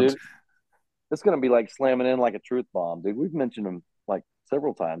several better, months. dude. It's gonna be like slamming in like a truth bomb, dude. We've mentioned him like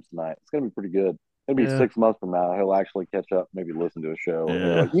several times tonight. It's gonna be pretty good. It'll be Yeah. 6 months from now. He'll actually catch up, maybe listen to a show. And Yeah.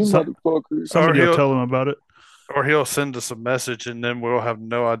 they're like, you Some- motherfuckers. Somebody Or will he'll- tell him about it. Or he'll send us a message, and then we'll have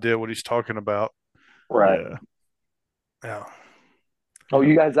no idea what he's talking about. Right. Yeah. Yeah. Oh,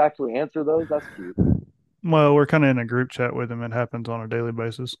 you guys actually answer those? That's cute. Well, we're kind of in a group chat with him. It happens on a daily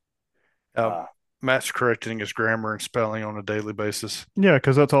basis. Matt's correcting his grammar and spelling on a daily basis. Yeah,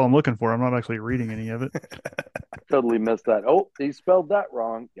 because that's all I'm looking for. I'm not actually reading any of it. Totally missed that. Oh, he spelled that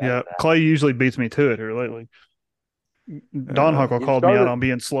wrong. Yeah, Clay usually beats me to it here lately. Don Huckle You called me out started- on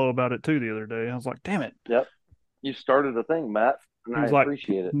being slow about it too the other day. I was like, damn it. You started a thing, Matt, and He I was like-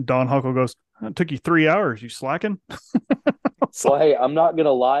 appreciate it. Don Huckle goes, it took you 3 hours. You slacking? Well, hey, I'm not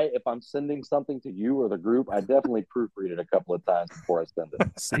gonna lie. If I'm sending something to you or the group, I definitely proofread it a couple of times before I send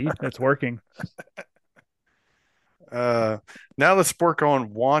it. See, it's working. Now let's work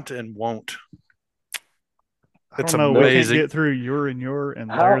on want and won't. I It's don't know. We can't amazing, get through your and your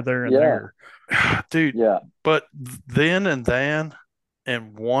and How- there and yeah. there. dude. Yeah, But then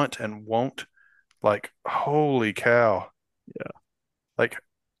and want and won't, like, holy cow. Yeah. Like,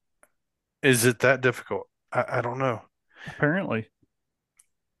 is it that difficult? I don't know. Apparently,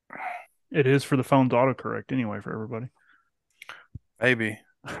 it is for the phone's autocorrect anyway for everybody. Maybe.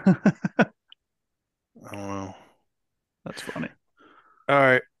 I don't know. That's funny. All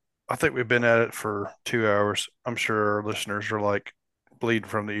right. I think we've been at it for 2 hours. I'm sure our listeners are like bleeding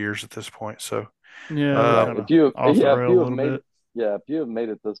from the ears at this point. So Yeah, Uh, kinda if you have, off the yeah, if rail you a have little made if you have made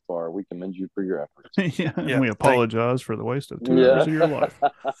it this far, we commend you for your efforts. bit. Yeah, and Yeah, we thank- apologize for the waste of 2 hours of your life.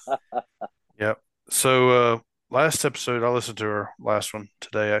 Yep. So last episode, I listened to our last one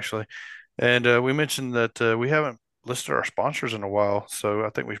today actually, and we mentioned that we haven't listed our sponsors in a while, so I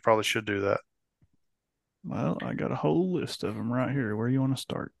think we probably should do that. Well, I got a whole list of them right here. Where you want to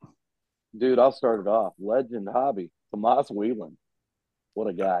start? Dude, I'll start it off. Legend hobby. Tomas Whelan. What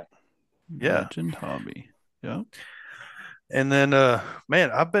a guy. Yeah. Legend Hobby. Yep. And then,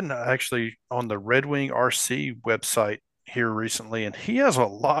 man, I've been actually on the Red Wing RC website here recently, and he has a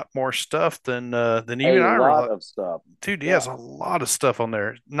lot more stuff than even A I lot realized. of stuff. Dude, he Yeah. has a lot of stuff on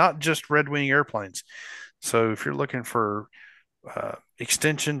there, not just Red Wing airplanes. So if you're looking for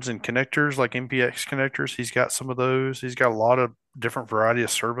extensions and connectors like MPX connectors, he's got some of those. He's got a lot of different variety of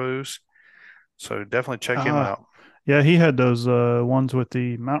servos. So definitely check him Ah, out. yeah, he had those ones with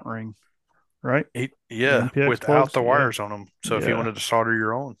the mount ring, right? The Yeah, MPX without plugs. the Yeah. wires on them. So if you Yeah. wanted to solder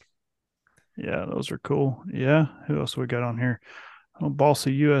your own. Yeah, those are cool. Yeah. Who else we got on here? Oh,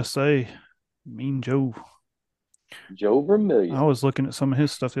 Bossy USA. Mean Joe. Joe Vermillion. I was looking at some of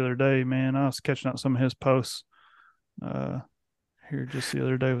his stuff the other day, man. I was catching out some of his posts. Uh Here just the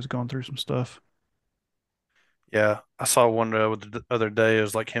other day, was going through some stuff. Yeah, I saw one the other day. It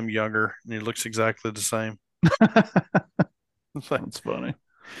was like him younger, and he looks exactly the same. It's like, That's funny.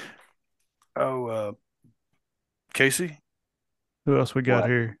 oh, Casey. Who else we got What?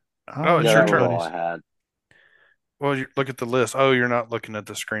 here? Oh, Ah, it's Yeah, your that was turn. all buddies. I had. Well, you look at the list. Oh, you're not looking at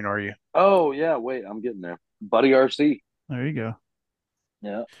the screen, are you? Oh, yeah. Wait, I'm getting there. Buddy RC. There you go.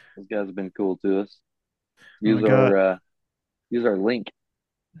 Yeah. Those guys have been cool to us. And we Use got, our link.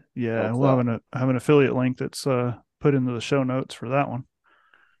 yeah, Helps we'll out. have an affiliate link that's put into the show notes for that one.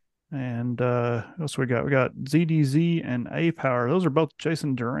 And what else we got? We got ZDZ and A Power. Those are both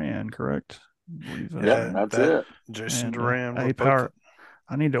Jason Duran, correct? I believe that's Yep, Yeah, right. that's that it. Jason And Duran A with both. Power.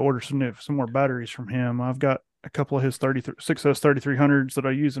 I need to order some more batteries from him. I've got a couple of his 6S 3300s that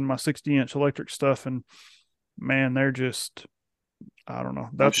I use in my 60-inch electric stuff, and man, they're just, I don't know.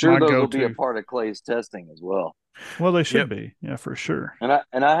 I'm That's sure my those will be a go-to. part of Clay's testing as well. Well, they should Yep. be, yeah, for sure. And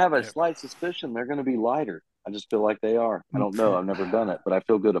I have a Yep. slight suspicion they're going to be lighter. I just feel like they are. I don't know. I've never done it, but I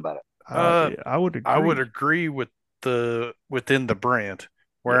feel good about it. I would I would agree. agree with within the brand.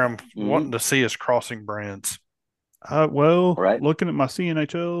 Where Yeah. I'm Mm-hmm. wanting to see is crossing brands. Well, Right. looking at my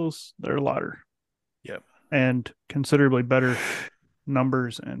CNHLs, they're lighter Yep. and considerably better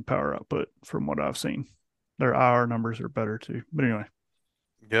numbers and power output from what I've seen. Their IR numbers are better too. But anyway,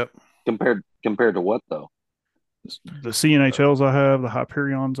 Yep. Compared to what though? the CNHLs I have, the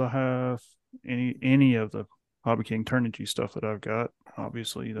Hyperions I have, any of the Hobby King Turnigy stuff that I've got,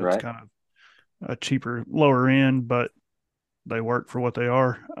 obviously that's Right. kind of a cheaper, lower end, but they work for what they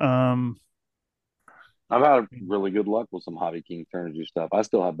are. I've had really good luck with some Hobby King Turnigy stuff. I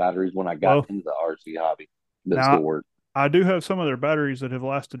still have batteries when I got Well, into the RC hobby that now still work. I do have some of their batteries that have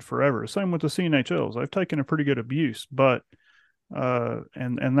lasted forever. Same with the CNHLs. They've taken a pretty good abuse, but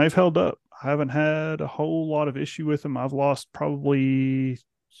and they've held up. I haven't had a whole lot of issue with them. I've lost probably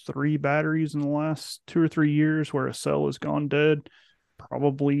 3 batteries in the last 2 or 3 years where a cell has gone dead,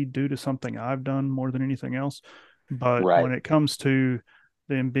 probably due to something I've done more than anything else. But Right. when it comes to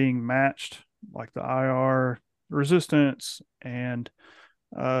them being matched, like the IR resistance and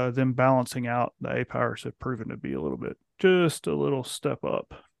them balancing out, the A powers have proven to be just a little step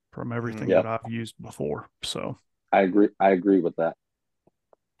up from everything Yep. that I've used before. So, I agree with that.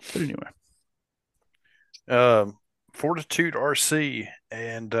 but anyway, Fortitude RC,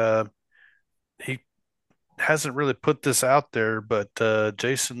 and he hasn't really put this out there, but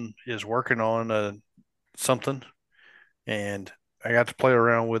Jason is working on something, and I got to play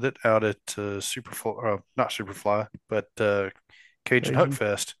around with it out at Superfly, not Superfly, but Cajun Huck Cajun.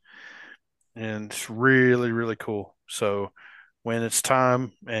 Fest, and it's really, really cool. So when it's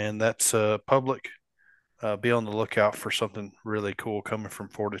time and that's public, be on the lookout for something really cool coming from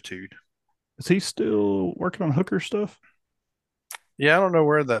Fortitude. Is he still working on hooker stuff? Yeah, I don't know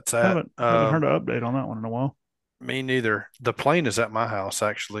where that's at. Haven't heard an update on that one in a while. Me neither. The plane is at my house,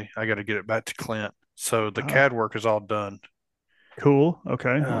 actually. I got to get it back to Clint. So the Ah. CAD work is all done, Cool.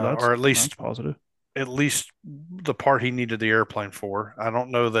 Okay. Well, or at that's least positive. the part he needed the airplane for. I don't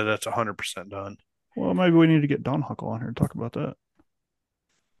know that it's 100% done. Well, maybe we need to get Don Huckle on here and talk about that.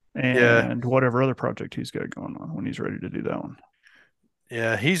 Yeah. And whatever other project he's got going on when he's ready to do that one.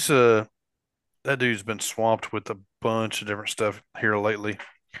 Yeah, he's that dude's been swamped with a bunch of different stuff here lately.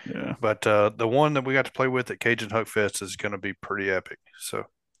 Yeah. But the one that we got to play with at Cajun Huck Fest is going to be pretty epic. So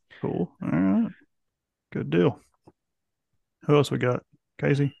Cool. All right. Good deal. Who else we got?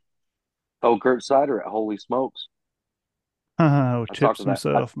 Casey? Oh, Kurt Sider at Holy Smokes. Oh, talked Chips to that-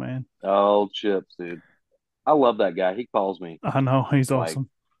 himself, man. Oh, Chips, dude. I love that guy. He calls me. I know. He's Like, awesome.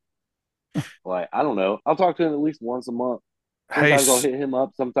 Like, I don't know. I'll talk to him at least once a month. hey, Sometimes I'll hit him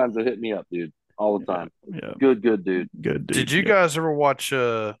up. Sometimes he'll hit me up, dude. All the time. Yeah. Good dude. Good dude. did you Yeah. guys ever watch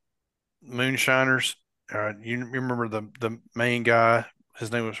Moonshiners You remember the main guy?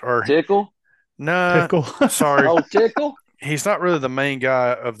 His name was, or Tickle? nah, Tickle. sorry, Oh, Tickle? he's not really the main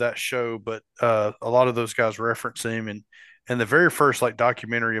guy of that show, but a lot of those guys reference him. And the very first like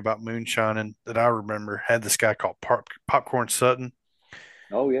documentary about moonshining that I remember had this guy called Popcorn Sutton.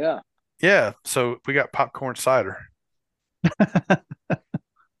 Oh, yeah. Yeah, so we got popcorn cider.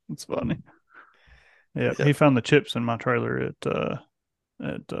 It's funny. Yeah, Yeah. he found the chips in my trailer at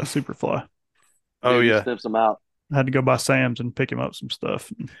Superfly. Oh Dude, he yeah, sniffs them out. I had to go by Sam's and pick him up some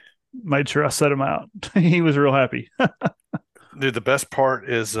stuff. And made sure I set him out. He was real happy. dude. The best part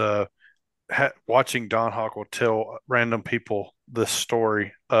is watching Don Hockle tell random people the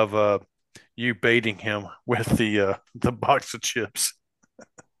story of you baiting him with the box of chips.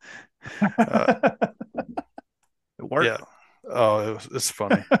 It worked. Yeah. Oh, it's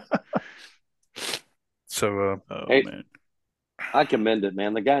funny. So Oh Hey, man. I commend it,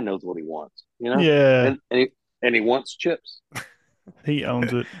 man. The guy knows what he wants, you know? Yeah, And he wants chips. he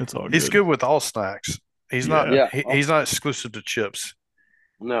owns it. It's all he's good with all snacks. He's not Yeah. he's not exclusive to chips.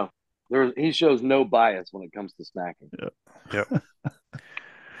 No. He shows no bias when it comes to snacking. Yep.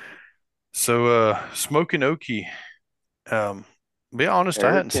 So Smoking Okie, be honest, I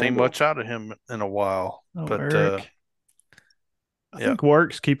Eric hadn't seen Kendall. much out of him in a while. Oh, But Eric. I yeah. think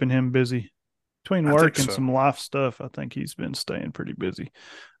work's keeping him busy. Between I work think and so. some life stuff, I think he's been staying pretty busy.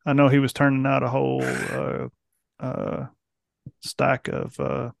 I know he was turning out a whole stack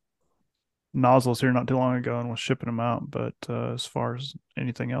of nozzles here not too long ago and was shipping them out. But as far as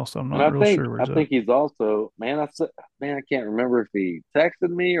anything else, I'm And not real sure where I he's think he's also, man, I can't remember if he texted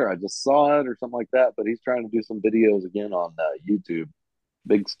me or I just saw it or something like that, but he's trying to do some videos again on YouTube.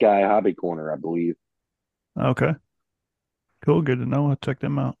 Big Sky Hobby Corner, I believe. at. Okay. Cool. Good to know. I'll check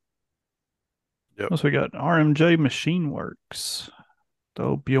them out. Yep. Plus, we got RMJ Machine Works,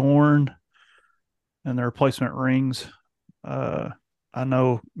 though Bjorn and the replacement rings. I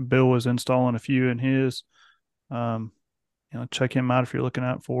know Bill was installing a few in his. Check him out if you're looking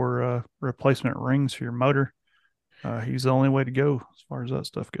out for replacement rings for your motor. He's the only way to go as far as that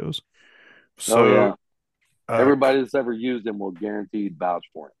stuff goes. So Oh, yeah. uh, Everybody that's ever used him will guaranteed vouch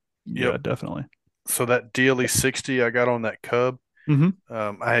for him. Yeah, Yep. definitely. so that DLE 60 I got on that Cub,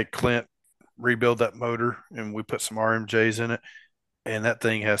 Mm-hmm. I had Clint rebuild that motor and we put some RMJs in it, and that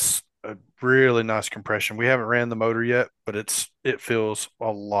thing has a really nice compression. We haven't ran the motor yet, but it feels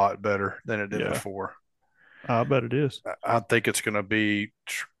a lot better than it did Yeah. before. I bet it is. I think it's going to be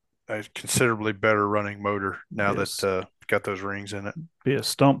a considerably better running motor now Yes. that got those rings in it. Be a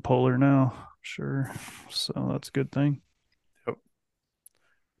stump puller now, sure. So that's a good thing.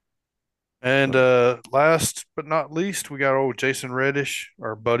 And last but not least, we got old Jason Reddish,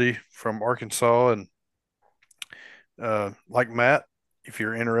 our buddy from Arkansas, and like Matt, if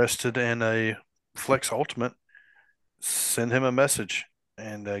you're interested in a Flex Ultimate, send him a message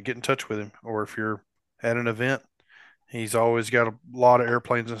and get in touch with him. Or if you're at an event, he's always got a lot of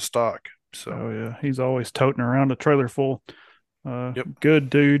airplanes in stock. So Oh yeah, he's always toting around a trailer full. Yep. Good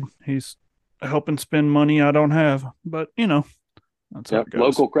dude. He's helping spend money I don't have, but that's how Yep. it goes.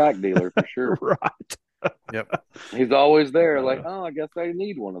 Local crack dealer for sure. Right. yep, He's always there, like, Uh, oh, I guess I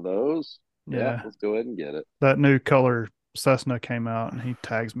need one of those. Yeah, Yeah. let's go ahead and get it. That new color Cessna came out and he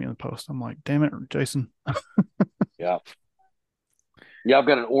tags me in the post. I'm like, damn it, Jason. Yeah. Yeah, I've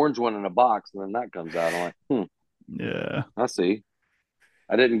got an orange one in a box, and then that comes out. I'm like, Yeah. I see.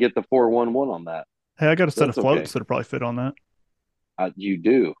 I didn't get the 411 on that. Hey, I got a set of That's floats okay. that'll probably fit on that. You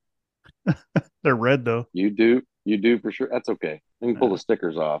do. They're red though. You do. You do for sure. That's okay. You can pull the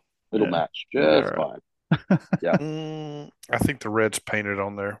stickers off. It'll Yeah. match Yeah, just all fine. I think the red's painted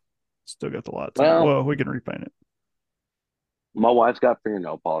on there. Still got the lights. Well- Well, we can repaint it. My wife's got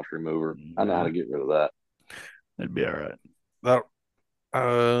fingernail polish remover. I know how to get rid of that. It'd be all right. That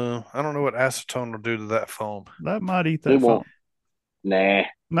I don't know what acetone will do to that foam. That might eat that It won't. phone. Nah.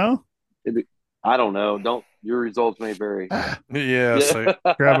 No? I don't know. Your results may vary. Yeah, so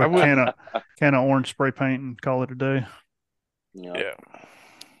Grab I a would- can of orange spray paint and call it a day. Yeah. yeah.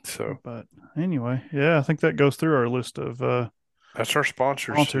 So But anyway, yeah, I think that goes through our list of that's our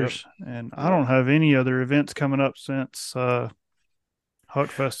sponsors. sponsors. And I don't have any other events coming up since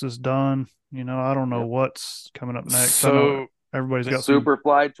Huckfest is done. I don't know Yep. what's coming up next. I know So everybody's got some.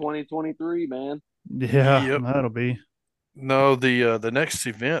 Superfly 2023, man. Yeah, Yep. that'll be. no, the next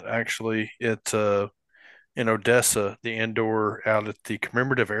event actually in Odessa, the indoor out at the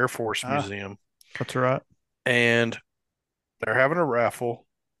Commemorative Air Force Ah. Museum, That's right. and they're having a raffle.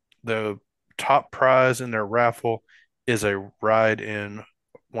 The top prize in their raffle is a ride in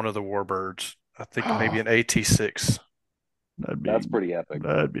one of the Warbirds. I think maybe an AT6. That'd be That's pretty epic.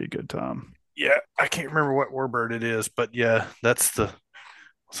 That'd be a good time. Yeah, I can't remember what warbird it is, but yeah, that's going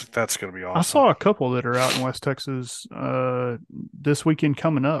to be awesome. I saw a couple that are out in West Texas this weekend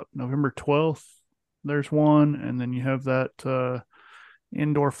coming up, November 12th. There's one, and then you have that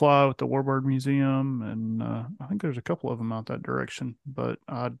indoor fly with the Warbird Museum, and I think there's a couple of them out that direction, but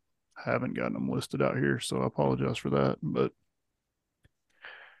I haven't gotten them listed out here, so I apologize for that. But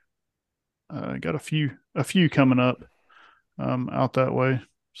got a few coming up out that way.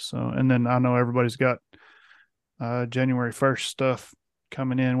 So, and then I know everybody's got January 1st stuff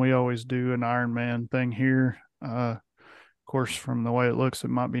coming in. We always do an Ironman thing here. Of course, from the way it looks, it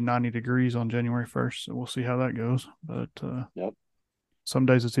might be 90 degrees on January 1st, so we'll see how that goes. But Yep. some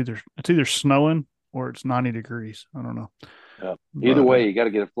days it's either snowing or it's 90 degrees. I don't know. Yep. Either way, you got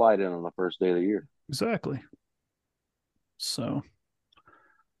to get a flight in on the first day of the year. Exactly. So,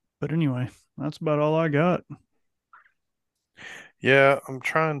 but anyway, that's about all I got. Yeah, I'm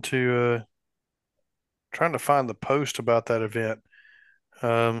trying to find the post about that event.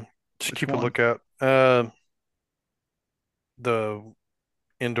 To Which keep one? a lookout. The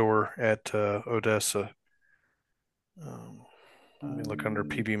indoor at Odessa. Let me look under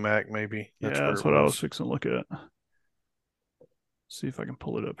PB Mac, maybe. Yeah, where that's it what I was fixing to look at. See if I can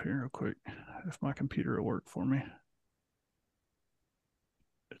pull it up here real quick. If my computer will work for me.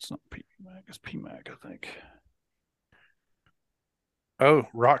 It's not PB Mac, it's PMac, I think. Oh,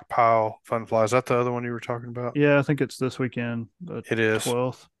 Rock Pile Fun Fly. Is that the other one you were talking about? Yeah, I think it's this weekend. It is.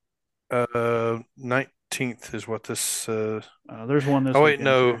 12th. 19th is what this There's one this Oh wait, weekend,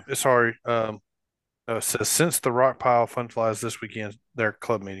 no, too. sorry. It says since the Rock Pile Fun Flies this weekend, their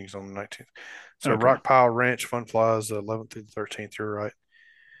club meetings on the 19th. So Okay. Rock Pile Ranch Fun Flies 11th through the 13th. You're right.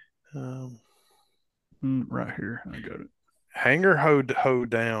 Right here. I got it. Hanger Ho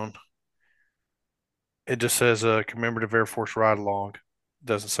Down. It just says a commemorative Air Force ride along.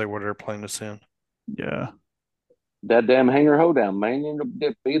 Doesn't say what airplane it's in. Yeah. That damn hanger hoedown, man.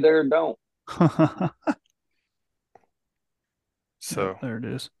 You be there or don't. So there it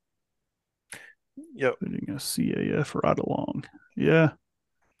is. Yep. Putting a CAF ride along. Yeah.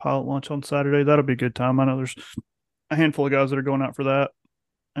 Pilot lunch on Saturday. That'll be a good time. I know there's a handful of guys that are going out for that.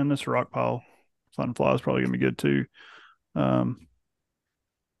 And this Rock Pile Fun Fly is probably going to be good too.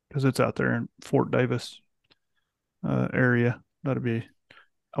 Because it's out there in Fort Davis area.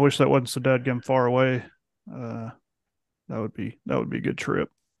 I wish that wasn't so dadgum far away. That would be a good trip.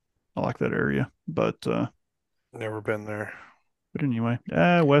 I like that area. But never been there. But anyway,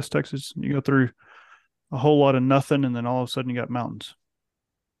 West Texas, you go through a whole lot of nothing, and then all of a sudden you got mountains.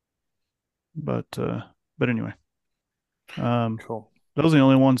 But anyway, cool. Those are the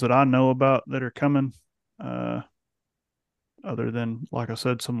only ones that I know about that are coming. Other than, like I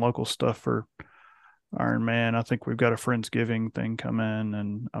said, some local stuff for Ironman. I think we've got a Friendsgiving thing coming,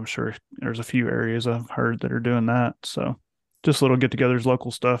 and I'm sure there's a few areas I've heard that are doing that. So just little get-togethers,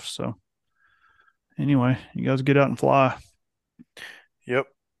 local stuff. So anyway, you guys get out and fly. Yep.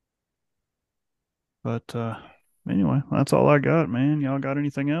 But anyway, that's all I got, man. Y'all got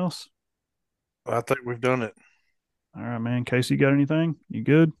anything else? I think we've done it. All right, man. Casey, you got anything? You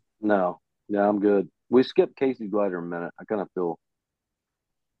good? No, I'm good. We skipped Casey's glider a minute. I kind of feel,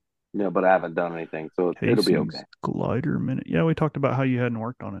 but I haven't done anything, so it'll be okay. Glider minute. Yeah, we talked about how you hadn't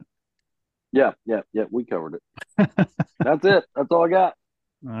worked on it. Yeah. We covered it. That's it. That's all I got.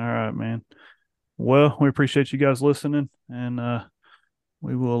 All right, man. Well, we appreciate you guys listening, and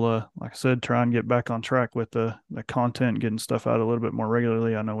we will, like I said, try and get back on track with the content, getting stuff out a little bit more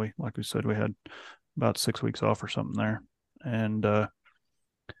regularly. I know like we said, we had about 6 weeks off or something there, and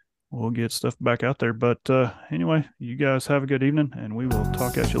we'll get stuff back out there. But anyway, you guys have a good evening, and we will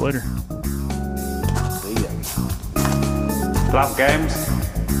talk at you later. See ya. Love games.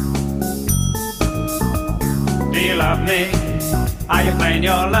 Do you love me? Are you playing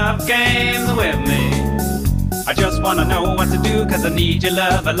your love games with me? I just wanna know what to do, cause I need your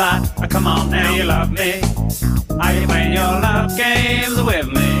love a lot. Come on now, you love me. Are you playing your love games with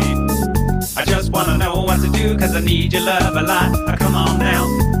me? I just wanna know what to do, cause I need your love a lot. Come on now.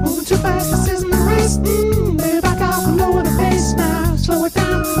 Moving too fast, this isn't a race. Baby, back off and lower the pace now. Slow it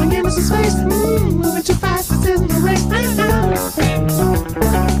down and give me some space. Moving too fast, this isn't a race.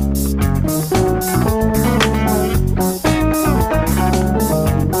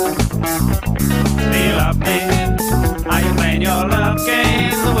 Do you love me? Are you playing your love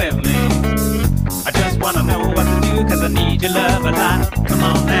games with me? I just wanna know what to do, cause I need your love a lot. Come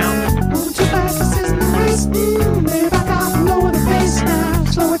on now. Moving too fast, this isn't a race. Baby, back off and lower the pace now.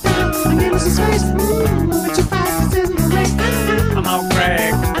 Slow it down and give me some space. Moving too fast, this isn't a race. I'm on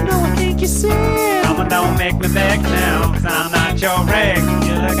Greg. I know I think you said. Don't make me beg now, cause I'm not your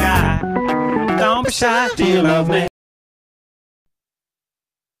regular guy. shy. Do you love me?